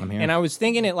explode. And I was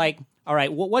thinking it like, all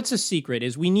right, what's the secret?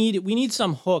 Is we need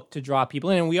some hook to draw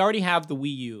people in, and we already have the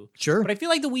Wii U. Sure. But I feel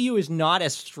like the Wii U is not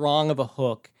as strong of a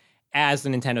hook as the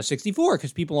Nintendo 64,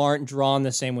 because people aren't drawn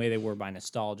the same way they were by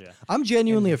nostalgia. I'm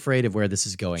genuinely afraid of where this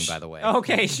is going, by the way.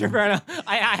 Okay, sure, fair enough.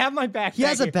 I have my backpack. He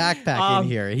has a backpack in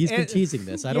here. He's been teasing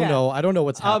this. I don't know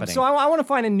what's happening. So I want to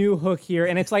find a new hook here,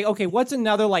 and it's like, okay, what's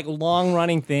another like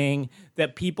long-running thing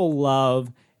that people love?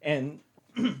 And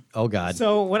oh God.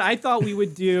 So what I thought we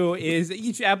would do is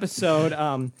each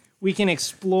episode, we can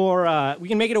explore, we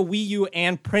can make it a Wii U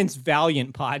and Prince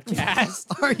Valiant podcast.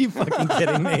 Are you fucking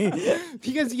kidding me?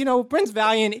 Because, Prince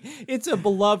Valiant, it's a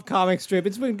beloved comic strip.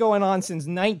 It's been going on since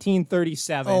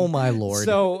 1937. Oh, my Lord.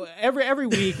 So every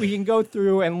week we can go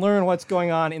through and learn what's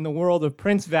going on in the world of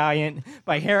Prince Valiant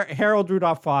by Harold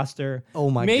Rudolph Foster.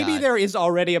 Oh, my God. Maybe there is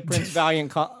already a Prince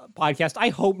Valiant podcast. I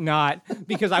hope not,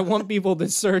 because I want people to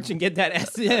search and get that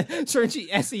search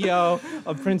SEO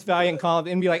of Prince Valiant column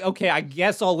and be like, okay, I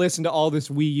guess I'll listen to all this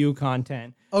Wii U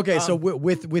content. Okay, so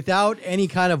without any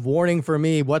kind of warning for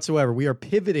me whatsoever, we are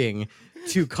pivoting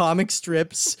to comic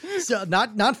strips, so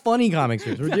not funny comic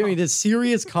strips. We're doing this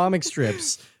serious comic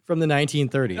strips from the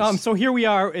 1930s. So here we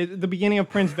are at the beginning of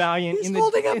Prince Valiant. He's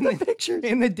holding up the pictures.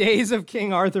 In the days of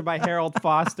King Arthur by Harold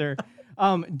Foster.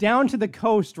 Down to the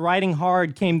coast, riding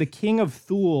hard, came the King of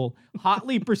Thule,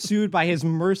 hotly pursued by his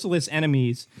merciless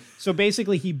enemies. So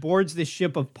basically, he boards this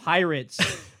ship of pirates,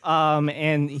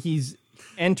 and he's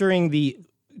entering the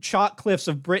chalk cliffs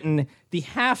of Britain, the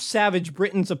half-savage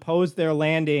Britons oppose their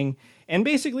landing, and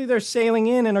basically they're sailing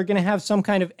in and are going to have some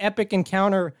kind of epic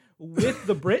encounter with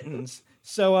the Britons.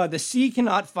 So the sea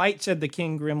cannot fight, said the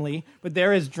king grimly, but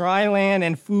there is dry land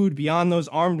and food beyond those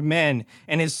armed men,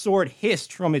 and his sword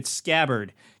hissed from its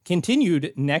scabbard.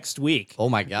 Continued next week. Oh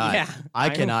my God. Yeah, I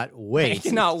cannot wait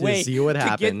to see what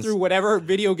happens. To get through whatever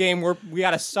video game we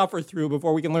got to suffer through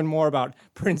before we can learn more about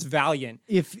Prince Valiant.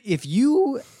 If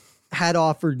you had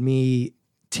offered me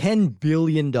 $10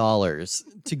 billion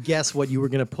to guess what you were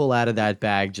going to pull out of that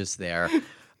bag just there,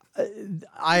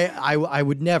 I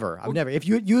would never. I've never. If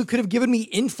you could have given me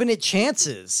infinite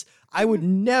chances, I would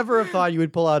never have thought you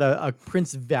would pull out a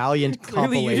Prince Valiant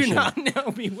compilation. Clearly, you do not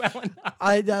know me well enough.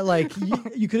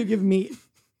 You could have given me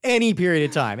any period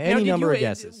of time, any number of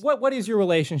guesses. What is your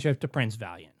relationship to Prince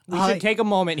Valiant? We should take a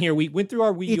moment here. We went through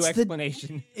our Wii U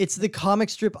explanation. It's the comic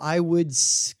strip I would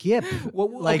skip.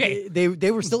 Okay.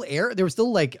 They were still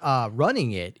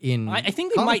running it in. I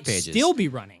think they might pages. still be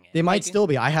running it. They might still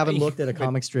be. I haven't looked at a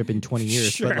comic strip in 20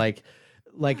 years, sure. but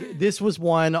like this was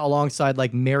one alongside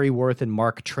like Mary Worth and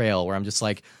Mark Trail, where I'm just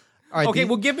like, all right. Okay,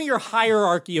 well, give me your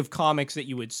hierarchy of comics that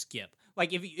you would skip.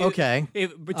 Like if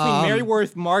between Mary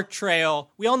Worth, Mark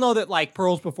Trail, we all know that like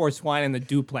Pearls Before Swine and the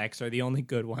Duplex are the only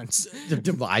good ones.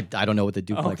 I don't know what the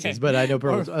Duplex is, but I know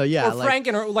Pearls. Or Frank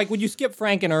and would you skip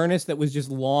Frank and Ernest that was just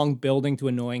long building to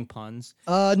annoying puns?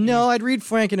 No, I'd read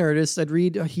Frank and Ernest. I'd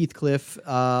read Heathcliff.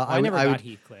 I never got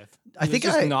Heathcliff. I think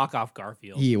just knockoff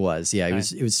Garfield. He was, yeah.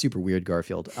 Okay. It was super weird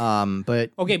Garfield.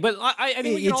 But okay, but I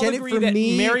think we can all agree that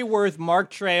Mary Worth, Mark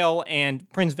Trail, and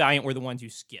Prince Valiant were the ones you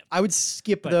skipped. I would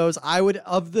skip those. I would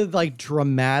of the like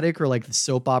dramatic or like the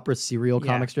soap opera serial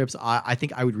comic strips. I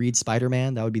think I would read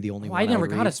Spider-Man. That would be the only one. I never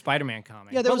got a Spider-Man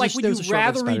comic. Yeah, would you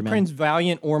rather read Prince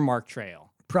Valiant or Mark Trail?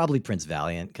 Probably Prince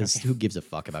Valiant, because who gives a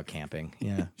fuck about camping?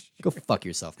 Yeah. Go fuck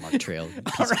yourself, Mark Trail, you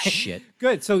piece of shit.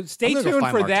 Good. So stay tuned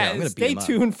for that. Stay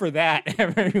tuned for that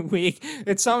every week.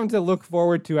 It's something to look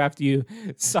forward to after you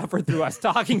suffer through us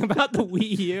talking about the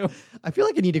Wii U. I feel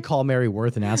like I need to call Mary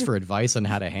Worth and ask for advice on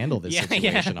how to handle this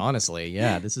situation, honestly.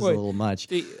 Yeah, this is a little much.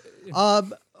 All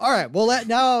right. Well,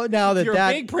 now that if you're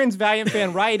a big Prince Valiant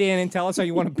fan, write in and tell us how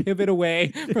you want to pivot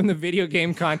away from the video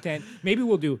game content. Maybe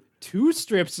we'll do 2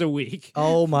 strips a week.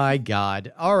 Oh my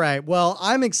God. All right. Well,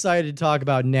 I'm excited to talk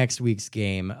about next week's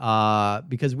game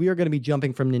because we are going to be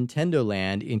jumping from Nintendo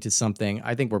Land into something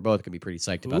I think we're both going to be pretty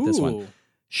psyched about this one.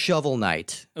 Shovel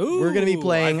Knight. We're going to be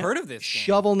playing I've heard of this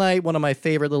Shovel Knight, one of my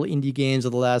favorite little indie games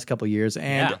of the last couple of years,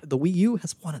 and the Wii U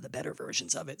has one of the better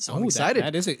versions of it, so I'm excited.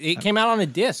 That is it. It came out on a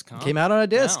disc, huh? Came out on a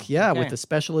disc, with the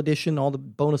special edition, all the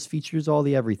bonus features, all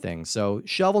the everything. So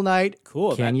Shovel Knight,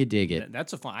 cool. Can you dig it?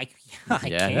 That's a fun. I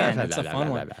can. That's a fun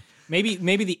one. Maybe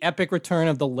the epic return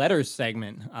of the letters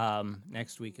segment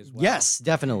next week as well. Yes,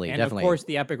 definitely. And of course,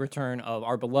 the epic return of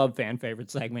our beloved fan favorite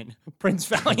segment, Prince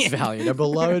Valiant. Prince Valiant, our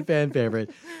beloved fan favorite.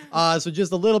 So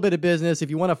just a little bit of business. If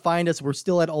you want to find us, we're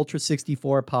still at Ultra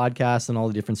 64 Podcast and all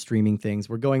the different streaming things.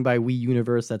 We're going by Wii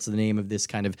Universe. That's the name of this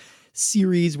kind of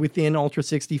series within Ultra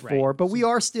 64, right. But we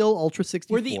are still Ultra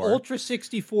 64. We're the Ultra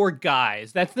 64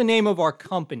 guys. That's the name of our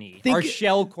company, our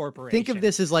shell corporation. Think of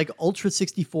this as like Ultra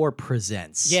 64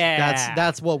 Presents. Yeah.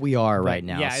 That's what we are right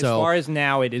now. Yeah, so, as far as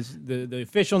now, it is the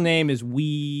official name is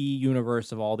Wii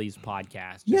Universe of all these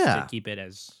podcasts. Just to keep it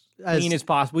as clean as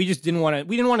possible. We just didn't want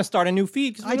to start a new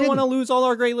feed because we didn't want to lose all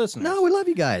our great listeners. No, we love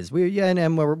you guys.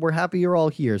 And we're happy you're all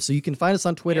here. So you can find us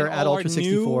on Twitter at Ultra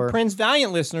 64. Prince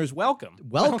Valiant listeners, welcome.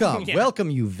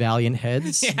 Welcome, you Valiant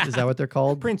heads. Yeah. Is that what they're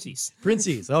called? Princies.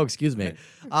 Oh, excuse me.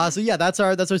 That's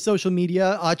our social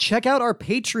media. Check out our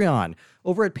Patreon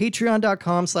over at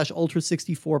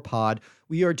patreon.com/Ultra64pod.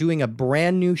 We are doing a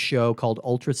brand new show called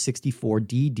Ultra 64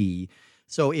 DD.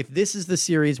 So if this is the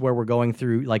series where we're going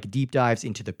through like deep dives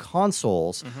into the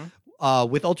consoles,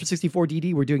 with Ultra 64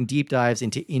 DD, we're doing deep dives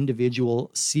into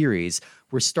individual series.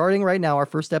 We're starting right now. Our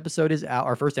first episode is out.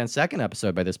 Our first and second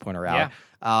episode by this point are out.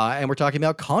 And we're talking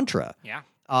about Contra. Yeah.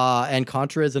 And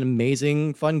Contra is an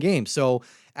amazing, fun game. So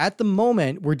at the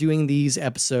moment, we're doing these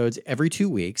episodes every 2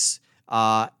 weeks.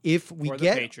 For the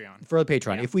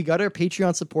Patreon. If we got our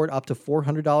Patreon support up to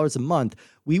 $400 a month,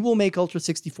 we will make Ultra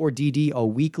 64 DD a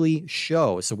weekly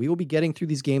show. So we will be getting through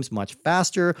these games much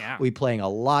faster. Yeah. We'll be playing a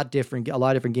lot of different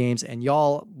games, and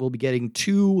y'all will be getting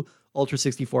 2 Ultra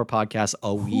 64 podcasts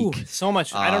a week. Ooh, so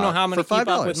much. I don't know how I'm going to keep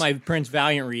up with my Prince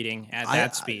Valiant reading at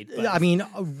that speed. I mean,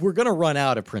 we're going to run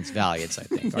out of Prince Valiants, I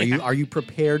think. Are you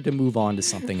prepared to move on to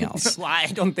something else? Well, I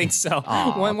don't think so.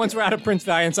 Once we're out of Prince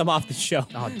Valiants, I'm off the show.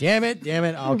 Oh, damn it.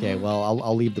 Okay, well,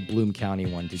 I'll leave the Bloom County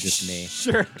one to just me.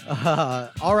 Sure.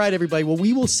 All right, everybody. Well,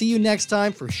 we will see you next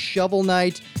time for Shovel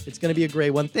Knight. It's going to be a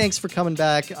great one. Thanks for coming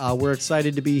back. We're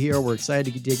excited to be here. We're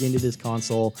excited to dig into this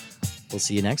console. We'll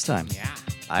see you next time. Yeah.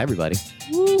 Bye, everybody.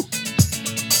 Woo.